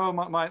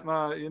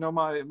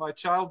 my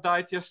child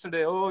died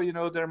yesterday.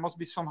 Oh, there must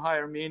be some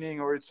higher meaning,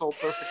 or it's all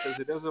perfect as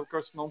it is. Of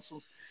course,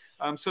 nonsense.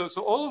 So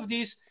all of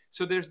these.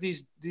 So there's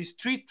these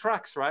 3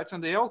 tracks, right?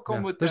 And they all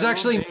come with. There's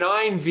actually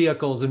 9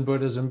 vehicles in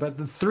Buddhism, but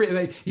the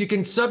 3 you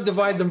can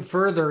subdivide them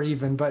further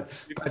even. But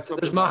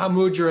there's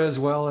Mahamudra as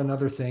well and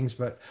other things.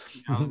 But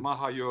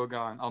Maha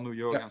Yoga and Anu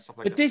Yoga and stuff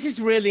like that. But this is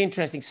really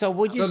interesting. So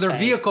would you say they're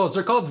vehicles?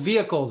 They're called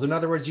vehicles. In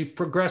other words, you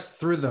progress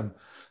through them.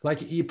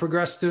 Like you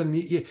progress through them,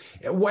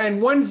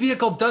 and one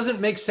vehicle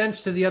doesn't make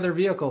sense to the other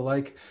vehicle.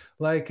 It's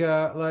like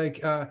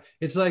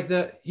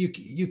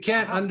you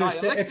can't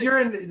understand if you're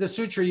in the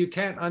sutra, you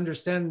can't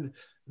understand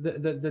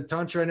the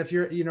tantra, and if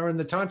you're in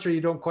the tantra, you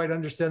don't quite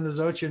understand the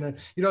dzogchen, and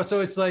so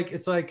it's like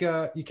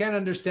you can't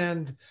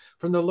understand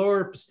from the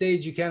lower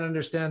stage, you can't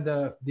understand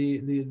the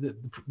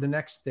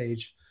next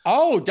stage.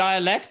 Oh,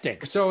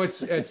 dialectics. So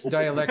it's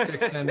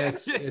dialectics, and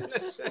it's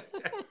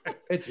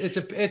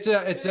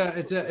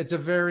a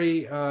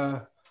very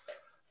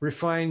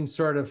refined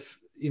sort of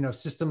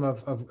system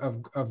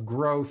of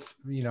growth.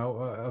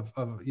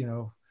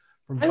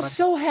 I'm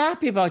so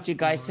happy about you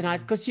guys tonight,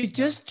 because you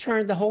just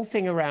turned the whole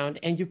thing around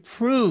and you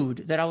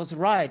proved that I was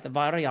right. The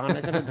Vajrayana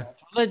is an adult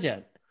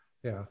religion.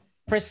 Yeah.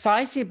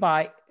 Precisely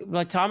by,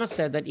 like Thomas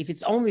said, that if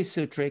it's only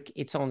sutric,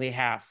 it's only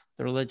half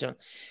the religion.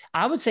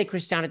 I would say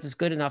Christianity is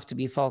good enough to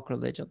be folk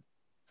religion.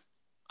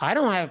 I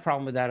don't have a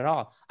problem with that at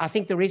all. I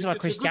think the reason why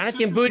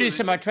Christianity and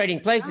Buddhism are trading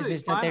places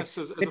is that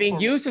they're being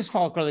used as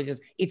folk religions.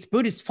 It's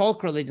Buddhist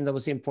folk religion that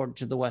was imported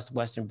to the West,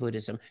 Western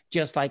Buddhism,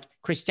 just like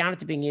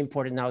Christianity being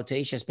imported now to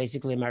Asia is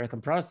basically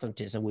American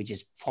Protestantism, which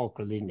is folk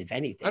religion, if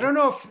anything. I don't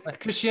know if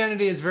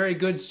Christianity is very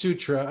good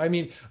sutra. I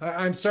mean,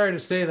 I'm sorry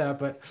to say that,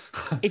 but...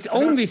 It's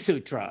only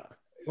sutra.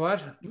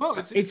 What? No,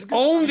 it's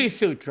only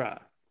sutra.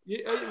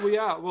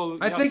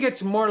 I think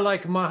it's more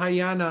like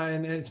Mahayana,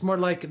 and it's more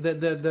like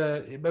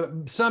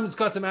it's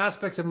got some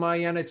aspects of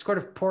Mahayana. It's sort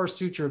of poor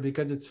sutra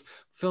because it's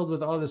filled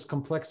with all this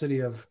complexity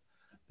of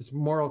this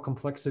moral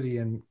complexity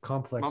and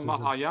complexes.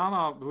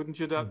 Mahayana, wouldn't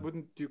you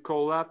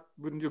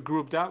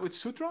group that with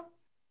sutra?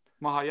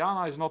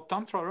 Mahayana is not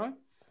tantra, right?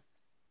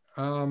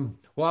 No,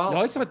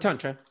 it's not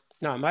tantra.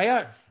 No,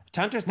 Mahayana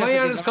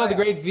is called the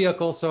great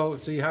vehicle. So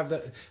you have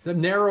the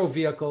narrow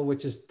vehicle,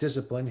 which is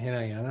discipline,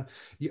 Hinayana.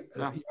 You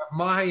have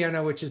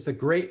Mahayana, which is the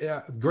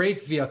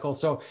great vehicle.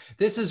 So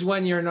this is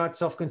when you're not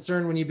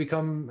self-concerned, when you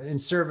become in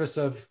service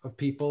of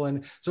people.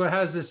 And so it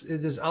has this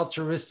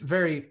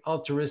very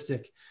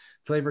altruistic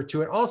flavor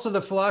to it. Also,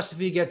 the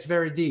philosophy gets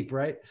very deep,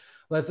 right?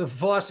 Like the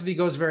philosophy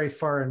goes very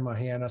far in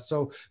Mahayana.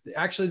 So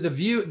actually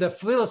the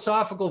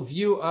philosophical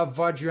view of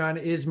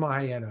Vajrayana is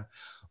Mahayana.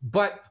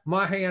 But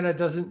Mahayana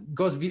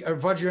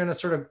Vajrayana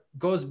sort of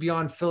goes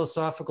beyond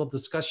philosophical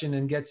discussion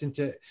and gets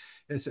into,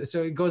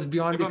 so it goes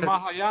beyond. But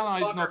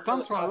Mahayana is not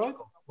tantra, right?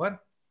 What?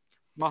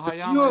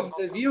 Mahayana.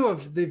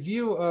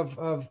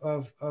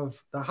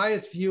 The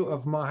highest view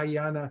of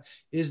Mahayana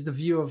is the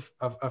view of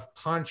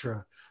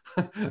tantra,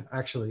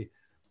 actually.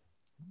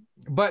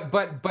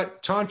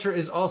 But tantra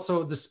is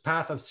also this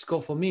path of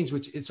skillful means,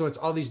 so it's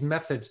all these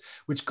methods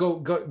which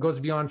goes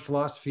beyond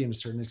philosophy in a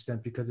certain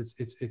extent, because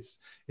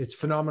it's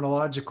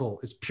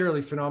phenomenological. It's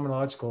purely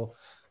phenomenological,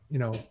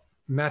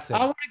 method.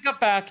 I want to go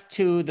back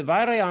to the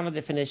Vajrayana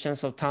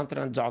definitions of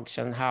tantra and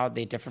dzogchen, how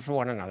they differ from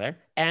one another,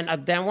 and I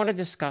then want to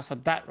discuss how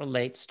that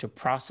relates to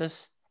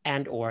process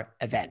and or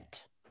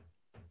event.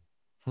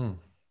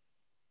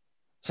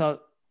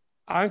 So,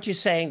 aren't you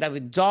saying that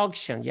with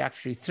dzogchen, you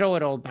actually throw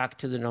it all back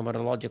to the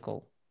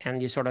nomenological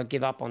and you sort of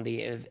give up on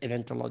the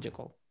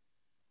eventological,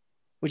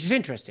 which is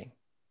interesting,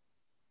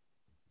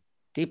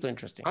 deeply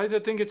interesting. I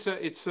think it's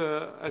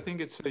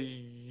a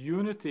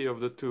unity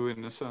of the two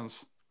in a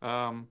sense.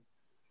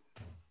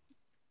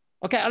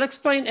 Okay, I'll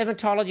explain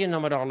eventology and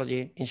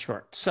nomenology in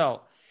short.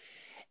 So,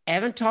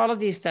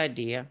 eventology is the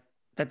idea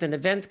that an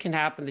event can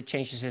happen that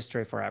changes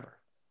history forever.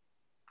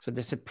 So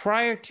there's a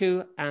prior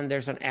to and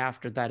there's an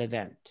after that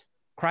event.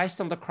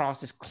 Christ on the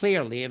cross is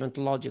clearly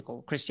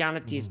eventological.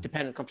 Christianity is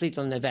dependent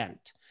completely on an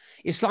event.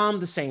 Islam,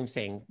 the same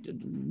thing.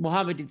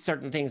 Muhammad did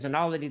certain things and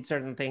Allah did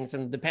certain things.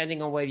 And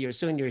depending on whether you're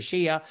Sunni or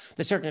Shia,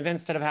 there's certain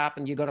events that have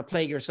happened. You got to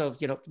plague yourself,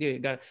 you got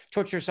to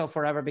torture yourself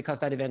forever because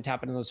that event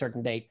happened on a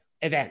certain date.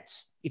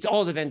 Events. It's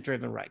all event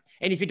driven, right?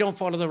 And if you don't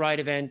follow the right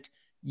event,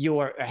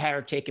 you're a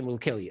heretic and will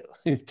kill you.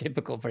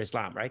 Typical for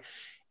Islam, right?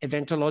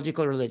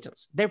 Eventological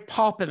religions. They're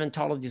pop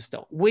eventologies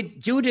though.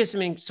 With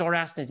Judaism and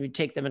Zoroastrianism, we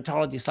take the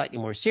eventology slightly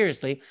more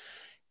seriously.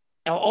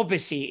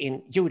 Obviously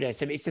in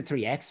Judaism, it's the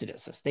 3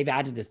 exoduses. They've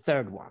added a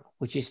third one,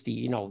 which is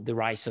the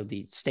rise of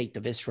the state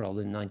of Israel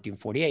in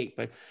 1948.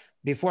 But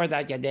before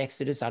that, you had the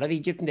exodus out of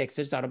Egypt and the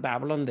exodus out of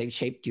Babylon. They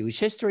shaped Jewish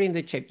history and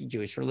they shaped the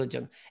Jewish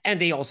religion. And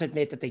they also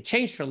admit that they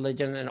changed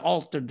religion and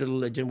altered the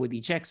religion with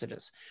each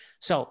exodus.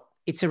 So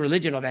it's a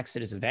religion of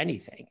exodus, if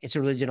anything. It's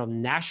a religion of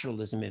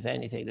nationalism, if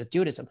anything. That's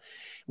Judaism.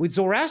 With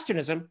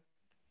Zoroastrianism,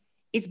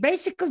 it's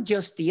basically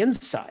just the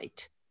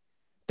insight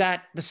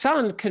that the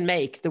son can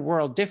make the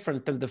world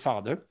different than the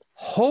father,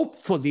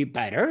 hopefully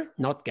better,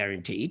 not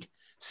guaranteed,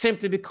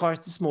 simply because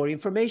there's more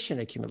information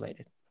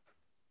accumulated.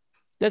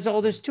 That's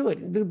all there's to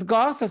it. The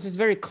Gothas is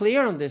very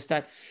clear on this,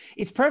 that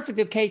it's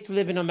perfectly okay to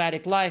live a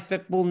nomadic life,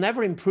 but we'll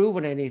never improve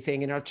on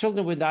anything. And our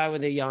children will die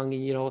when they're young.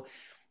 And, you know,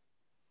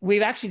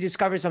 we've actually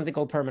discovered something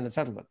called permanent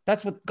settlement.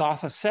 That's what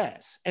Gotha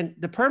says. And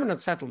the permanent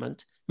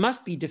settlement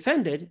must be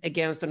defended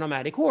against the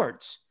nomadic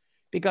hordes,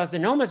 because the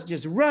nomads are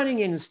just running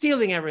in and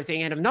stealing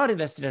everything and have not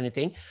invested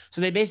anything. So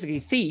they're basically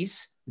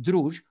thieves,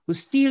 druj, who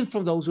steal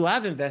from those who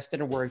have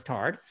invested and worked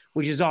hard,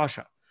 which is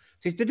Asha.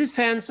 So it's the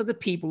defense of the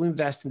people who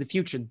invest in the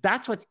future.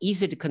 That's what's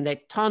easy to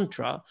connect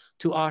Tantra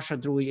to Asha,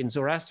 Druid, and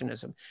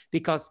Zoroastrianism,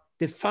 because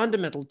the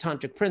fundamental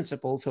Tantric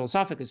principle,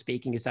 philosophically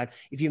speaking, is that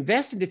if you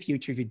invest in the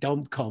future, if you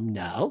don't come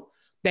now,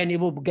 then it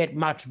will get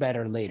much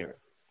better later.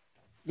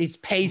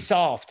 It pays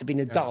off to be an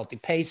adult.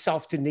 It pays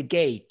off to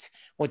negate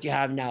what you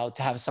have now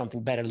to have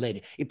something better later.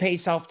 It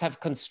pays off to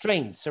have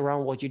constraints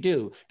around what you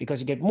do,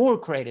 because you get more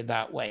creative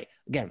that way.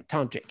 Again,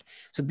 tantric.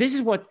 So this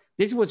is what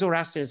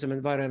Zoroastrianism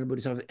and Vajrayana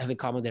Buddhism have in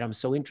common that I'm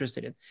so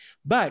interested in.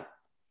 But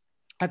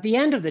at the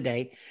end of the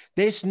day,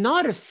 there's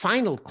not a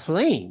final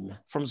claim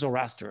from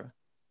Zoroaster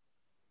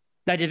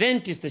that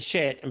event is the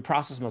shit and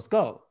process must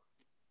go.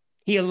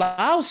 He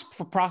allows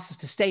for process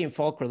to stay in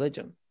folk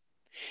religion.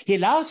 He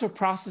allows for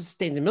process to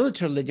stay in the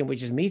military religion,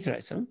 which is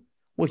Mithraism,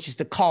 which is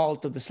the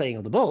cult of the slaying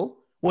of the bull,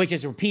 which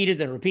is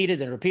repeated and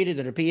repeated and repeated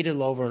and repeated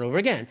over and over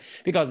again,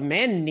 because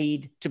men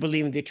need to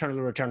believe in the eternal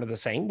return of the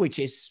same, which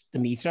is the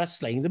Mithras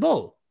slaying the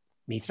bull.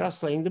 Mithras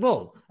slaying the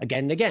bull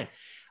again and again.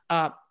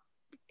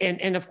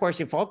 And of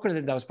course, in folk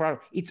religion, that was part of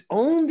it. It's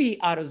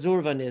only out of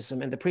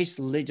Zurvanism and the priest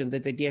religion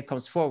that the idea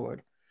comes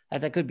forward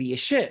that there could be a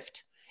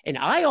shift. And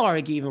I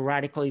argue even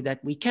radically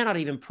that we cannot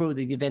even prove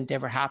that the event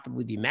ever happened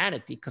with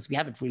humanity, because we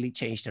haven't really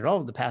changed at all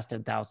in the past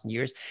 10,000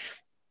 years.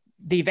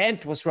 The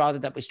event was rather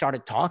that we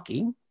started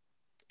talking,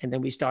 and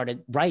then we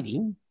started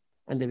writing,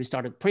 and then we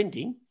started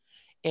printing,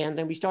 and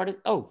then we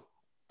started, go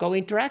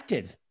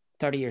interactive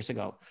 30 years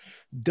ago.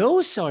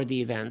 Those are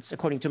the events,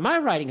 according to my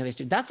writing of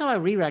history. That's how I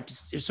rewrite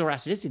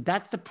Zoroastrian history.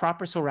 That's the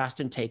proper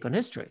Zoroastrian take on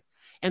history.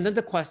 And then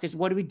the question is,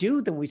 what do we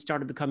do then we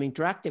started becoming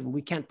interactive and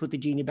we can't put the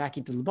genie back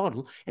into the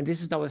bottle? And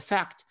this is now a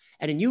fact.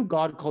 And a new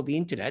god called the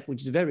internet,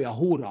 which is very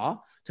ahura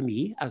to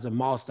me as a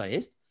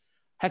masterist,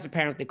 has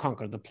apparently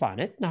conquered the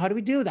planet. Now, how do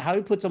we do that? How do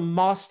we put some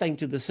master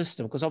into the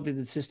system? Because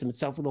obviously the system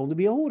itself will only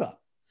be ahura.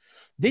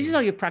 This is how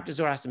you practice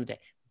Zoroastrian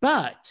today.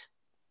 But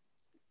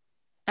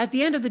at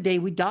the end of the day,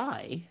 we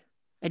die.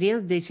 At the end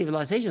of the day,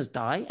 civilizations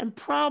die. And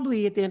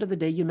probably at the end of the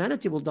day,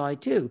 humanity will die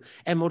too.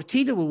 And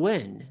Mortida will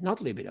win,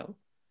 not Libido.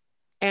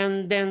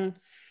 And then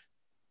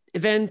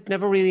event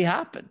never really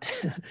happened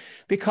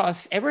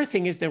because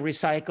everything is then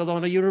recycled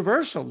on a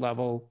universal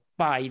level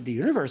by the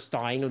universe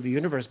dying or the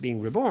universe being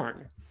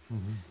reborn.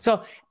 Mm-hmm.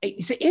 So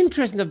it's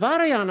interesting that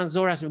Vajrayana and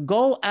Zoroastrianism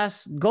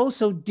go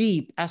so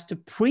deep as to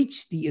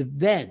preach the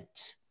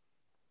event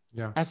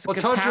as the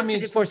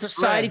capacity for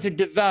society to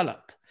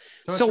develop.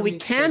 So we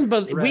can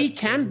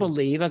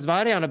believe, as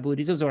Vajrayana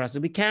Buddhism,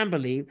 Zoroastrianism, we can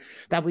believe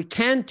that we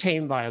can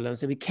tame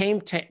violence, and we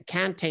can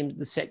tame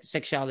the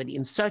sexuality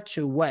in such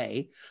a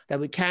way that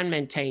we can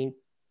maintain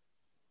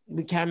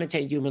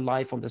human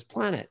life on this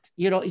planet.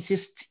 You know, it's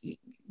just,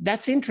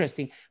 that's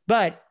interesting.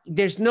 But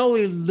there's no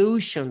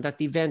illusion that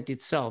the event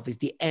itself is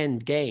the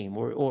end game,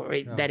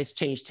 that it's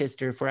changed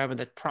history forever.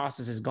 That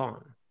process is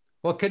gone.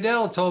 Well,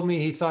 Cadell told me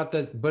he thought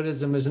that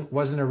Buddhism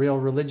wasn't a real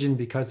religion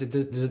because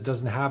it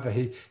doesn't have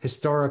a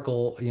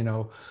historical,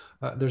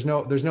 there's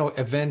no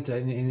event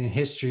in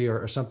history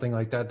or something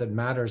like that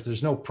matters.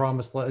 There's no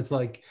promise. It's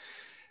like,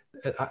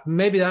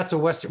 maybe that's a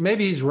Western,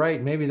 maybe he's right.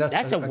 Maybe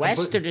that's a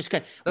Western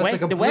discussion.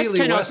 The West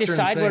cannot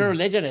decide what a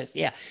religion is.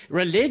 Yeah.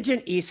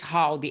 Religion is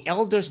how the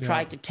elders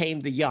try to tame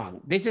the young.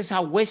 This is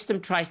how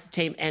wisdom tries to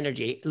tame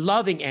energy,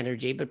 loving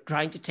energy, but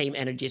trying to tame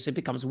energy so it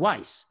becomes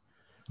wise.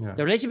 Yeah.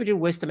 The relationship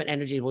between wisdom and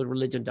energy is what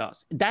religion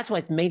does. That's why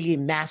it's mainly a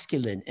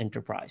masculine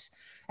enterprise.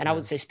 And I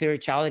would say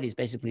spirituality is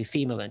basically a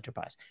female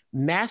enterprise.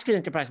 Masculine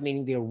enterprise,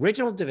 meaning the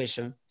original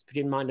division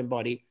between mind and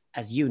body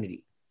as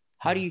unity.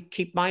 How do you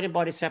keep mind and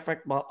body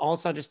separate while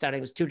also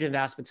understanding those two different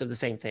aspects of the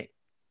same thing?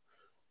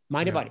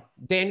 Mind and body.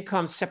 Then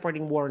comes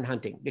separating war and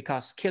hunting,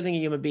 because killing a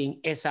human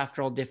being is,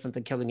 after all, different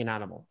than killing an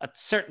animal.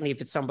 Certainly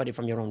if it's somebody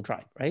from your own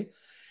tribe, right?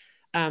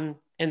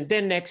 And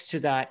then next to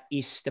that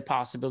is the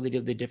possibility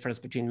of the difference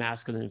between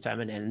masculine and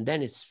feminine. And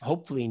then it's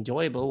hopefully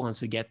enjoyable once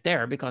we get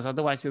there, because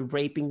otherwise we're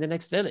raping the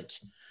next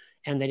village.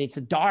 And then it's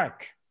a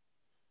dark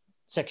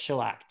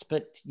sexual act.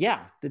 But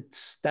yeah,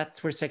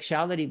 that's where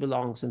sexuality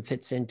belongs and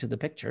fits into the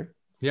picture.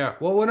 Yeah.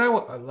 Well, when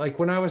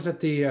I was at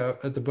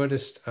the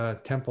Buddhist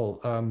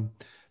temple,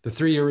 the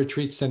 3-year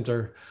retreat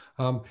center,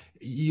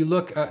 you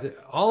look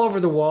all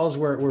over the walls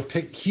were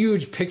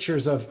huge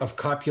pictures of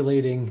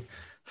copulating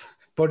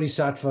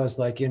bodhisattvas,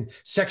 like in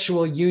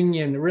sexual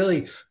union,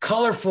 really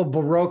colorful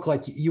Baroque,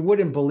 like you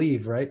wouldn't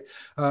believe, right?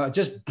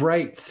 Just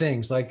bright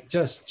things, like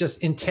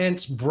just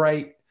intense,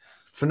 bright,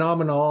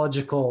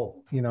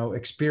 phenomenological,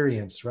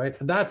 experience, right?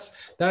 That's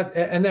that.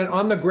 And then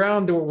on the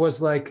ground there was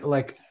like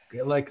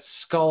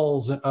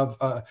skulls of,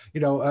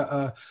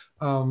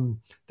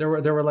 There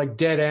were like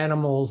dead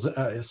animals,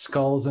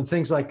 skulls and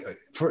things like.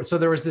 So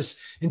there was this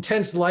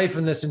intense life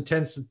and this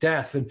intense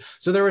death, and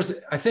so there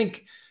was. I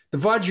think the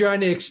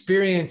Vajrayana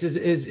experience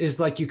is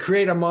like you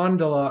create a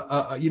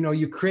mandala.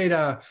 You create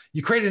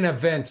an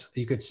event.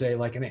 You could say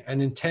like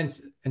an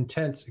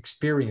intense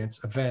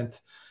experience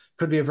event.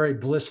 Could be a very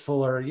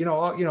blissful or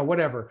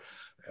whatever.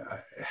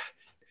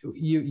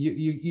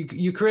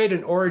 You create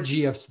an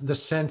orgy of the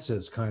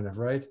senses, kind of,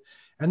 right?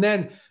 And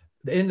then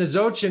in the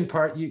Dzogchen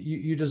part,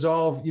 you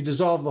dissolve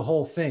the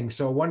whole thing.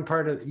 So one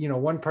part of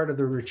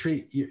the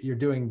retreat, you're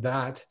doing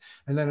that,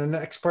 and then the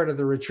next part of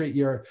the retreat,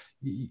 you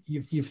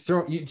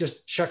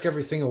just chuck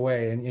everything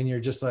away, and you're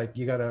just like,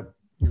 you gotta,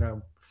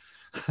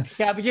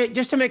 Yeah, but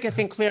just to make a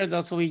thing clear,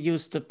 though, so we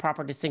use the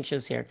proper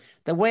distinctions here.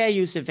 The way I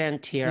use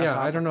event here. Yeah,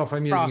 I don't know if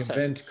I'm using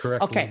event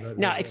correctly. Okay,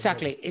 no,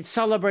 exactly. It's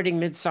celebrating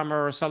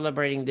midsummer or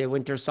celebrating the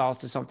winter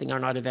solstice. Something are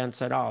not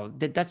events at all.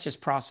 That's just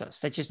process.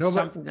 That's just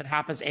something that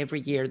happens every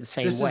year the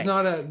same way. This is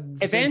not a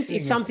event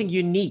is something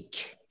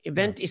unique.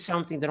 Event is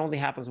something that only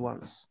happens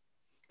once.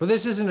 But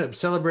this isn't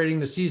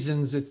celebrating the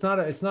seasons. It's not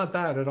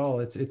that at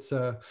all. It's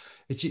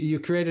you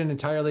create an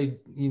entirely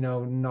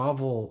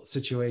novel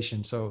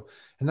situation. So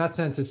in that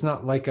sense, it's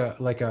not like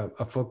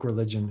a folk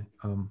religion.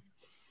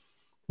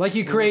 Like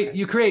you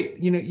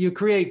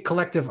create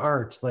collective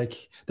art.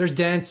 Like there's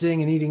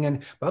dancing and eating,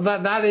 and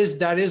that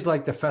is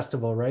like the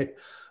festival, right?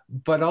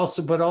 But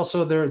also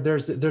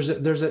there's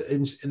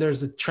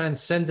a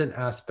transcendent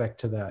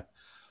aspect to that.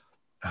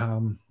 I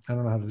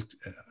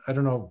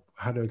don't know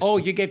how to explain. Oh,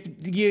 you get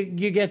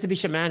to be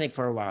shamanic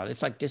for a while.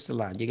 It's like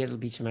Disneyland. You get to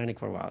be shamanic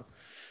for a while.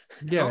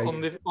 Yeah,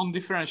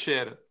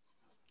 undifferentiated.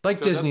 Like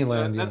so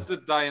Disneyland. That's the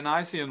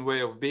Dionysian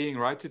way of being,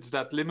 right? It's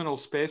that liminal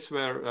space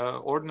where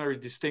ordinary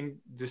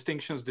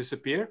distinctions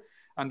disappear.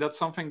 And that's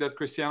something that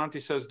Christianity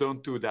says,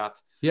 don't do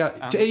that.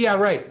 Yeah,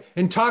 right.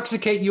 You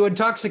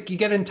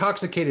get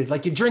intoxicated.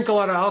 Like you drink a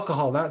lot of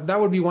alcohol. That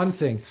would be one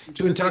thing.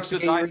 To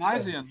intoxicate. It's the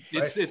Dionysian.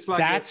 Right? It's like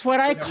that's what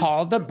I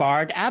call the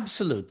Bard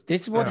Absolute.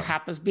 This is what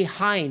happens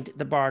behind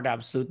the Bard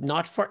Absolute.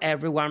 Not for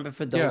everyone, but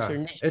for those who are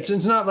initiated.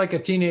 It's not like a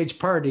teenage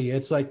party.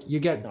 It's like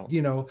you get,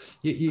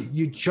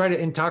 you try to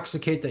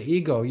intoxicate the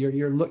ego.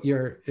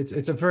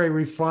 It's a very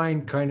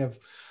refined kind of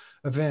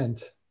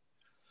event.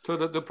 So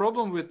the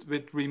problem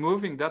with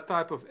removing that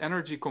type of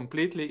energy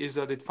completely is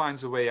that it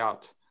finds a way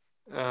out,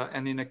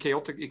 and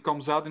it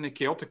comes out in a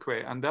chaotic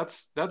way, and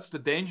that's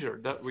the danger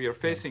that we are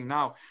facing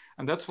now,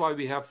 and that's why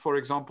we have, for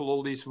example,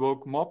 all these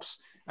woke mobs,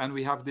 and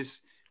we have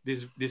this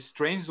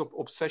strange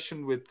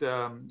obsession with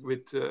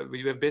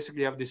we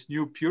basically have this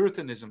new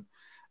Puritanism,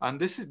 and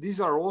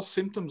these are all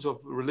symptoms of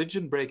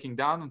religion breaking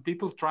down and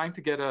people trying to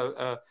get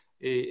a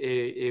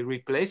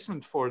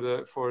replacement for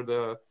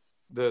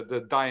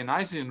the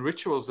Dionysian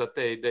rituals that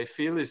they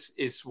feel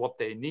is what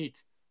they need.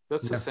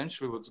 That's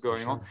essentially what's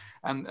going on.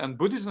 And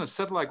Buddhism has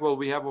said, like, well,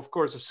 we have, of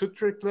course, a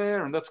sutric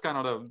layer, and that's kind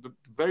of the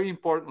very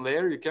important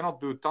layer. You cannot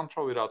do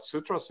Tantra without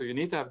sutra, so you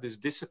need to have this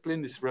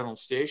discipline, this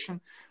renunciation.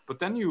 But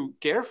then you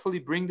carefully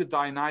bring the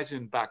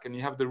Dionysian back, and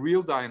you have the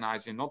real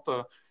Dionysian, not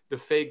the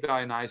fake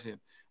Dionysian.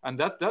 And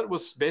that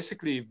was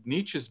basically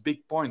Nietzsche's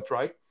big point,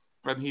 right?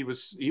 And he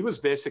was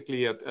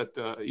basically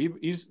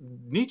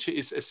Nietzsche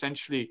is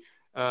essentially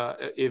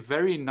a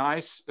very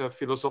nice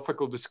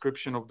philosophical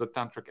description of the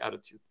tantric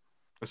attitude,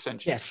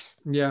 essentially. Yes.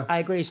 Yeah. I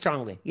agree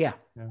strongly. Yeah.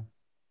 Yeah.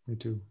 Me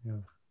too.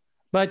 Yeah.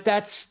 But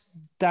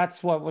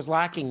that's what was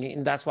lacking,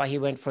 and that's why he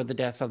went for the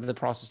death of the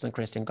Protestant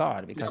Christian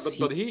God. Because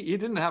but he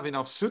didn't have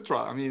enough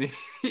sutra. I mean,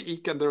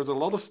 there's a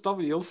lot of stuff.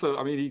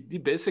 He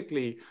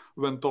basically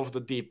went off the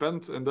deep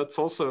end, and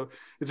it's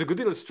a good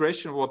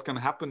illustration of what can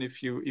happen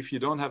if you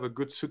don't have a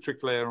good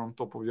sutric layer on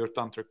top of your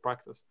tantric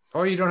practice.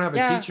 Or you don't have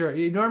a teacher.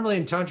 Normally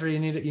in tantra, you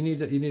need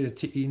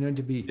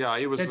to be. Yeah,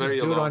 he was you can't very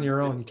just do alone. it on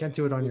your own. You can't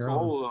do it on your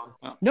own.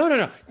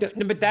 No.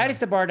 But that is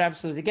the Bard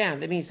Absolute again.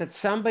 That means that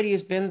somebody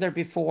who's been there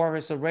before,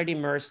 has already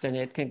immersed in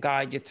it, can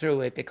guide you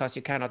through it, because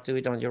you cannot do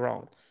it on your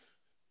own.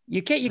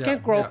 You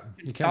can't grow up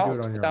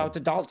without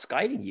adults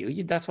guiding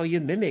you. That's why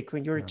you mimic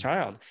when you're a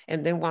child.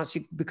 And then once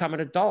you become an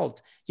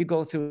adult, you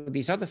go through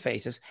these other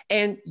phases.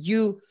 And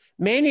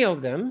many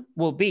of them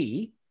will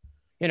be,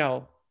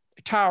 a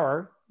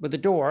tower with a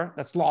door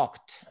that's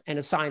locked and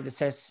a sign that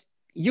says,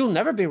 you'll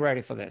never be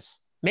ready for this.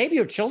 Maybe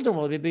your children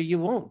will be, but you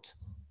won't.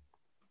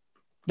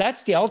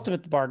 That's the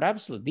ultimate Bard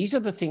Absolute. These are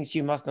the things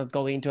you must not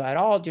go into at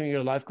all during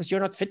your life, because you're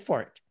not fit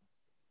for it.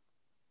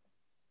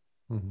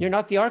 Mm-hmm. You're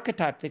not the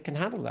archetype that can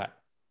handle that.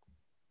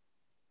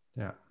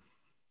 Yeah.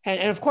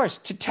 And of course,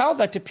 to tell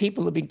that to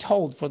people who've been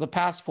told for the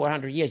past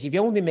 400 years, if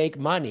you only make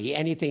money,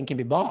 anything can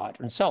be bought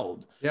and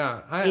sold.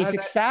 Yeah. It's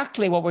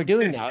exactly what we're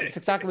doing now. It's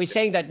exactly, we're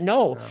saying that,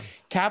 no,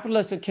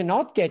 capitalism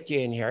cannot get you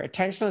in here.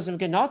 Attentionalism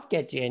cannot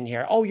get you in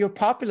here. Oh, you're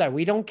popular.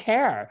 We don't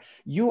care.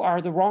 You are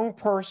the wrong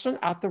person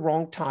at the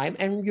wrong time,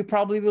 and you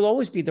probably will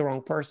always be the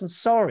wrong person.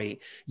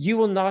 Sorry. You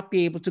will not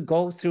be able to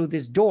go through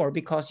this door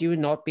because you will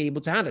not be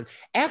able to handle it.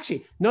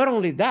 Actually, not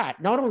only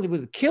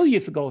will it kill you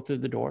if you go through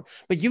the door,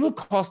 but you will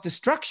cause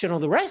destruction on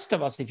the rest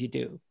of us if you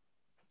do.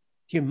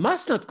 You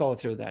must not go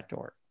through that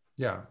door.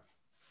 Yeah.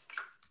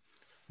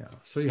 Yeah.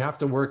 So you have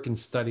to work and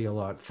study a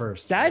lot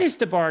first. That is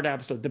the Bard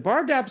Absolute. The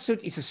Bard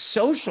Absolute is a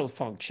social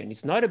function.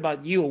 It's not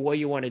about you or what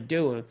you want to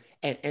do.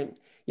 And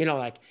you know,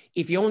 like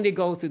if you only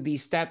go through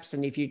these steps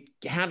and if you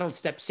handle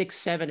step 6,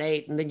 7,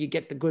 8, and then you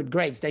get the good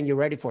grades, then you're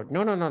ready for it.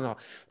 No, no, no, no.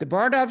 The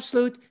Bard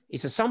Absolute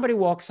is if somebody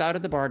walks out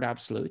of the Bard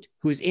Absolute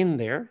who's in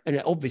there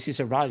and obviously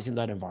survives in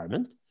that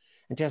environment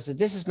and tells us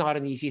this is not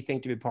an easy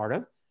thing to be part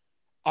of.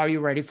 Are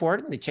you ready for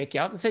it? And they check you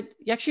out and say,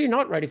 actually, you're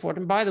not ready for it.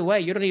 And by the way,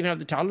 you don't even have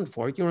the talent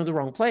for it. You're in the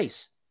wrong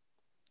place.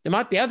 There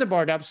might be other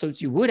Bard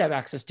Absolutes you would have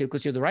access to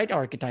because you're the right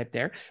archetype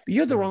there, but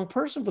you're the wrong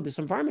person for this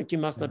environment. You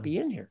must not be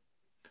in here.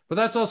 But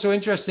that's also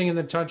interesting in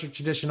the tantric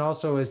tradition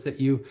also is that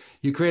you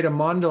create a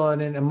mandala,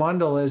 and a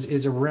mandala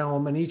is a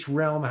realm, and each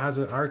realm has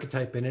an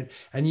archetype in it.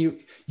 And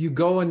you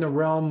go in the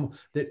realm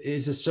that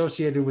is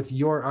associated with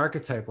your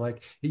archetype.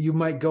 Like you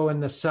might go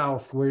in the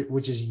south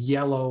which is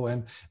yellow,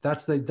 and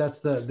that's the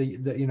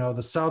you know,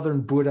 the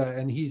southern Buddha,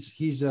 and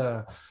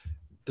the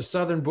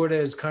southern Buddha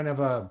is kind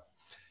of a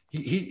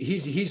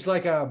he's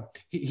like a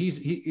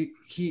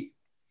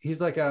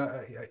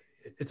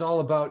it's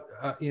all about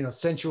you know,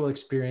 sensual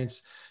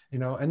experience, you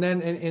know. And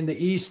then in the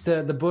east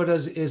the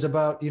Buddha's is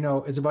about, you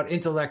know, it's about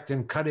intellect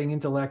and cutting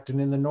intellect,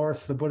 and in the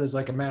north the Buddha's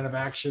like a man of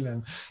action.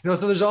 And you know,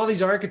 so there's all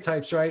these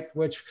archetypes, right,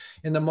 which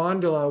in the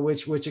mandala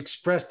which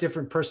express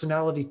different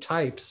personality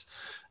types,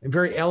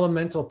 very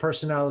elemental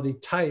personality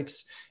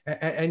types,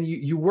 and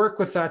you work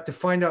with that to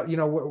find out, you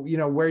know,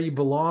 where you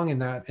belong in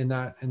that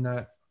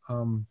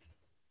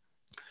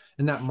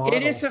model.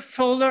 It is a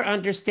fuller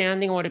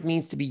understanding of what it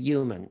means to be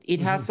human.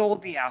 It has all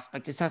the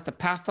aspects. It has the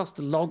pathos,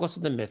 the logos,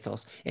 and the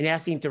mythos. It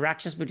has the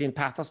interactions between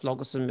pathos,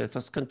 logos, and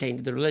mythos contained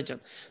in the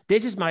religion.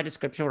 This is my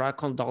description of what I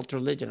call adult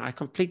religion. I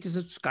completely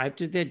subscribe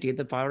to the idea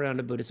that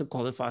Vajrayana Buddhism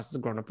qualifies as a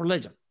grown-up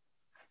religion,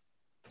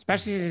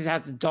 especially since it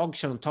has the dog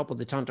show on top of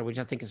the Tantra, which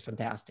I think is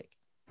fantastic.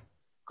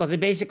 Because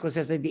it basically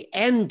says that at the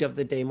end of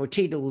the day,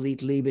 Murtida will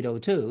eat libido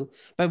too,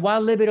 but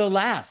while libido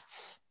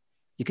lasts,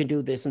 you can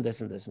do this and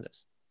this and this and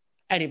this.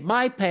 And it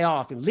might pay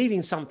off in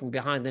leaving something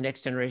behind the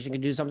next generation can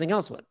do something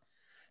else with.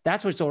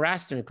 That's what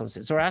Zoroastrianism comes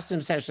in. Zoroastrianism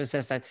essentially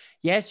says that,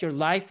 yes, your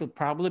life will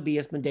probably be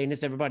as mundane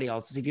as everybody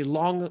else's. If you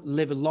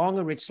live a long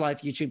and rich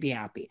life, you should be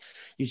happy.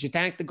 You should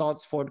thank the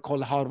gods for it,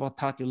 called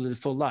Harvatat, you live a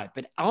full life.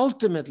 But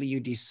ultimately, you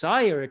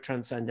desire a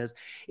transcendence.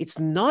 It's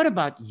not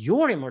about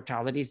your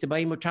immortality. It's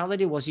about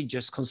immortality. Was you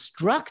just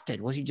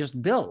constructed? Was you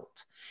just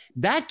built?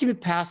 That can be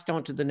passed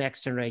on to the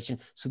next generation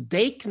so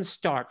they can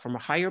start from a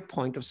higher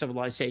point of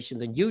civilization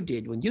than you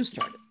did when you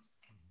started.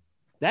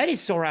 That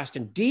is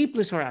Zoroastrian,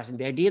 deeply Zoroastrian.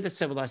 The idea that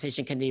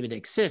civilization can even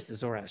exist is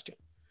Zoroastrian.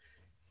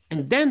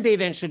 And then they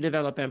eventually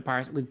develop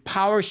empires with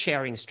power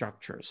sharing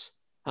structures,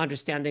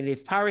 understanding that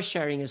if power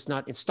sharing is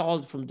not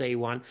installed from day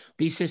one,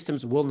 these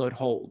systems will not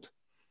hold.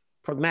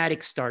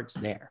 Pragmatic starts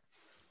there.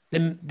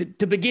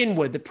 To begin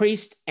with, the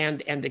priest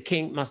and the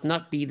king must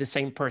not be the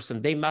same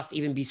person. They must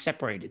even be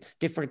separated,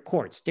 different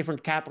courts,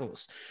 different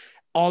capitals,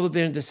 all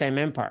within the same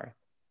empire.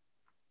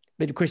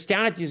 But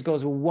Christianity just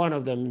goes with one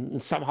of them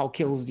and somehow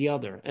kills the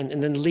other,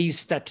 and then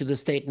leaves that to the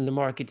state and the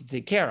market to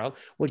take care of,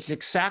 which is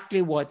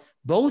exactly what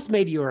both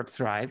made Europe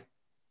thrive,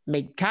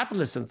 made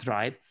capitalism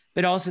thrive,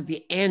 but also at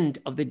the end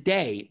of the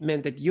day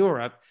meant that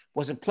Europe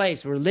was a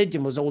place where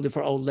religion was only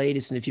for old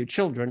ladies and a few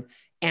children,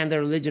 and the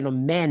religion of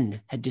men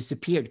had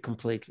disappeared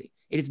completely.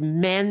 It is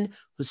men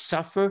who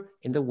suffer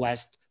in the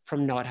West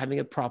from not having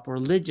a proper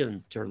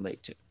religion to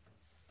relate to.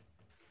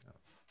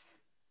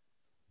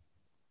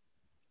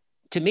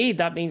 To me,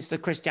 that means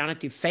that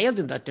Christianity failed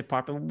in that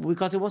department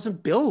because it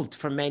wasn't built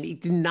for men.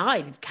 It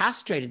denied, it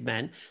castrated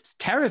men,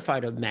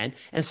 terrified of men,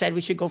 and said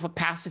we should go for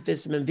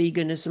pacifism and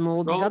veganism and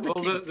all these other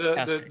things.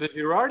 The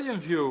Girardian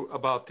view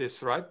about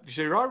this, right?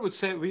 Girard would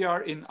say we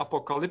are in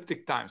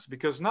apocalyptic times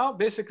because now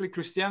basically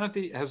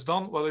Christianity has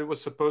done what it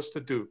was supposed to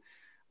do.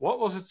 What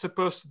was it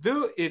supposed to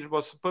do? It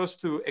was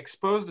supposed to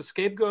expose the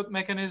scapegoat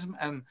mechanism,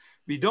 and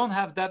we don't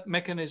have that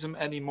mechanism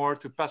anymore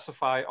to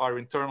pacify our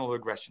internal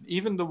aggression.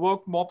 Even the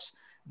woke mobs,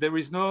 there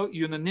is no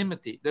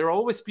unanimity. There are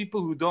always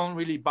people who don't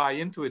really buy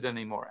into it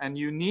anymore. And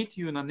you need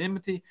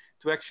unanimity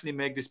to actually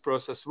make this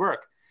process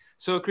work.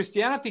 So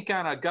Christianity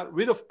kind of got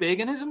rid of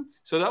paganism.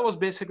 So that was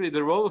basically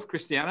the role of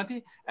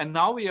Christianity. And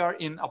now we are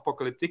in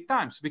apocalyptic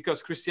times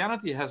because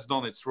Christianity has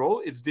done its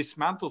role. It's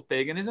dismantled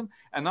paganism.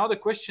 And now the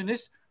question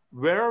is,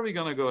 where are we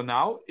going to go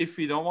now if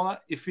we don't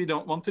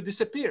want to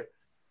disappear?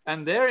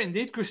 And there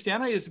indeed,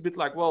 Christianity is a bit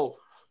like, well,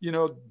 you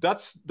know,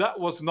 that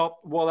was not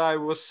what I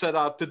was set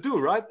out to do,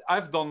 right?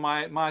 I've done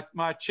my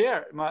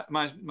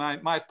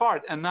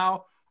part, and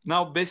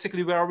now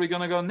basically, where are we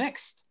going to go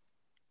next?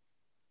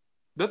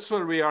 That's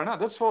where we are now.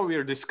 That's what we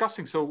are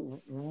discussing.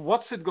 So,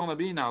 what's it going to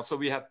be now? So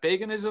we had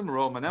paganism,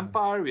 Roman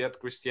Empire, we had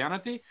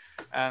Christianity,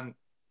 and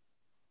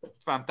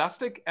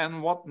fantastic.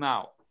 And what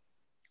now?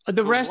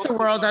 The rest of the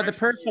world are the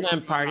Persian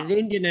Empire, and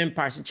Indian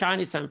empires, and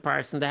Chinese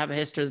empires, and they have a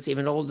history that's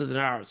even older than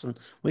ours. And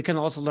we can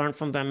also learn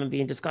from them and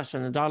be in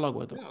discussion and dialogue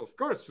with them. Yeah, of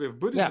course, we have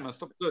Buddhism and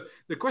stuff. So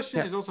the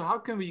question is also, how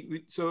can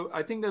so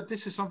I think that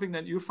this is something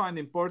that you find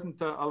important,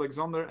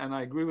 Alexander, and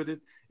I agree with it,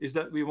 is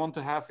that we want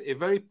to have a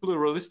very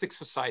pluralistic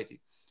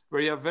society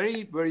where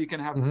you can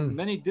have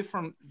many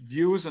different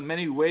views and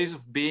many ways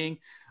of being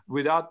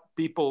without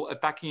people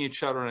attacking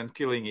each other and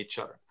killing each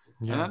other.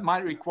 Yeah. And that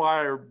might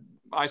require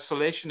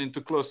isolation into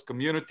closed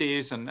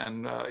communities and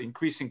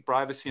increasing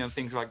privacy and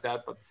things like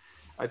that. But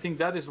I think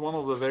that is one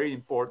of the very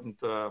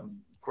important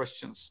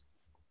questions.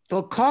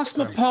 Well,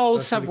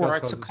 cosmopoles have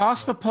worked. So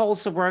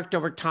cosmopoles have worked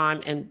over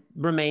time and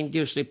remained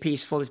usually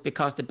peaceful is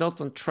because they're built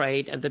on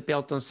trade and they're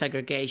built on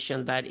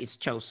segregation that is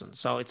chosen.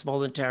 So it's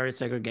voluntary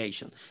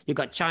segregation. You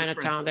got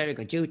Chinatown there, you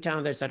got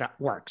Jewtown there, so that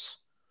works.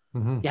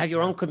 You have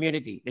your own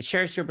community that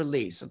shares your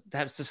beliefs, that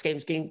has the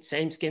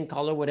same skin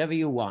color, whatever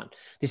you want.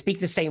 They speak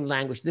the same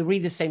language. They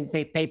read the same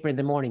paper in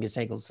the morning, as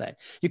Hegel said.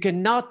 You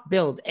cannot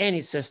build any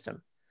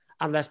system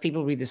unless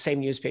people read the same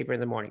newspaper in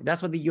the morning.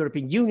 That's what the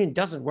European Union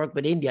doesn't work,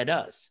 but India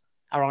does,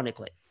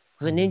 ironically.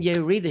 Because in India,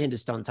 you read the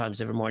Hindustan Times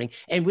every morning,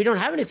 and we don't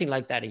have anything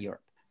like that in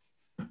Europe.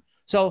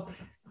 So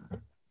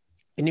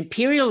an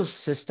imperial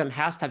system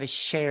has to have a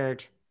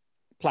shared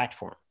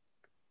platform.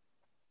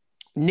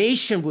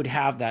 Nation would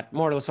have that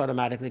more or less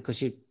automatically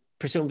because you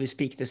presumably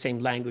speak the same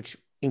language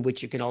in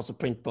which you can also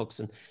print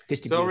books and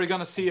distribute. So we're going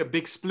to see a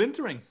big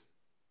splintering?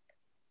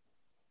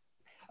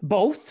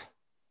 Both.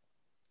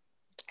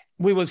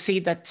 We will see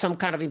that some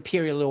kind of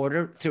imperial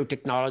order through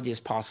technology is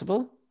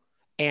possible.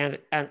 And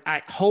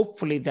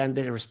hopefully then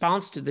the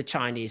response to the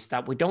Chinese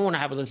that we don't want to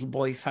have a little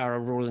boy pharaoh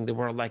ruling the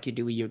world like you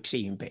do with your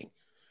Xi Jinping.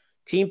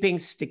 Xi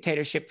Jinping's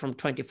dictatorship from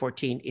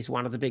 2014 is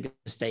one of the biggest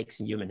mistakes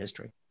in human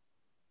history.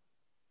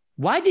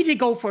 Why did he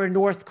go for a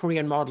North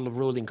Korean model of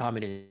ruling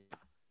communism?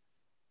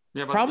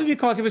 Yeah, probably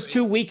because he was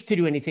too weak to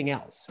do anything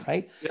else,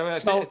 right? Yeah,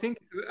 I think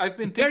I've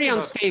been very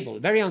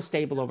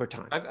unstable over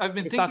time. I've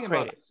been thinking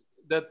about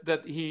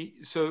that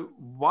so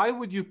why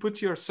would you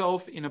put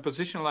yourself in a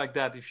position like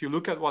that? If you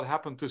look at what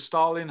happened to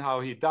Stalin,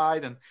 how he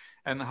died,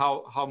 and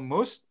how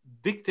most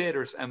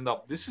dictators end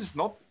up, this is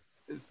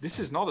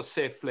not a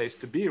safe place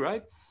to be,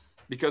 right?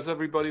 Because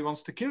everybody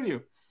wants to kill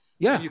you.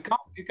 Yeah, you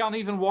can't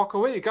even walk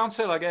away. You can't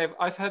say like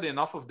I've had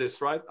enough of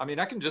this, right? I mean,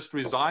 I can just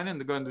resign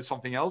and go and do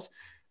something else.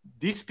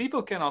 These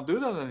people cannot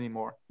do that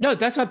anymore. No,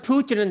 that's why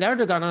Putin and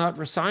Erdogan are not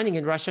resigning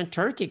in Russia and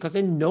Turkey because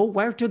they know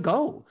where to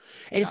go.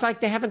 And it's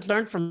like they haven't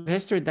learned from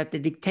history that the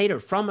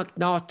dictator from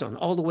Akhenaten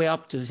all the way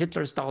up to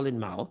Hitler, Stalin,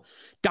 Mao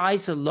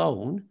dies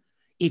alone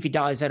if he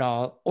dies at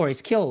all, or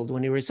is killed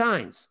when he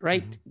resigns,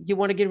 right? You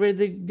want to get rid of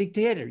the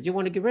dictator. You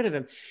want to get rid of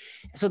him.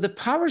 So the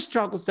power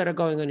struggles that are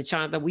going on in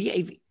China that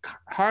we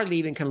hardly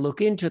even can look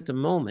into at the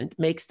moment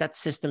makes that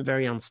system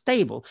very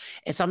unstable.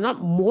 And so I'm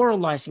not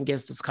moralizing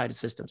against those kind of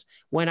systems.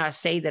 When I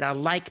say that I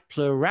like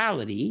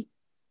plurality,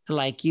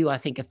 like you, I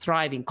think a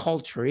thriving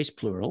culture is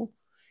plural.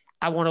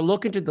 I want to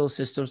look into those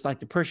systems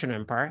like the Persian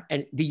Empire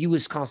and the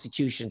US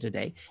Constitution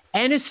today,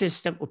 and a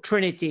system of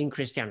Trinity in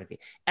Christianity,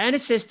 and a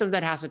system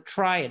that has a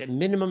triad, a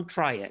minimum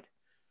triad,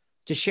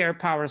 to share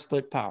power,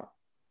 split power.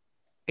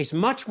 It's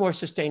much more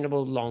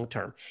sustainable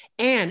long-term.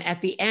 And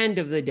at the end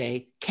of the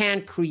day,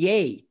 can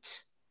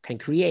create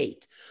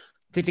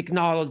the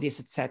technologies,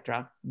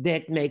 etc.,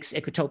 that makes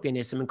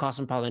ecotopianism and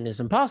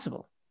cosmopolitanism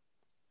possible.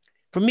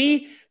 For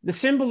me, the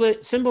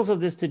symbols of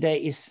this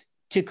today is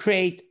to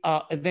create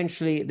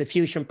eventually the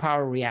fusion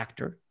power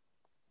reactor.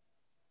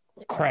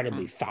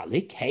 Incredibly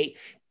phallic. Hey,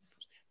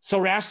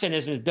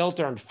 Zoroastrianism is built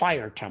around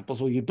fire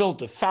temples where you build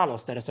the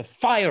phallus that has a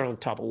fire on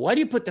top. Why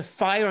do you put the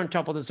fire on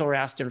top of the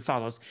Zoroastrian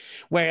phallus,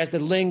 whereas the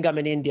lingam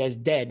in India is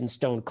dead and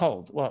stone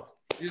cold? Well,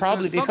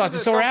 probably because the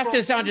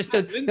Zoroastrians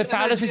understood the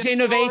phallus is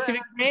innovative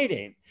and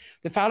creative.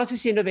 The phallus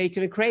is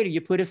innovative and creative. You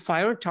put a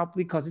fire on top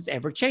because it's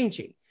ever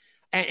changing.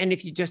 And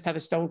if you just have a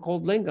stone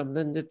cold lingam,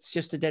 then it's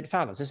just a dead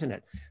phallus, isn't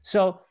it?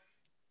 So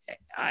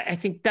I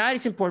think that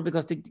is important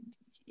because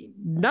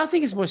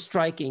nothing is more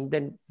striking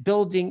than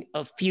building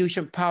a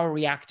fusion power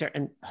reactor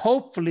and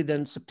hopefully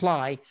then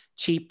supply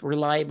cheap,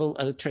 reliable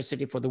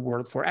electricity for the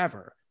world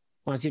forever.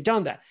 Once you've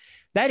done that,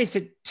 that is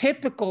a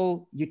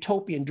typical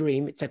utopian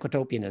dream. It's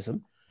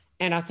ecotopianism.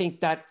 And I think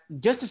that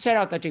just to set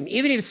out that dream,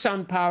 even if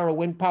sun power or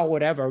wind power,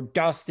 whatever,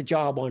 does the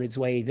job on its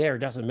way there,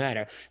 doesn't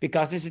matter,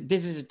 because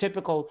this is a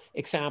typical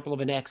example of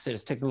an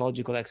exodus,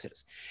 technological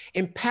exodus.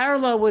 In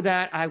parallel with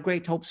that, I have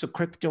great hopes of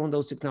crypto and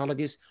those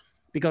technologies,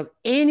 because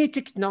any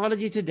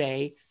technology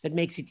today that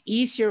makes it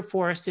easier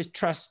for us to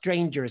trust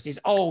strangers is,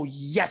 oh,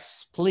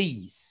 yes,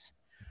 please.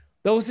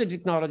 Those are the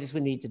technologies we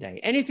need today.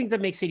 Anything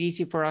that makes it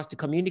easy for us to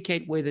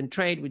communicate with and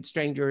trade with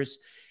strangers,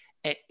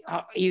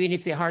 even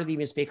if they hardly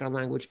even speak our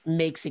language,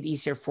 makes it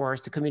easier for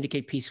us to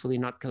communicate peacefully,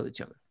 not kill each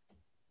other.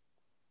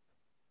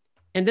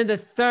 And then the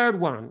third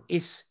one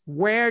is,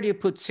 where do you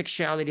put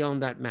sexuality on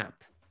that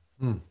map?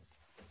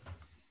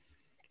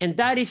 And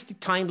that is the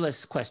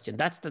timeless question.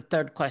 That's the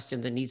third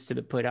question that needs to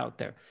be put out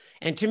there.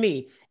 And to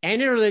me,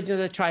 any religion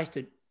that tries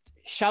to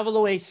shovel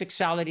away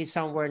sexuality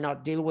somewhere,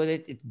 not deal with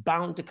it, it's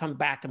bound to come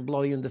back and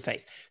blow you in the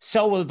face.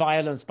 So will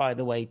violence, by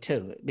the way,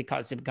 too,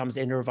 because it becomes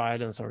inner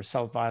violence or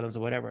self-violence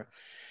or whatever.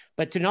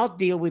 But to not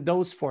deal with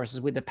those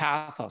forces, with the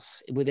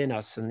pathos within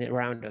us and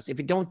around us, if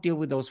you don't deal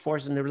with those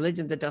forces, and the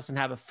religion that doesn't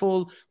have a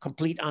full,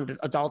 complete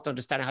adult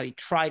understanding how you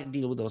try to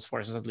deal with those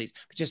forces, at least,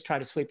 but just try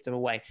to sweep them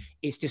away,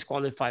 is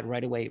disqualified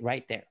right away,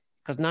 right there.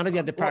 Because none of the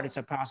other projects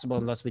are possible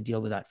unless we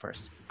deal with that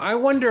first. I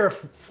wonder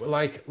if,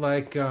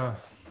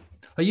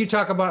 you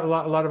talk about a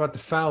lot about the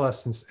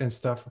phallus and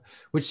stuff,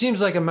 which seems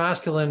like a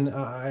masculine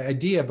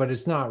idea, but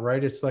it's not,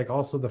 right? It's like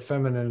also the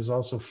feminine is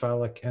also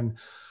phallic. And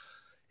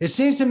it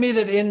seems to me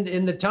that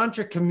in the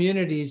tantric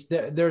communities,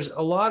 there's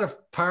a lot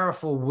of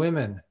powerful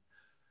women.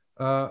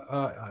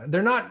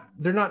 They're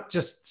not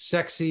just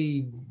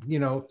sexy,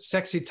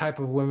 sexy type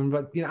of women,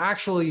 but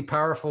actually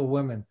powerful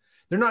women.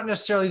 They're not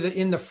necessarily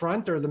in the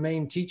front or the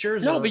main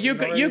teachers. No, but you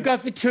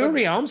got the two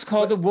realms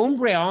called the womb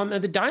realm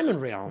and the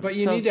diamond realm. But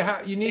you need to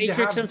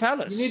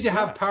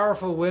have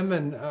powerful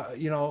women,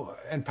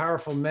 and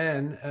powerful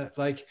men,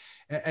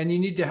 and you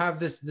need to have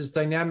this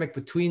dynamic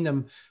between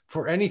them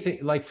for anything,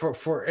 like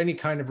for any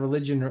kind of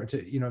religion or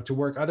to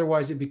work.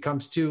 Otherwise, it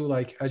becomes too,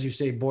 like, as you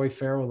say, boy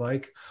pharaoh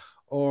like,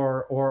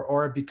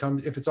 or it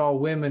becomes, if it's all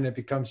women, it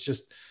becomes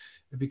just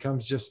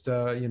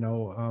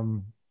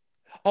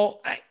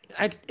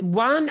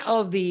one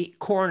of the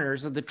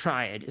corners of the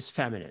triad is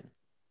feminine.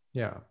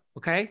 Yeah.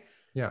 Okay.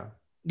 Yeah.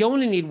 You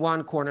only need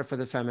one corner for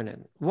the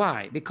feminine.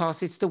 Why?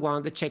 Because it's the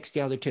one that checks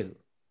the other two.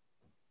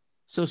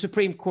 So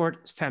Supreme Court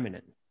is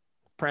feminine,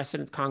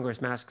 President,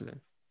 Congress, masculine.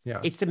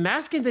 Yeah. It's the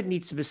masculine that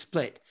needs to be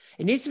split.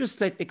 It needs to be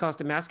split because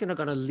the masculine are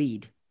going to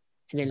lead,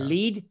 and then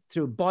lead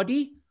through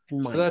body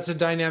and mind. So that's a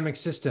dynamic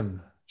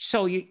system.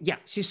 So you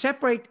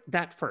separate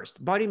that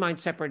first, body, mind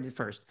separated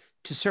first,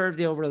 to serve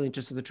the overall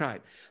interest of the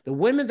tribe. The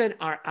women then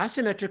are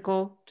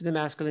asymmetrical to the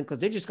masculine because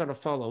they're just going to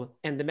follow.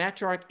 And the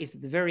matriarch is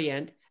at the very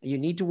end. And you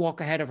need to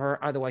walk ahead of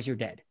her, otherwise you're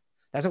dead.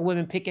 That's how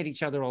women pick at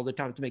each other all the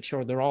time to make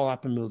sure they're all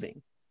up and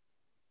moving.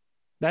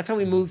 That's how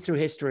we move through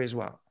history as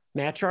well.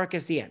 Matriarch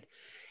is the end.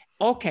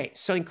 Okay,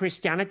 so in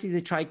Christianity, they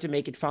tried to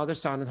make it Father,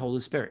 Son, and Holy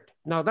Spirit.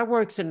 Now that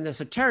works in an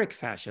esoteric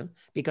fashion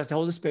because the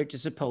Holy Spirit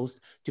is supposed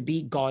to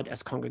be God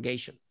as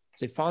congregation.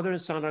 So Father and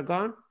Son are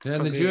gone. And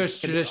in the Jewish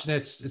tradition,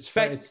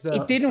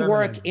 it didn't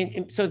work.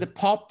 So the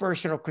pop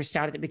version of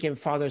Christianity became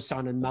Father,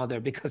 Son, and Mother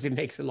because it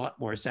makes a lot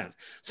more sense.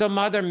 So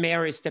Mother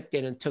Mary stepped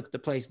in and took the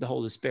place of the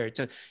Holy Spirit.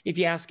 So if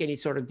you ask any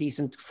sort of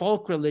decent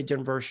folk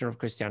religion version of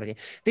Christianity,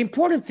 the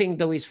important thing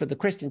though is for the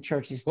Christian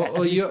church is that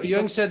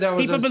Jung said that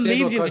was people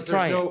unstable believed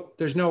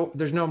because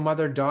there's no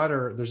mother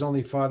daughter. There's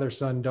only Father,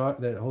 Son,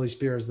 daughter. The Holy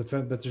Spirit is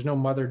but there's no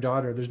mother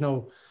daughter. There's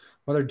no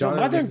mother daughter.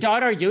 Mother and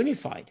daughter are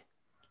unified.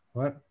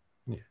 What?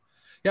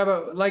 Yeah,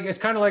 but like it's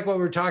kind of like what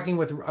we were talking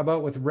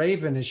about with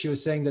Raven, is she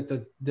was saying that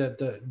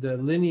the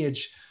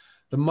lineage,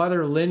 the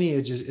mother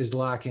lineage is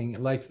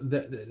lacking, like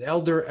the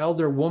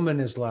elder woman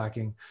is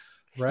lacking,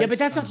 right? Yeah, but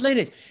that's not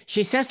lineage.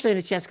 She says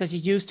lineage, yes, because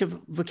she's used to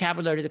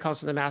vocabulary that comes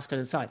from the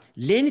masculine side.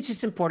 Lineage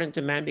is important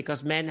to men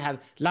because men have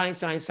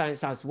lines,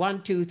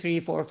 1, 2, 3,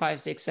 4,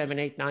 5, 6, 7,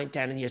 8, 9,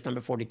 10, and here's number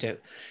 42.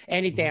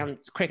 Any damn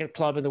cricket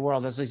club in the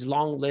world has these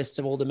long lists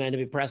of all the men to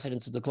be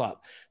presidents of the club.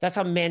 That's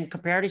how men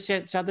compare to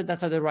each other.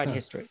 That's how they write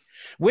history.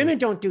 Women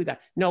don't do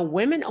that. No,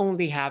 women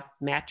only have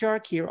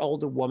matriarch here,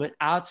 older woman,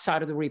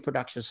 outside of the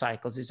reproduction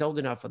cycles. It's old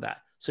enough for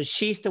that. So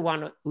she's the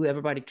one who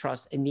everybody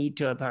trusts and need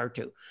to adhere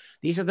to.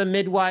 These are the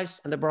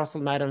midwives and the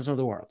brothel madams of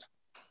the world.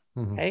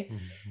 Okay.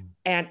 Mm-hmm.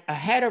 And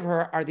ahead of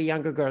her are the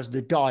younger girls,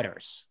 the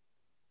daughters.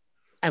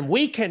 And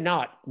we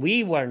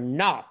were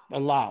not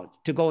allowed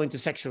to go into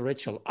sexual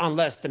ritual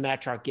unless the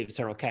matriarch gives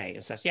her okay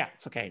and says, yeah,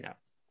 it's okay now.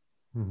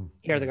 Mm-hmm.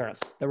 Here are the girls.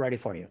 They're ready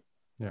for you.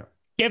 Yeah.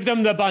 Give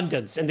them the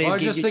abundance. And I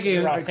was just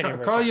thinking,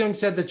 Carl Jung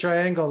said the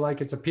triangle,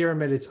 like it's a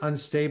pyramid, it's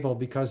unstable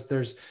because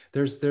there's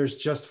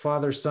just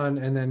Father, Son,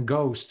 and then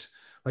ghost.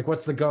 Like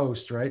what's the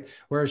ghost, right?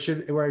 Where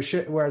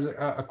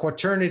a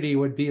quaternity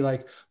would be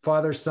like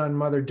Father, Son,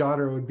 Mother,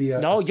 Daughter would be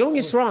a... No, Jung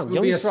is wrong.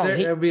 Jung is wrong.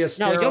 It would be a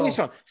sterile... No, Jung is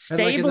wrong.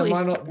 Stable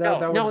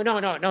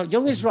No,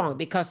 Jung is wrong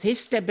because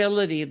his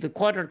stability, the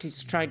quadrant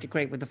he's trying to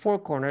create with the four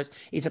corners,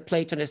 is a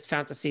Platonist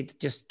fantasy that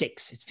just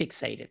sticks. It's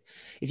fixated.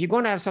 If you're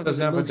going to have something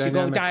that moves, you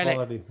go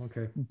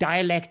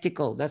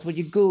dialectical. That's what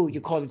you go.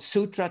 You call it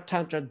Sutra,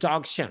 Tantra,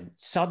 Dzogchen,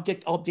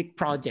 subject, object,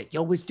 project.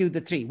 You always do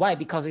the three. Why?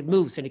 Because it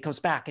moves and it comes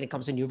back and it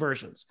comes in new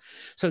versions.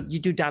 So you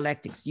do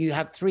dialectics. You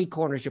have three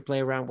corners you play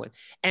around with.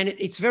 And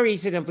it's very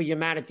easy then for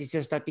humanity. It's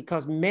just that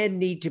because men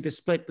need to be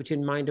split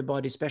between mind and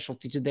body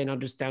specialty to then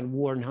understand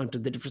war and hunter,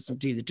 the difference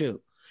between the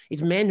two.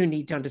 It's men who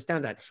need to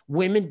understand that.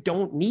 Women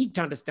don't need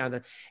to understand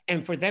that.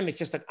 And for them, it's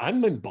just that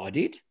I'm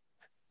embodied.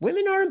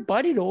 Women are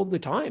embodied all the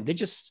time.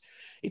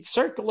 It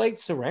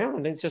circulates around.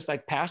 And it's just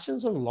like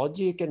passions and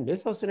logic and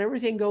mythos and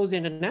everything goes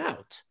in and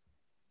out.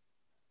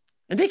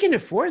 And they can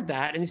afford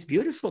that, and it's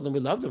beautiful, and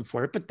we love them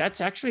for it. But that's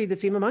actually the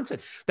female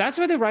mindset. That's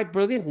why they write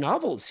brilliant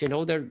novels.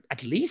 They're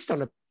at least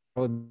on a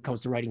when it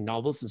comes to writing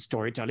novels and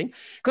storytelling,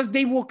 because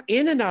they walk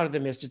in and out of the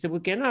myths. They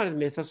walk in and out of the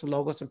mythos,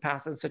 logos, and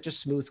path in such a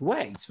smooth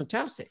way. It's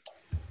fantastic.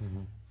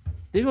 Mm-hmm.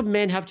 This is what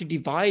men have to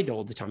divide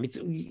all the time.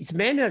 It's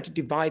men who have to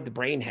divide the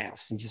brain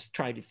halves and just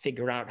try to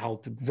figure out how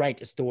to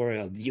write a story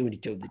of the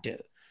unity of the two.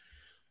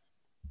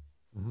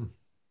 Mm-hmm.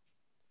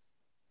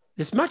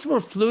 There's much more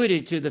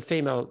fluidity to the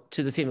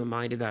female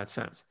mind in that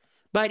sense.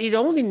 But it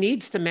only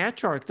needs the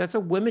matriarch. That's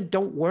why women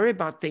don't worry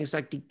about things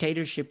like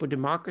dictatorship or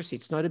democracy.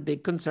 It's not a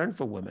big concern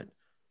for women.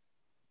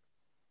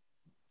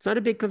 It's not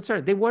a big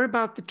concern. They worry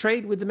about the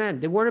trade with the men.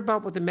 They worry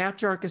about what the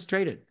matriarch has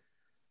traded.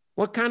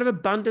 What kind of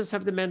abundance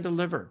have the men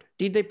delivered?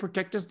 Did they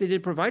protect us? Did they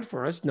provide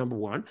for us? Number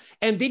one.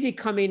 And did they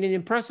come in and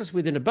impress us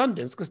with an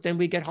abundance? Because then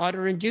we get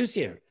hotter and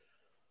juicier.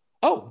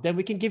 Oh, then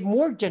we can give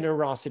more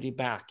generosity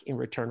back in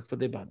return for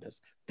the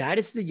abundance. That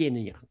is the yin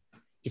and yang.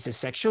 It's a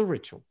sexual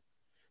ritual,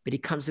 but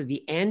it comes at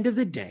the end of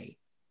the day.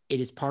 It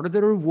is part of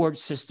the reward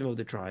system of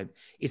the tribe.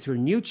 It's where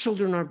new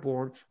children are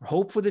born, where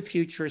hope for the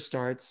future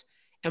starts,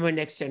 and when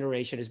next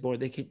generation is born,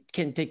 they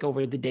can take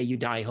over the day you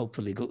die,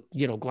 hopefully,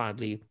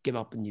 gladly give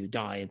up and you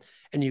die, and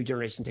a new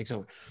generation takes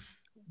over.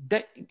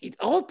 That it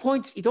all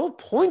points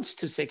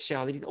to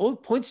sexuality. It all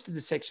points to the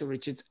sexual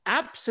ritual. It's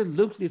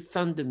absolutely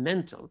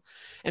fundamental.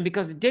 And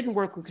because it didn't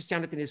work with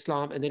Christianity and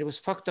Islam, and then it was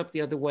fucked up the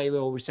other way, we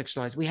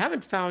over-sexualized. We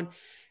haven't found,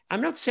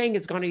 I'm not saying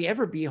it's going to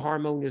ever be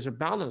harmonious or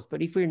balanced,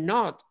 but if we're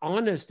not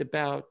honest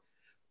about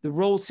the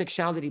role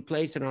sexuality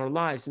plays in our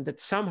lives, and that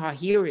somehow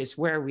here is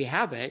where we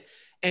have it,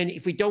 and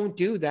if we don't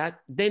do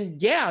that, then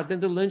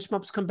the lynch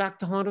mobs come back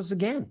to haunt us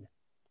again.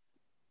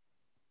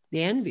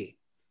 The envy,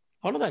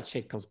 all of that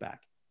shit comes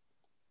back.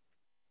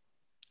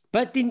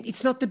 But then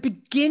it's not the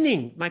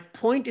beginning. My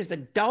point is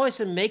that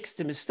Taoism makes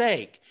the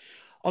mistake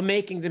of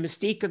making the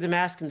mystique of the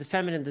masculine and the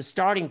feminine the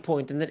starting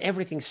point, and then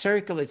everything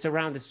circulates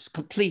around this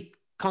complete,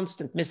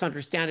 constant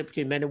misunderstanding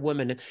between men and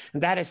women, and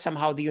that is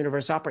somehow the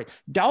universe operates.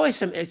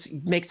 Taoism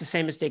makes the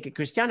same mistake as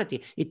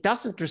Christianity. It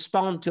doesn't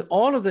respond to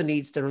all of the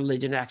needs that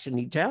religion actually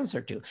needs to answer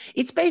to.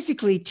 It's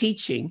basically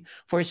teaching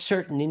for a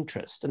certain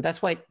interest, and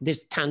that's why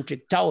there's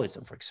tantric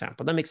Taoism, for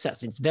example. That makes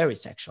sense. It's very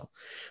sexual.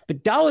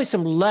 But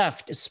Taoism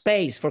left a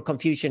space for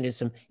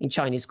Confucianism in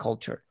Chinese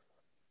culture.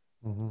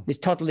 Mm-hmm. This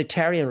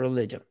totalitarian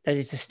religion, that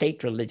is a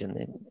state religion,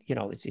 and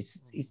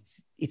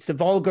it's the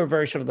vulgar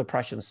version of the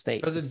Prussian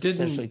state. Because it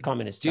didn't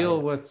communist deal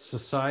China. With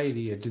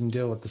society, it didn't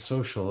deal with the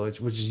social, which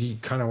is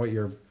kind of what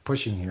you're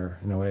pushing here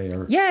in a way.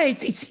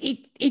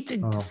 It's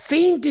a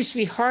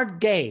fiendishly hard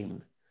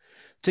game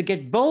to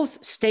get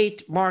both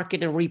state,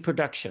 market, and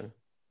reproduction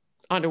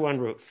under one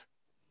roof.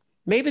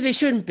 Maybe they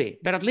shouldn't be,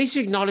 but at least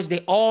you acknowledge they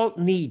all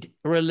need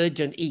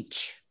religion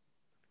each.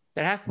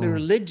 There has to be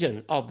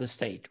religion of the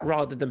state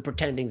rather than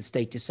pretending the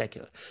state is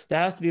secular. There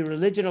has to be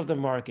religion of the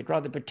market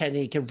rather than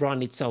pretending it can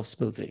run itself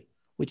smoothly,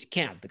 which it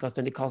can't, because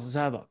then it causes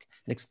havoc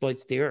and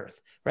exploits the earth,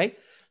 right?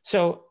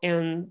 So,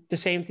 and the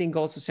same thing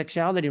goes to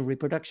sexuality and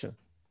reproduction.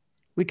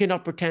 We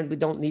cannot pretend we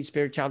don't need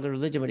spirituality and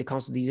religion when it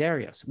comes to these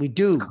areas. We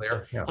do.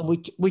 Clear, yeah. And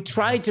we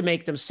tried to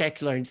make them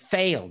secular and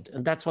failed,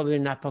 and that's why we're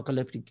in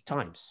apocalyptic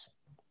times.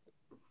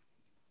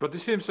 But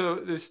this seems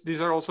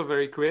these are also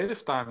very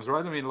creative times,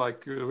 right? I mean,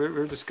 like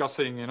we're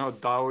discussing,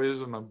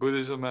 Taoism and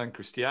Buddhism and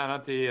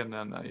Christianity, and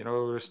then,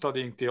 we're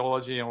studying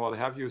theology and what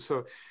have you. So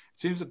it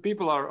seems that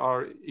people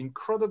are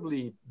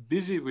incredibly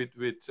busy with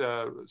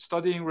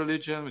studying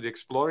religion, with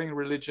exploring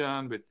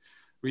religion, with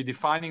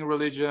redefining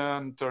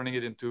religion, turning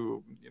it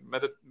into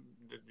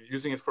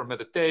using it for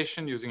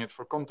meditation, using it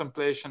for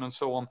contemplation, and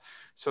so on.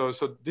 So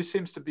this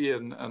seems to be a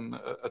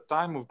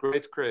time of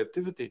great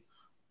creativity.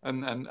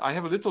 And I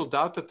have a little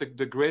doubt that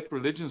the great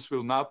religions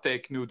will now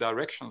take new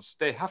directions.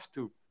 They have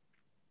to.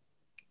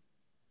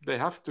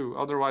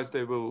 Otherwise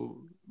they will,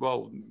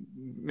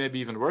 maybe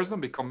even worse than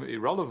become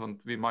irrelevant.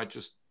 We might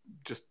just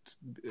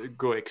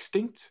go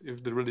extinct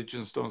if the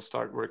religions don't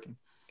start working.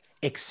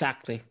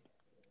 Exactly.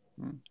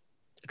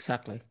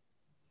 Exactly.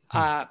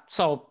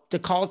 So the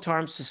call to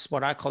arms is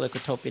what I call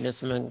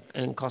ecotopianism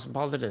and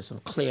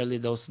cosmopolitanism. Clearly,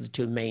 those are the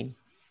two main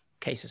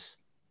cases.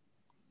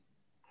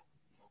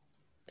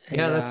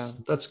 Yeah,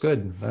 that's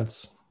good.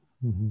 That's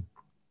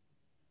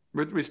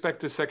with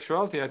respect to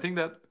sexuality. I think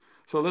that.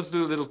 So let's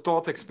do a little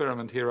thought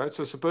experiment here, right?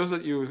 So suppose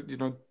that you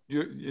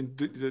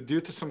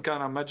due to some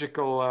kind of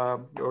magical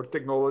or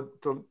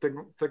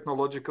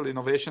technological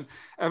innovation,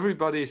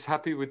 everybody is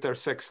happy with their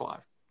sex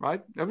life,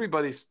 right?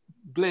 Everybody's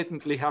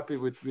blatantly happy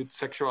with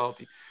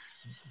sexuality.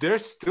 They're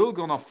still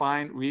gonna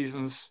find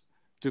reasons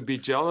to be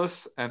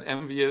jealous and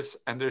envious,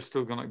 and they're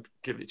still gonna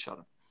kill each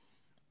other.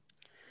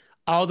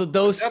 All of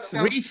those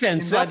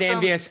reasons why they're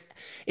envious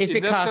is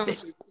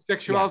because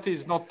sexuality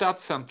is not that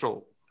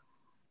central.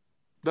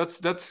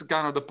 That's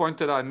kind of the point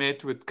that I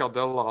made with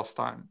Cadell last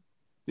time.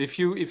 If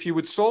you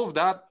would solve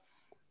that,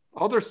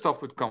 other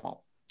stuff would come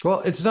up.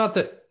 Well, it's not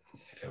that,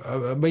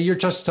 but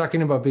you're just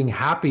talking about being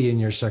happy in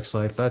your sex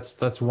life.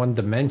 That's one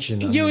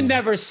dimension. You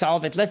never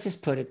solve it. Let's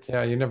just put it.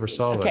 Yeah, you never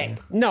solve it. Okay,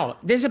 no,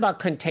 this is about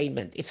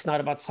containment. It's not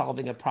about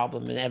solving a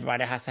problem and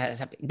everybody has to have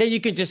happy. Then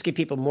you can just give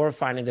people more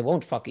fun and they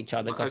won't fuck each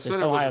other because they're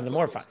so high on the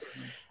more fun.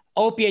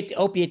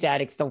 Opiate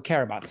addicts don't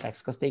care about sex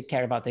because they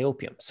care about the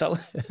opium. So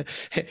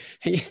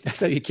that's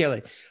how you kill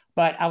it.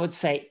 But I would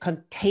say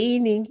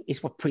containing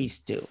is what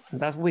priests do. And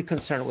that's what we're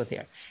concerned with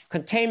here.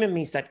 Containment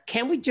means that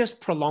can we just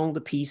prolong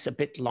the peace a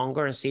bit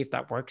longer and see if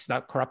that works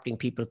without corrupting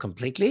people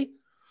completely?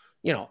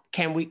 You know,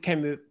 can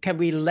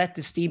we let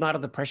the steam out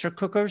of the pressure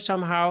cooker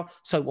somehow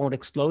so it won't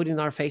explode in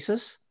our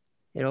faces?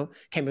 You know,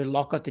 can we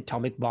lock out the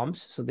atomic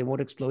bombs so they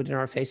won't explode in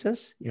our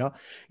faces? You know,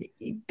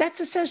 that's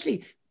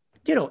essentially,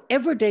 you know,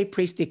 everyday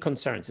priestly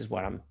concerns is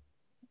what I'm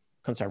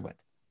concerned with.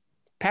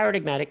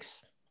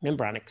 Paradigmatics,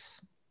 membranics.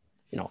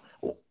 You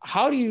know,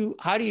 how do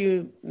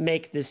you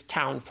make this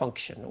town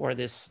function or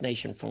this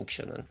nation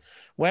function, and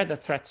where are the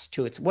threats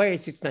to it? Where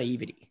is its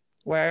naivety?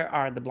 Where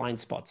are the blind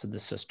spots of the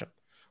system?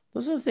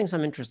 Those are the things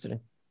I'm interested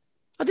in.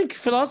 I think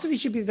philosophy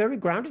should be very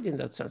grounded in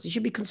that sense. You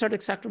should be concerned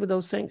exactly with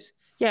those things.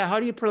 Yeah, how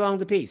do you prolong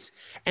the peace?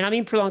 And I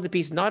mean prolong the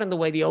peace not in the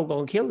way they all go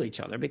and kill each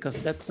other, because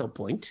that's no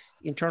point.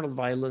 Internal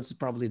violence is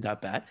probably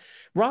that bad.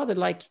 Rather,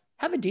 like,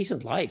 have a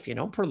decent life, you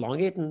know,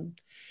 prolong it. And,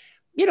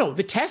 you know,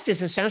 the test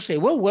is essentially,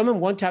 will women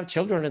want to have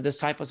children in this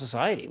type of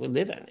society we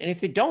live in? And if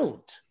they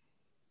don't,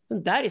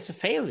 then that is a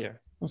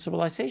failure on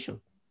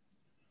civilization.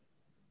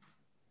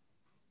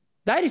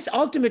 That is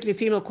ultimately a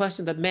female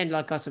question that men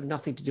like us have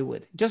nothing to do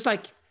with. Just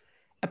like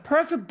a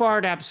perfect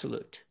barred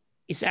absolute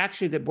is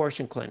actually the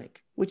abortion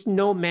clinic, which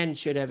no man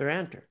should ever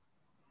enter.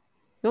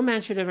 No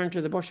man should ever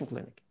enter the abortion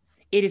clinic.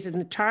 It is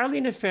entirely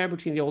an affair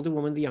between the older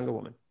woman and the younger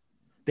woman.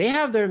 They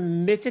have their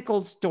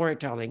mythical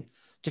storytelling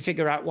to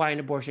figure out why an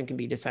abortion can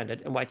be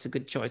defended and why it's a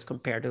good choice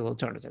compared to the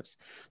alternatives.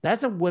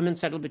 That's a women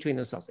settled between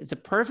themselves. It's a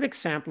perfect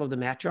example of the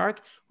matriarch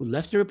who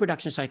left the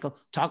reproduction cycle,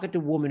 talking to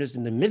a woman who's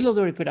in the middle of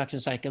the reproduction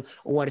cycle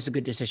on what is a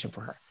good decision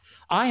for her.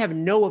 I have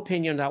no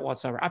opinion on that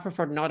whatsoever. I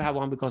prefer not to have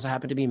one because I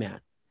happen to be a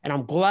man. And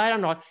I'm glad I'm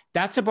not.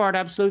 That's a barred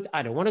absolute.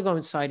 I don't want to go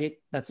inside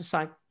it. That's a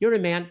sign. You're a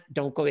man.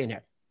 Don't go in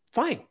there.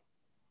 Fine.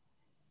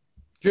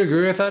 Do you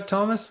agree with that,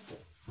 Thomas?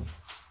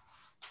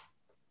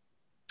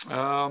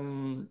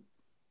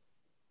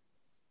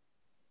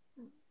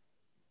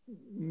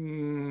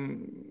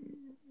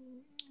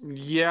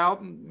 Yeah,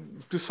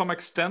 to some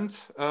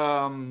extent.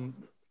 I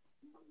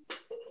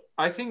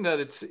think that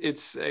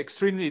it's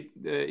extremely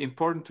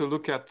important to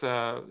look at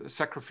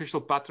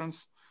sacrificial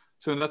patterns.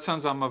 So in that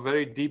sense, I'm a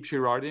very deep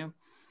Girardian.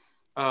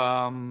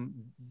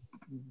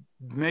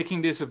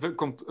 Making this a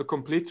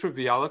complete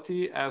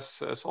triviality,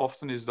 as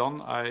often is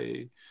done,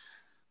 I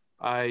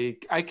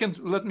can,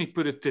 let me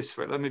put it this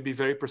way, let me be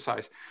very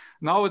precise.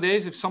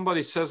 Nowadays, if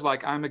somebody says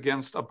like, I'm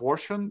against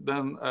abortion,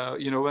 then,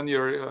 you know, when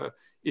you're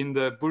in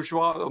the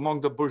among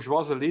the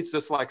bourgeois elites,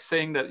 that's like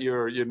saying that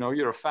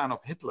you're a fan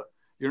of Hitler.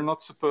 You're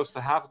not supposed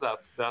to have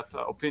that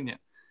opinion.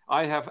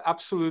 I have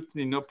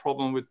absolutely no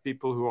problem with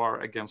people who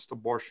are against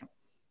abortion.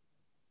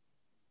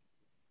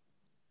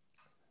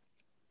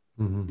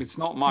 Mm-hmm. It's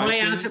not my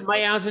answer. My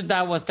answer to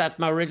that was that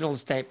my original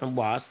statement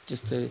was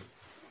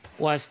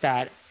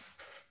that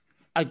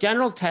a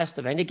general test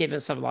of any given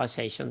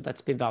civilization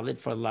that's been valid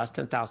for the last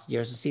 10,000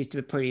 years, it seems to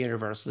be pretty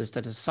universal, is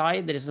that a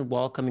society that isn't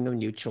welcoming of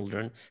new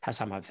children has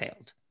somehow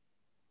failed.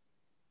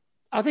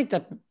 I think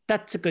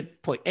that's a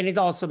good point. And it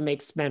also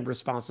makes men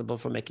responsible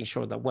for making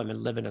sure that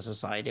women live in a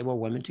society where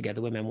women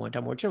together with men want to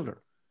have more children.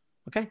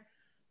 Okay?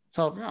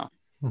 So yeah.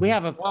 We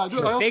have a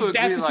big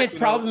deficit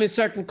problem in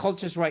certain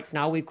cultures right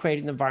now. We've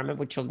created an environment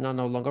where children are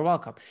no longer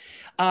welcome.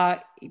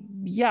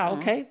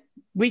 Okay.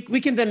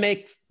 We can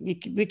then we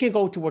can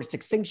go towards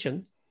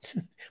extinction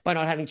by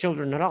not having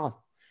children at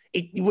all.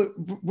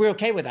 We're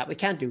okay with that. We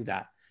can't do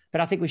that.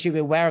 But I think we should be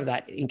aware of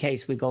that in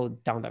case we go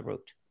down that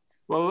route.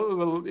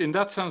 Well, in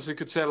that sense, we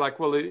could say like,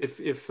 well,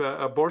 if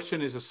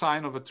abortion is a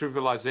sign of a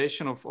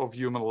trivialization of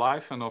human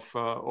life and of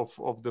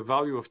the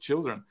value of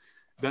children,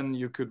 then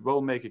you could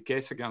well make a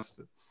case against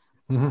it.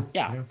 Mm-hmm.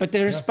 Yeah, but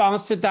the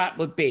response to that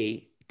would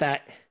be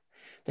that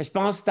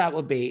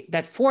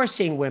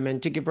forcing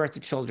women to give birth to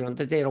children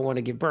that they don't want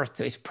to give birth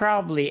to is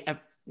probably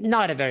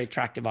not a very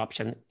attractive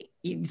option.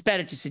 It's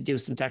better to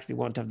seduce them to actually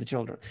want to have the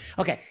children.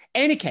 Okay,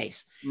 any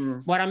case,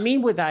 what I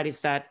mean with that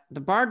is that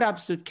the barred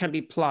absolute can be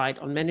applied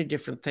on many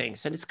different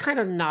things. And it's kind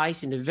of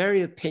nice in a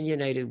very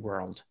opinionated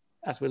world,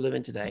 as we live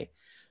in today,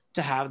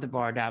 to have the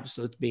barred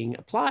absolute being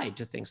applied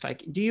to things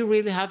like, do you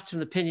really have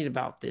an opinion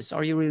about this?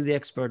 Are you really the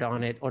expert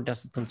on it, or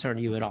does it concern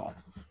you at all?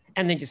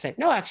 And then you say,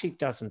 no, actually it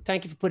doesn't.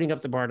 Thank you for putting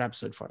up the barred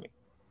absolute for me.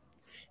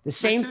 The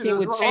same thing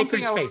with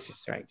sacred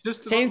spaces, right?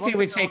 Same thing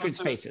with sacred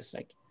spaces.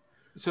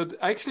 So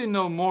I actually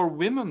know more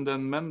women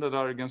than men that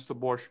are against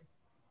abortion.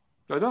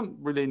 I don't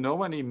really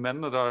know any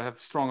men that have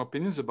strong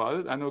opinions about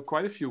it. I know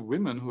quite a few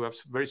women who have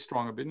very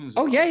strong opinions.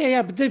 Oh,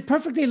 yeah. But they're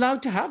perfectly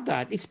allowed to have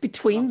that. It's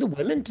between the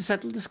women to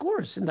settle the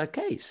scores in that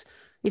case.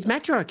 It's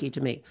matriarchy to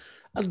me.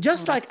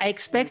 Just like I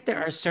expect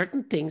there are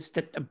certain things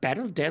that are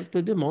better dealt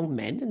with among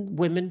men, and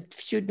women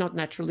should not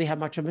naturally have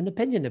much of an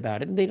opinion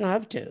about it, and they don't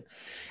have to.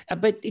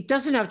 But it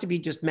doesn't have to be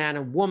just man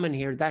and woman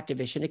here, that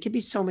division. It can be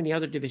so many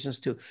other divisions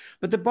too.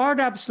 But the Bard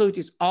Absolute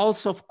is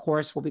also, of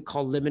course, what we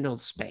call liminal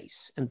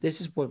space. And this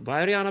is what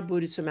Vajrayana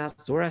Buddhism has,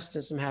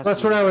 Zoroastrianism has.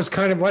 That's what I was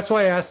that's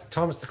why I asked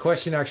Thomas the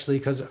question, actually,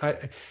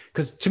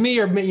 because to me,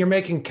 you're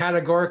making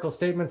categorical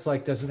statements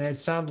like this, and it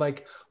sounds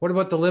like, what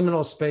about the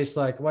liminal space?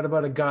 Like, what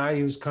about a guy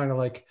who's kind of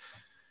like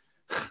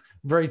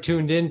very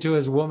tuned into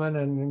his woman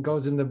and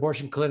goes in the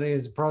abortion clinic?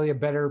 Is probably a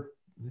better,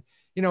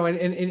 in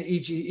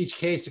each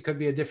case, it could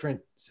be a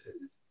different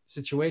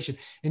situation.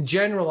 In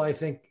general, I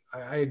think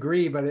I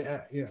agree,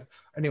 but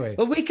anyway.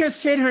 But we can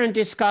sit here and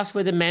discuss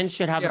whether men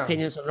should have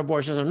opinions on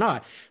abortions or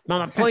not.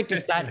 My point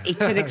is that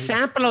it's an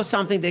example of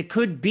something that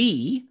could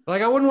be,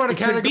 like, I wouldn't want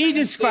to be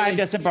described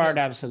as a Bard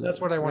Absolute.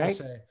 That's what I want to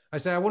say. I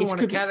say I wouldn't want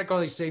to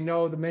categorically say,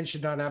 no, the men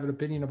should not have an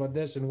opinion about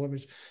this, and women,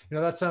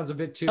 that sounds a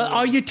bit too.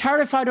 Are you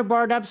terrified of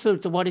Bard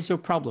Absolute? What is your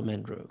problem,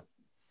 Andrew?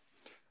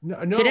 No,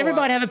 should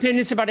everybody have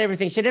opinions about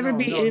everything? Should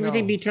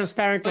everything be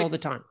transparent all the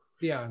time?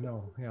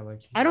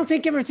 I don't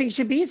think everything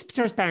should be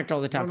transparent all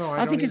the time.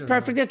 I think it's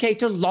perfectly okay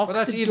to lock the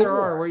door. That's either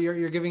or, where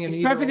you're giving an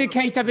It's perfectly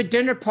okay to have a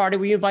dinner party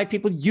where you invite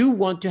people you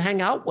want to hang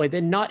out with,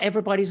 and not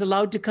everybody's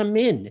allowed to come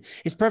in.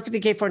 It's perfectly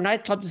okay for a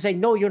nightclub to say,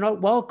 no, you're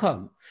not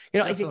welcome.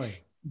 I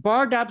think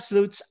Bard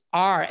Absolutes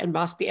are and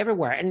must be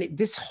everywhere. And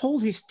this whole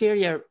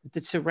hysteria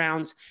that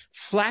surrounds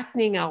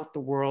flattening out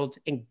the world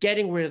and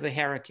getting rid of the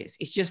hierarchies,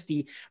 it's just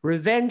the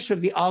revenge of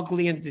the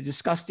ugly and the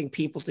disgusting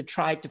people to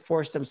try to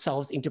force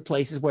themselves into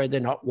places where they're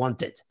not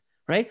wanted,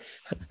 right?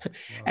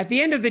 At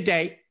the end of the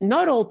day,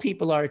 not all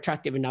people are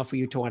attractive enough for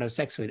you to want to have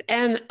sex with.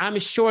 And I'm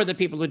sure the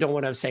people who don't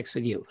want to have sex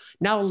with you.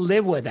 Now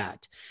live with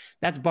that.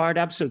 That's Bard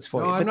Absolutes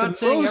for you. I'm not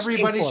saying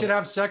everybody should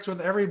have sex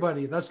with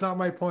everybody. That's not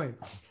my point.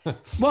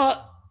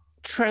 Well,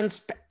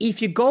 if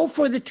you go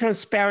for the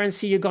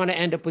transparency, you're going to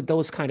end up with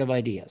those kind of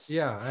ideas.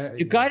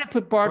 You got to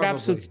put Bard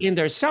Absolutes in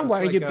there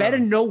somewhere. Like, you better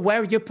know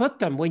where you put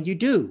them when you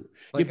do.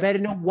 You better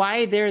know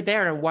why they're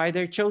there and why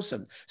they're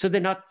chosen, so they're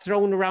not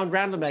thrown around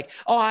randomly. Like,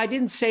 oh, I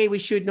didn't say we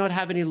should not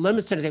have any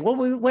limits or anything. Well,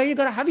 where are you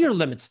going to have your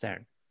limits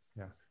then?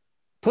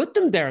 Put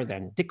them there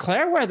then.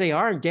 Declare where they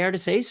are and dare to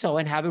say so,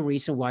 and have a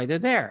reason why they're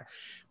there.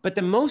 But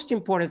the most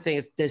important thing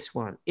is this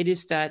one. It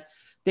is that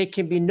there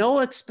can be no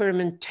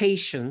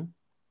experimentation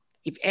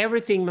if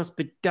everything must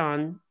be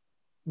done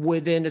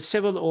within a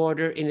civil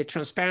order in a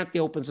transparently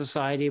open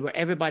society where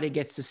everybody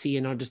gets to see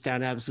and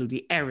understand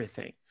absolutely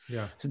everything.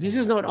 So this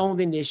is not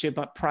only an issue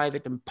about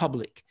private and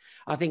public.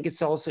 I think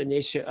it's also an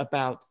issue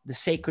about the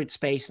sacred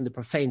space and the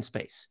profane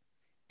space.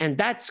 And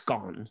that's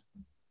gone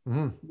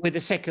with the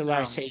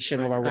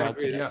secularization of our world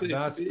today.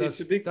 It's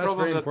a big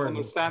problem that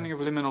understanding of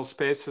liminal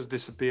space has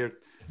disappeared.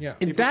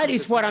 And that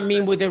is what I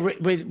mean with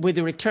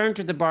the return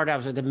to the Bard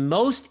Absolute, the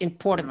most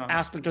important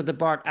aspect of the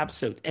Bard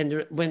Absolute.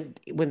 And when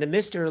the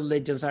mystery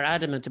religions are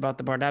adamant about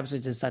the Bard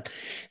Absolute, is that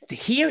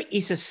here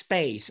is a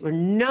space where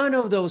none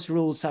of those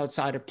rules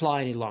outside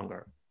apply any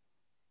longer.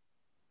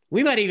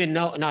 We might even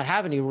not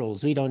have any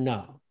rules. We don't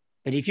know.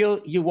 But if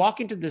you walk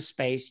into this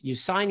space, you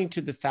sign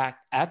into the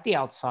fact at the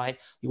outside,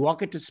 you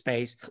walk into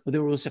space where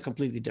the rules are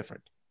completely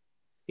different.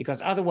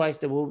 Because otherwise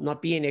there will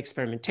not be any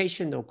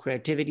experimentation, no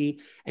creativity,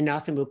 and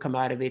nothing will come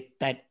out of it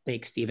that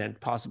makes the event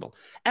possible.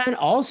 And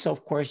also,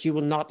 of course, you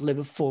will not live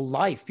a full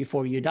life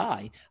before you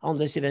die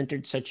unless you've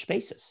entered such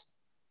spaces.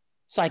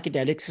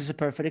 Psychedelics is a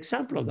perfect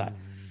example of that.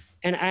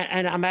 And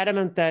I'm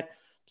adamant that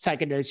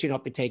psychedelics should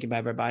not be taken by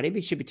everybody,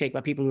 but should be taken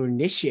by people who are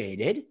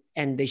initiated,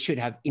 and they should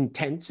have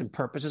intents and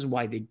purposes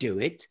why they do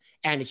it.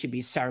 And it should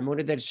be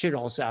ceremony that should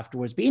also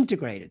afterwards be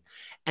integrated.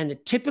 And the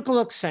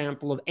typical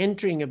example of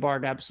entering a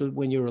Bard Absolute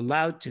when you're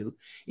allowed to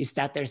is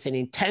that there's an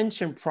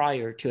intention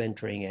prior to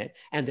entering it.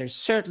 And there's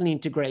certainly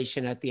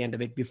integration at the end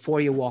of it before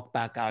you walk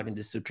back out in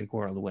the sutric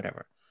world or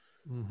whatever.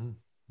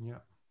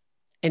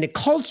 And a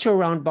culture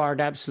around Bard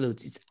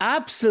Absolutes is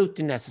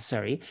absolutely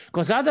necessary,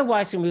 because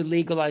otherwise when we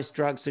legalize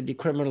drugs or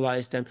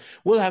decriminalize them,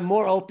 we'll have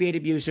more opiate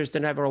abusers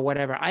than ever or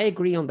whatever. I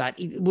agree on that.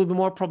 It will be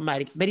more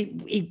problematic, but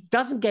it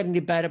doesn't get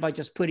any better by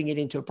just putting it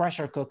into a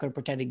pressure cooker and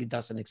pretending it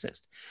doesn't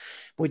exist.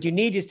 What you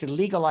need is the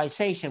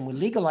legalization. When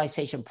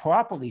legalization,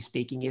 properly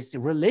speaking, is the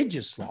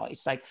religious law.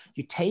 It's like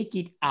you take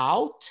it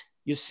out,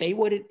 you say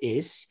what it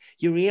is,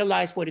 you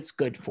realize what it's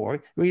good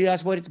for, you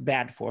realize what it's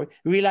bad for,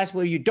 you realize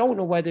where you don't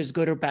know whether it's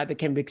good or bad, but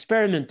can be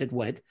experimented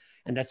with.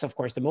 And that's, of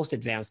course, the most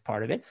advanced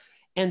part of it.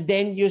 And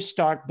then you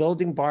start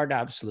building Bard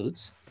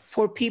Absolutes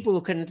for people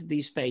who can enter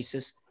these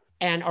spaces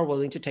and are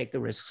willing to take the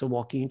risks of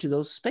walking into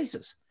those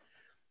spaces.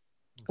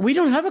 We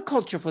don't have a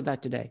culture for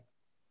that today.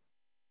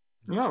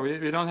 No,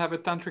 we don't have a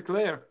tantric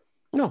layer.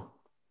 No.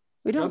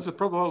 We don't. That's the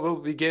problem. Well,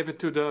 we gave it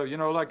to the,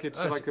 like it's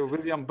like a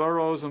William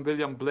Burroughs and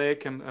William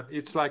Blake, and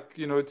it's like,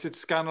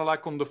 it's kind of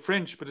like on the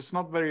fringe, but it's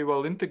not very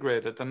well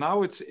integrated. And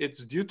now it's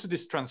due to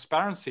this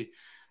transparency,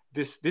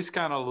 this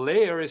kind of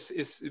layer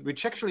is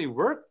which actually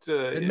worked.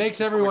 It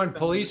makes everyone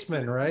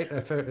policemen, right?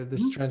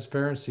 This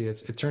transparency,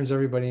 it turns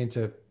everybody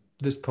into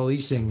this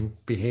policing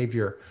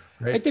behavior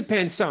Right? It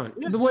depends on.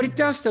 But what it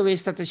does, though,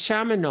 is that the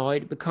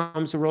shamanoid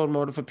becomes a role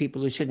model for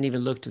people who shouldn't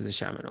even look to the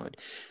shamanoid.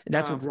 And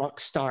that's what rock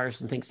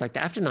stars and things like that.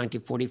 After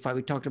 1945,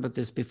 we talked about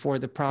this before.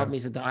 The problem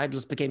is that the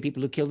idols became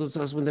people who killed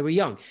themselves when they were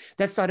young.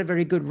 That's not a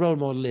very good role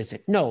model, is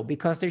it? No,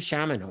 because they're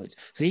shamanoids.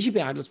 So they should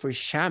be idols for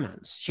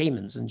shamans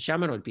and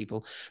shamanoid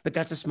people. But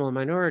that's a small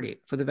minority.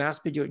 For the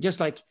vast majority, just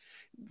like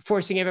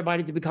forcing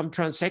everybody to become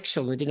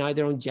transsexual and deny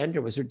their own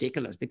gender was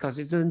ridiculous because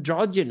it's an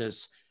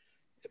androgynous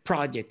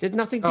project. There's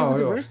nothing to do with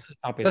the rest of the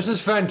population. This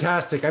is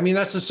fantastic. I mean,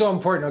 that's just so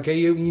important. Okay,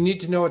 you need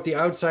to know what the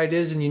outside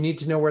is, and you need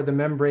to know where the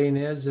membrane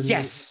is,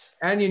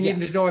 and you need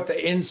to know what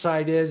the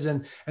inside is,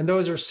 and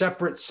those are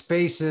separate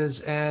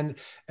spaces, and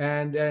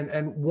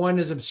one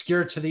is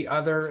obscure to the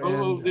other.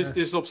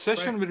 This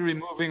obsession with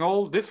removing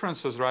all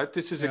differences, right?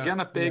 This is again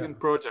a pagan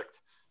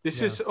project.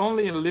 This is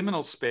only in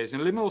liminal space.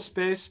 In liminal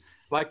space,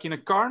 like in a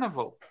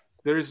carnival,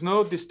 there is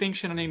no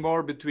distinction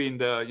anymore between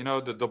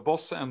the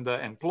boss and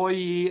the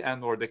employee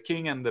or the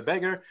king and the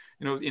beggar.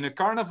 In a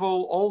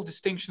carnival, all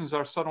distinctions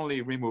are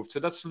suddenly removed. So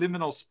that's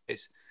liminal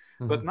space.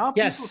 Mm-hmm. But now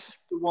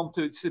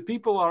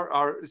people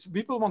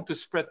want to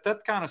spread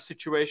that kind of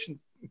situation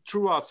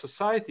throughout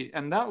society,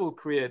 and that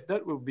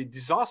will be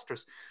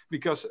disastrous,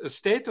 because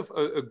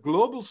a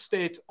global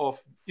state of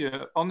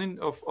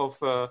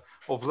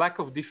lack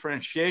of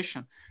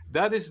differentiation,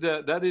 that is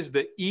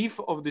the eve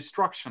of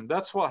destruction.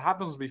 That's what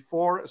happens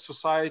before a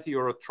society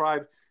or a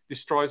tribe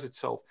destroys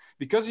itself,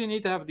 because you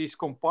need to have these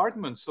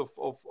compartments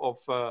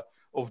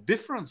of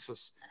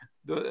differences.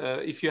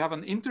 If you have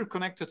an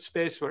interconnected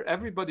space where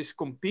everybody's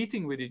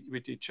competing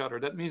with each other,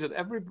 that means that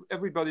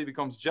everybody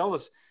becomes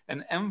jealous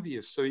and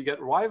envious. So you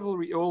get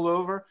rivalry all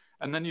over,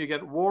 and then you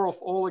get war of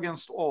all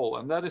against all,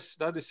 and that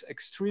is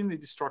extremely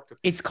destructive.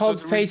 It's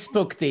called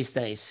Facebook these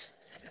days.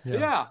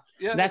 Yeah,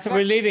 that's what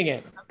we're living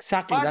in.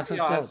 Exactly. Mark, that's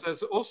what's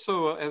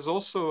has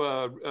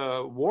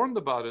also warned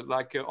about it,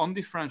 like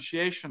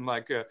undifferentiation,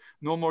 like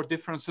no more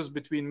differences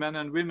between men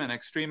and women,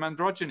 extreme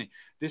androgyny.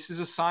 This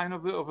is a sign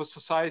of a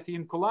society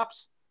in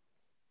collapse.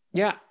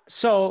 Yeah.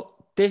 So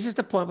this is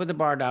the point with the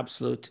Bard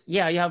Absolute.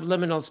 Yeah, you have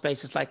liminal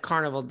spaces like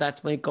Carnival.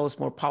 That's when it goes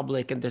more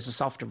public, and there's a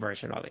softer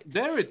version of it.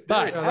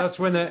 That's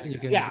when you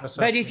can. Yeah,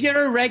 but if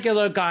you're a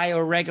regular guy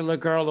or regular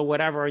girl or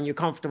whatever, and you're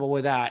comfortable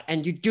with that,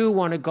 and you do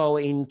want to go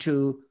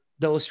into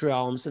those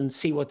realms and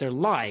see what they're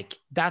like,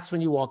 that's when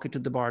you walk into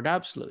the Bard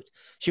Absolute.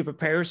 So you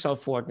prepare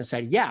yourself for it and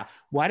say, yeah,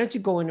 why don't you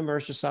go and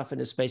immerse yourself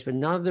in a space where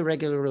none of the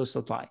regular rules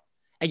apply?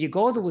 And you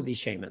go there with these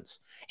shamans.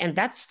 And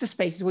that's the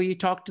spaces where you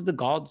talk to the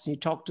gods and you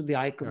talk to the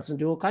icons and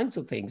do all kinds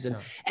of things.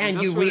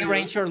 And you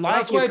rearrange your life.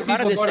 That's why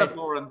people got up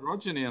more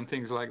androgyny and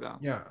things like that.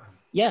 Yeah.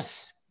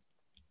 Yes.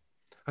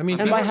 I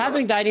mean, and by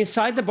having that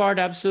inside the Bard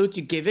Absolute,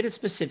 you give it a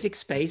specific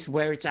space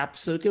where it's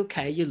absolutely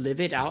okay. You live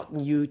it out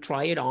and you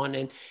try it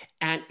on.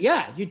 And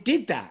yeah, you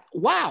did that.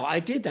 Wow, I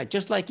did that.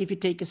 Just like if you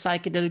take a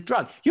psychedelic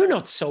drug, you're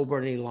not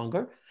sober any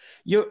longer.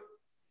 You're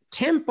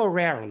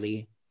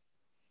temporarily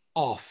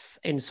off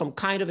in some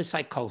kind of a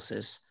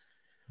psychosis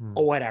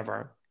or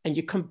whatever, and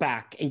you come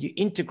back and you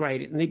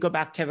integrate it and you go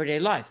back to everyday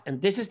life. And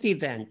this is the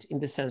event in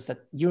the sense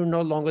that you're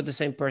no longer the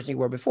same person you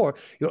were before.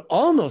 You're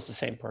almost the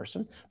same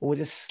person, but with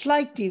a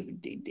slight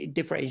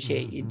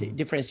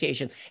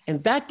differentiation.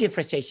 And that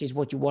differentiation is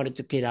what you wanted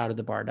to get out of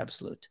the Bard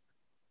Absolute.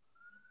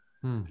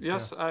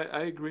 Yes, yeah.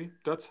 I agree.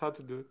 That's how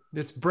to do it.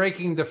 It's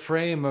breaking the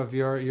frame of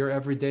your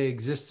everyday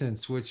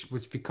existence,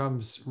 which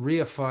becomes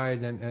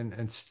reified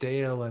and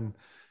stale, and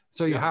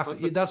so you have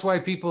to. That's why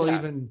people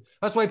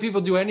that's why people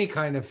do any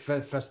kind of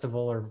festival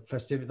or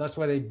festivity. That's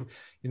why they,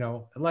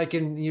 like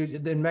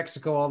in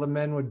Mexico, all the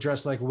men would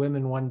dress like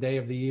women one day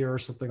of the year or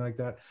something like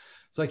that.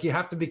 It's like you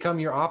have to become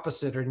your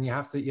opposite, and you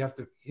have to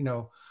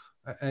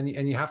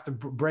and you have to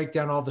break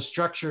down all the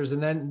structures,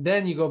 and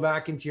then you go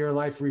back into your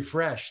life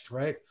refreshed,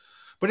 right?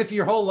 But if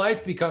your whole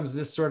life becomes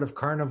this sort of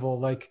carnival,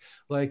 like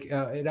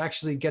it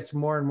actually gets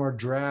more and more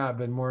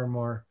drab and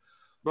more.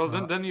 Well,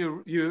 then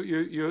you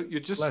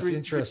just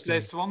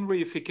replaced one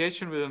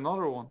reification with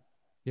another one.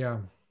 Yeah.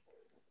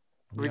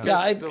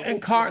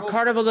 And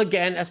Carnival,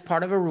 again, as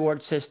part of a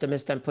reward system,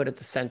 is then put at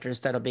the center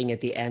instead of being at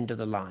the end of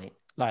the line.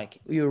 Like,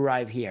 you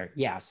arrive here,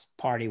 yes,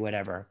 party,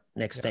 whatever.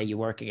 Next day you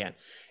work again.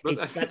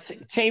 That's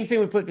same thing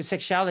we put with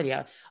sexuality.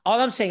 All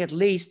I'm saying, at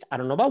least, I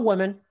don't know about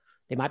women.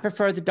 They might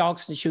prefer the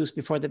dogs and shoes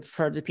before they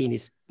prefer the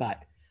penis.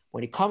 But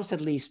when it comes to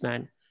at least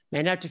men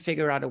have to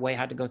figure out a way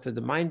how to go through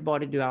the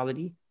mind-body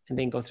duality and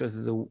then go through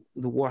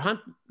the war-hunt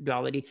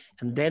duality,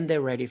 and then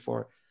they're ready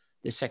for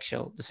the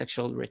sexual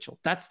ritual.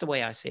 That's the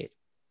way I see it.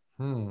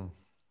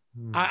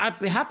 I'd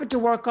be happy to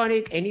work on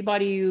it.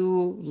 Anybody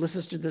who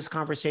listens to this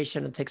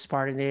conversation and takes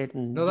part in it,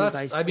 and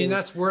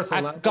that's worth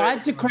a lot. I'm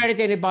glad to credit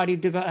anybody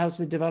who helps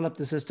me develop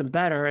the system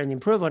better and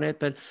improve on it.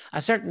 But I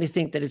certainly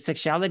think that if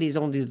sexuality is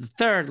only the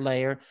third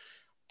layer,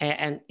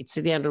 and it's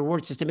at the end of the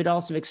reward system, it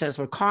also makes sense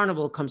where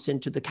Carnival comes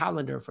into the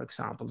calendar, for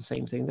example. The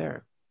same thing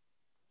there.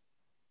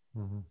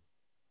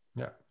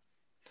 Yeah.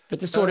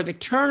 But the sort of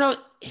eternal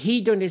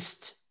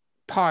hedonist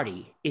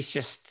party is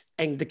just,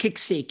 and the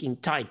kick-seeking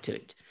tied to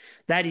it.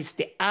 That is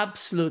the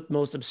absolute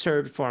most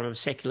absurd form of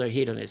secular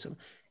hedonism.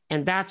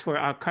 And that's where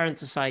our current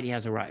society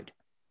has arrived.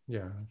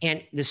 Yeah.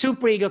 And the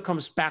superego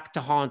comes back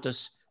to haunt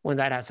us when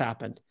that has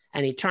happened,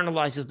 and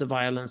eternalizes the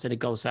violence, and it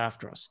goes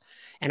after us.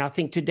 And I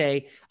think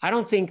today, I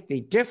don't think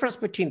the difference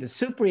between the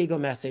superego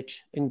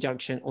message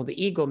injunction or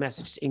the ego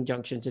message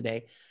injunction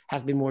today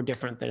has been more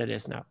different than it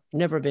is now.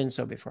 Never been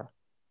so before.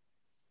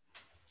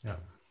 Yeah.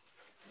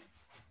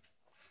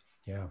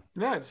 Yeah.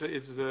 Yeah, it's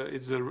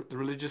the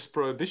religious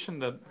prohibition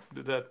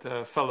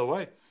that fell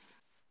away,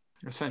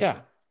 essentially.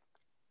 Yeah.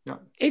 Yeah.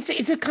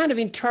 It's a kind of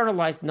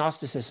internalized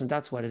Gnosticism.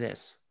 That's what it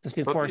is. It's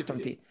been forced on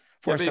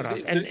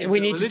us. And we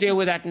need to deal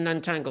with that and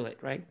untangle it,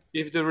 right?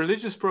 If the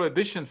religious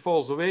prohibition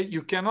falls away,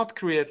 you cannot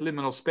create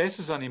liminal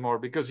spaces anymore,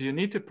 because you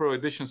need the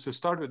prohibitions to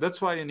start with. That's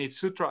why you need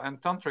Sutra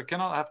and Tantra. You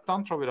cannot have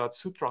Tantra without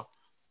Sutra.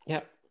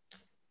 Yeah.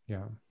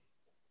 Yeah.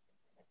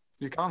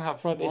 You can't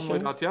have one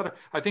without the other.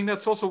 I think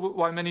that's also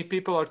why many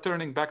people are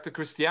turning back to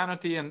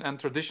Christianity and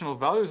traditional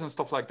values and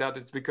stuff like that.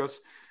 It's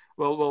because,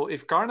 well,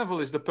 if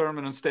carnival is the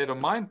permanent state of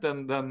mind,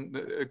 then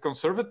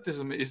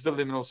conservatism is the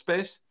liminal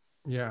space.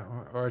 Yeah,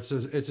 or it's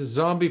a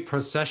zombie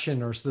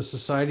procession, or the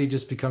society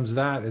just becomes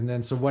that, and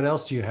then so what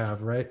else do you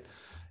have, right?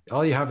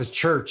 All you have is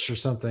church or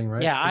something,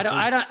 right? Yeah,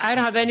 I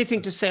don't have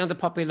anything to say on the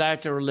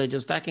popularity of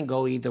religions. That can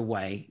go either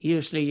way.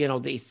 Usually,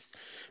 these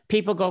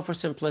people go for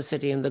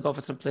simplicity, and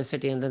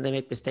then they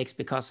make mistakes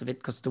because of it,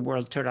 because the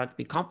world turned out to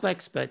be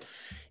complex. But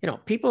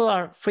people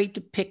are free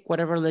to pick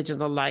whatever religion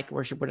they like,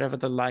 worship whatever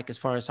they like, as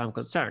far as I'm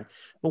concerned.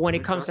 But when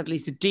it comes to at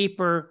least a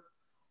deeper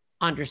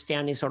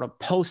understanding, sort of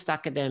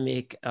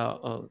post-academic,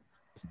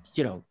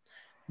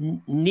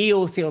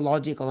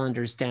 neo-theological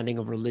understanding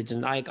of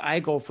religion, I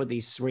go for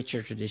these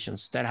richer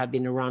traditions that have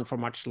been around for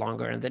much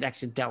longer and that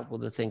actually dealt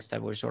with the things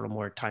that were sort of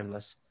more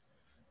timeless.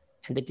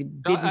 And that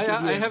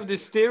I have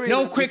this theory.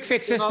 No quick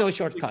fixes, no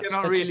shortcuts.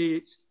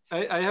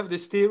 I have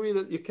this theory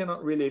that you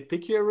cannot really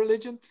pick your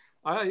religion.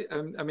 I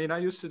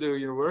used to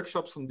do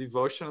workshops on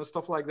devotion and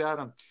stuff like that,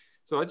 and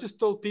so I just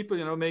told people,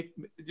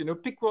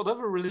 pick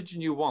whatever religion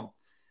you want.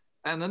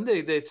 And then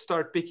they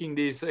start picking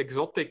these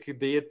exotic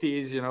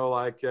deities,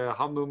 like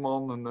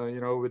Hanuman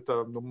and, with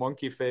the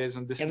monkey face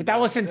and this. Yeah, but that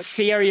wasn't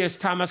serious,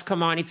 Thomas.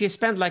 Come on. If you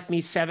spend like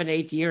me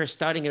 7-8 years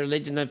studying a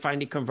religion and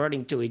finally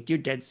converting to it, you're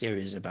dead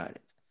serious about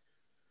it.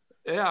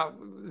 Yeah.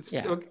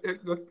 Okay,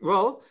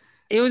 well,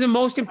 it was the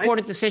most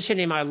important decision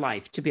in my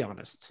life, to be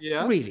honest.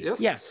 Yes, really?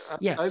 Yes,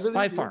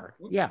 by far.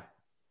 Yeah.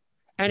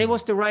 And it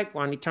was the right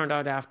one. It turned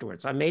out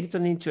afterwards. I made it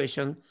an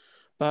intuition.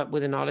 But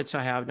with the knowledge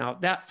I have now,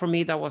 for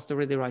me, that was the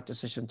really right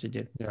decision to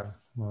do. Yeah,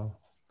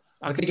 well,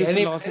 I think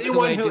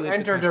anyone who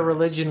entered a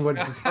religion would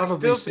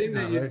probably say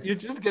that, right? You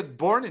just get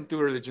born into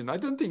a religion. I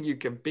don't think you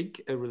can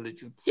pick a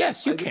religion.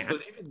 Yes, you can.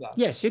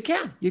 Yes, you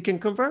can. You can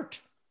convert.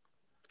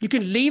 You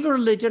can leave a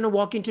religion and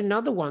walk into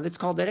another one. That's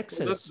called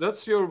exodus.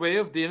 That's your way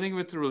of dealing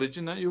with the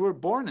religion that you were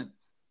born in.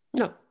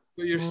 No.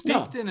 So you're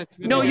steeped in it.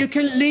 No, you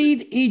can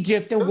leave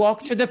Egypt and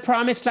walk to the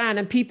promised land,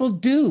 and people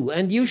do.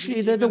 And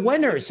usually they're the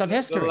winners of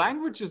history. The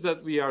languages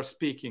that we are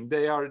speaking,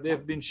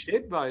 they've been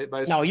shaped by.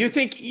 No, you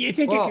think you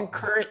can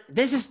curse?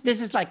 This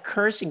is like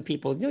cursing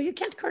people. No, you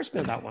can't curse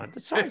me on that one.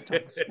 Sorry,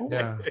 Thomas.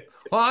 Yeah.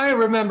 Well, I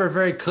remember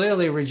very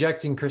clearly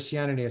rejecting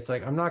Christianity. It's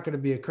like, I'm not going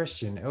to be a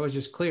Christian. It was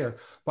just clear.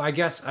 But I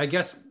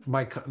guess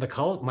my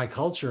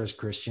culture is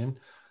Christian,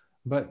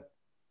 but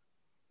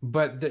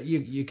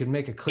you can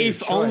make a clear if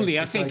choice. Only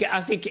I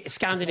think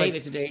Scandinavia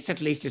today is at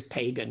least just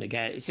pagan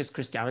again. It's just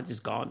Christianity is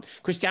gone.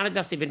 Christianity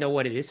doesn't even know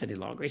what it is any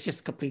longer. It's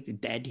just completely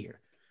dead here.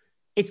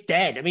 It's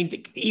dead. I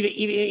mean,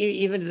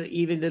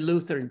 even the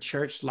Lutheran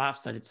Church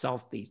laughs at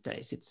itself these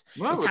days. It's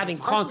having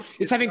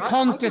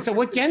contests of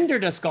what gender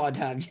does God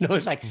have?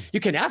 It's like you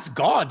can ask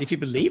God if you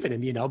believe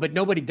in him, but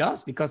nobody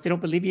does because they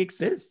don't believe he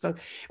exists. So,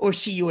 or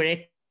she or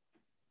it.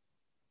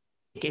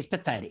 It's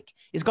pathetic.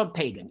 It's gone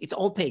pagan. It's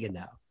all pagan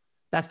now.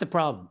 That's the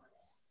problem.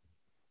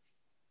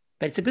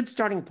 But it's a good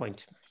starting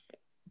point.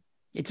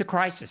 It's a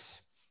crisis.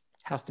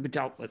 It has to be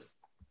dealt with.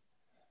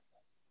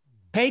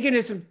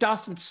 Paganism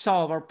doesn't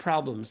solve our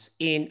problems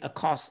in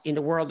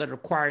a world that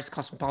requires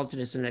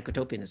cosmopolitanism and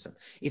ecotopianism.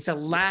 It's the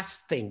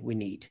last thing we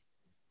need.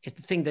 It's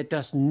the thing that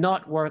does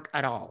not work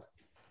at all.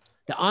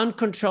 The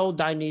uncontrolled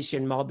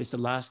Dionysian mob is the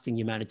last thing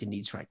humanity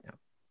needs right now.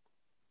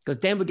 Because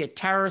then we get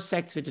terror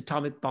sects with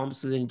atomic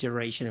bombs within a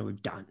generation and we're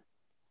done.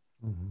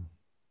 Mm-hmm.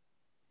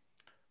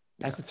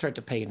 That's the threat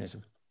to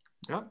paganism.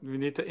 Yeah, we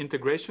need the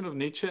integration of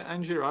Nietzsche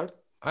and Girard.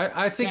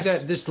 I think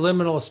that this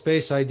liminal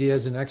space idea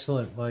is an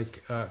excellent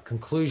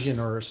conclusion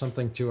or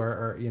something to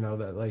our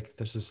that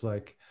this is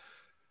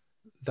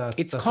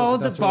it's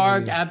called the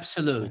Bard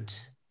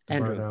Absolute.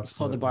 Andrew, it's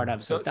called the Bard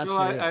Absolute. So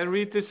I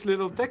read this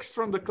little text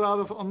from the Cloud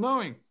of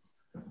Unknowing.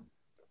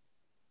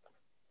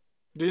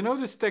 Do you know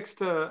this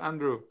text,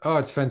 Andrew? Oh,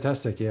 it's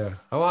fantastic. Yeah.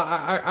 Oh,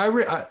 I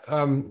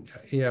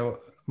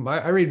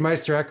read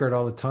Meister Eckhart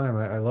all the time.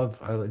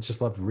 I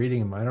just love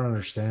reading him. I don't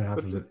understand half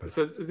of it. But...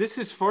 So this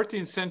is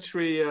 14th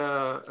century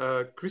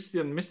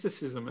Christian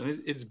mysticism,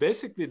 and it's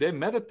basically they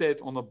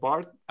meditate on a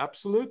Bard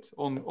Absolute,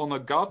 on a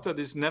God that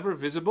is never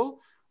visible,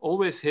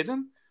 always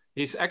hidden.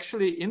 He's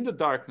actually in the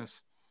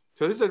darkness,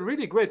 So this is a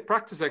really great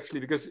practice, actually,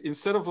 because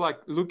instead of like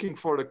looking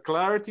for the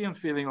clarity and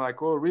feeling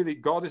like, oh, really,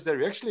 God is there,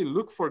 you actually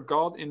look for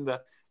God in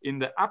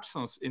the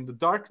absence, in the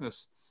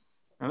darkness.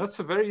 And that's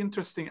a very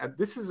interesting.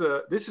 This is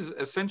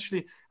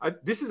essentially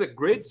this is a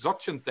great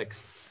Dzogchen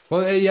text.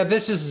 Well, yeah,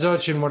 this is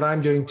Dzogchen. What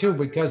I'm doing too,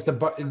 because the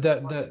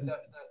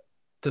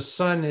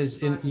sun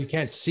is in. You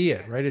can't see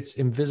it, right? It's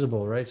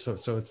invisible, right? So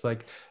it's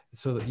like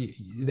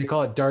they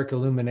call it dark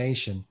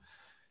illumination.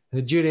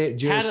 The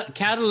Jewish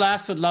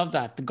Catalast would love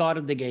that. The God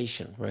of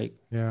negation, right?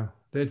 Yeah.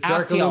 It's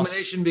dark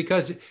illumination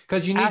because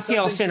you need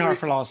something in our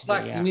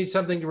philosophy. Yeah. You need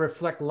something to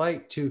reflect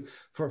light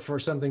for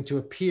something to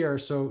appear.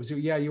 So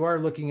yeah, you are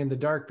looking in the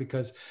dark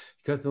because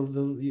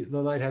the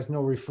light has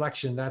no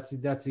reflection. That's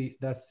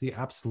the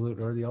absolute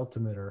or the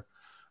ultimate or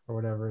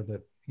whatever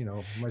that, you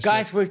know.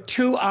 Guys, we're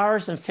 2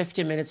 hours and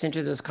 50 minutes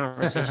into this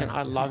conversation.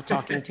 I love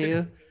talking to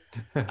you.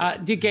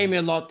 You gave me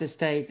a lot this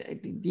day.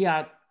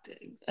 Yeah,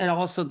 and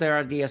also there are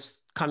ideas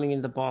coming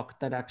in the book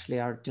that actually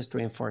are just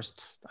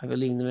reinforced. I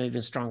believe them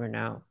even stronger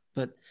now.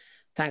 But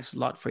thanks a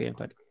lot for your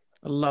input.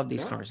 I love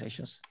these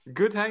conversations.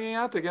 Good hanging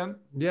out again.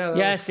 Yeah.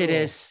 Yes, cool. it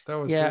is. That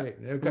was great.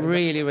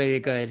 Really, really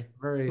good.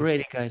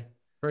 Really good.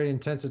 Very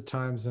intense at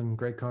times and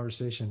great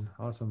conversation.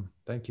 Awesome.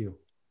 Thank you.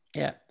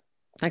 Yeah.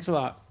 Thanks a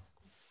lot.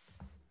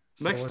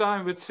 Next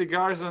time with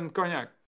cigars and cognac.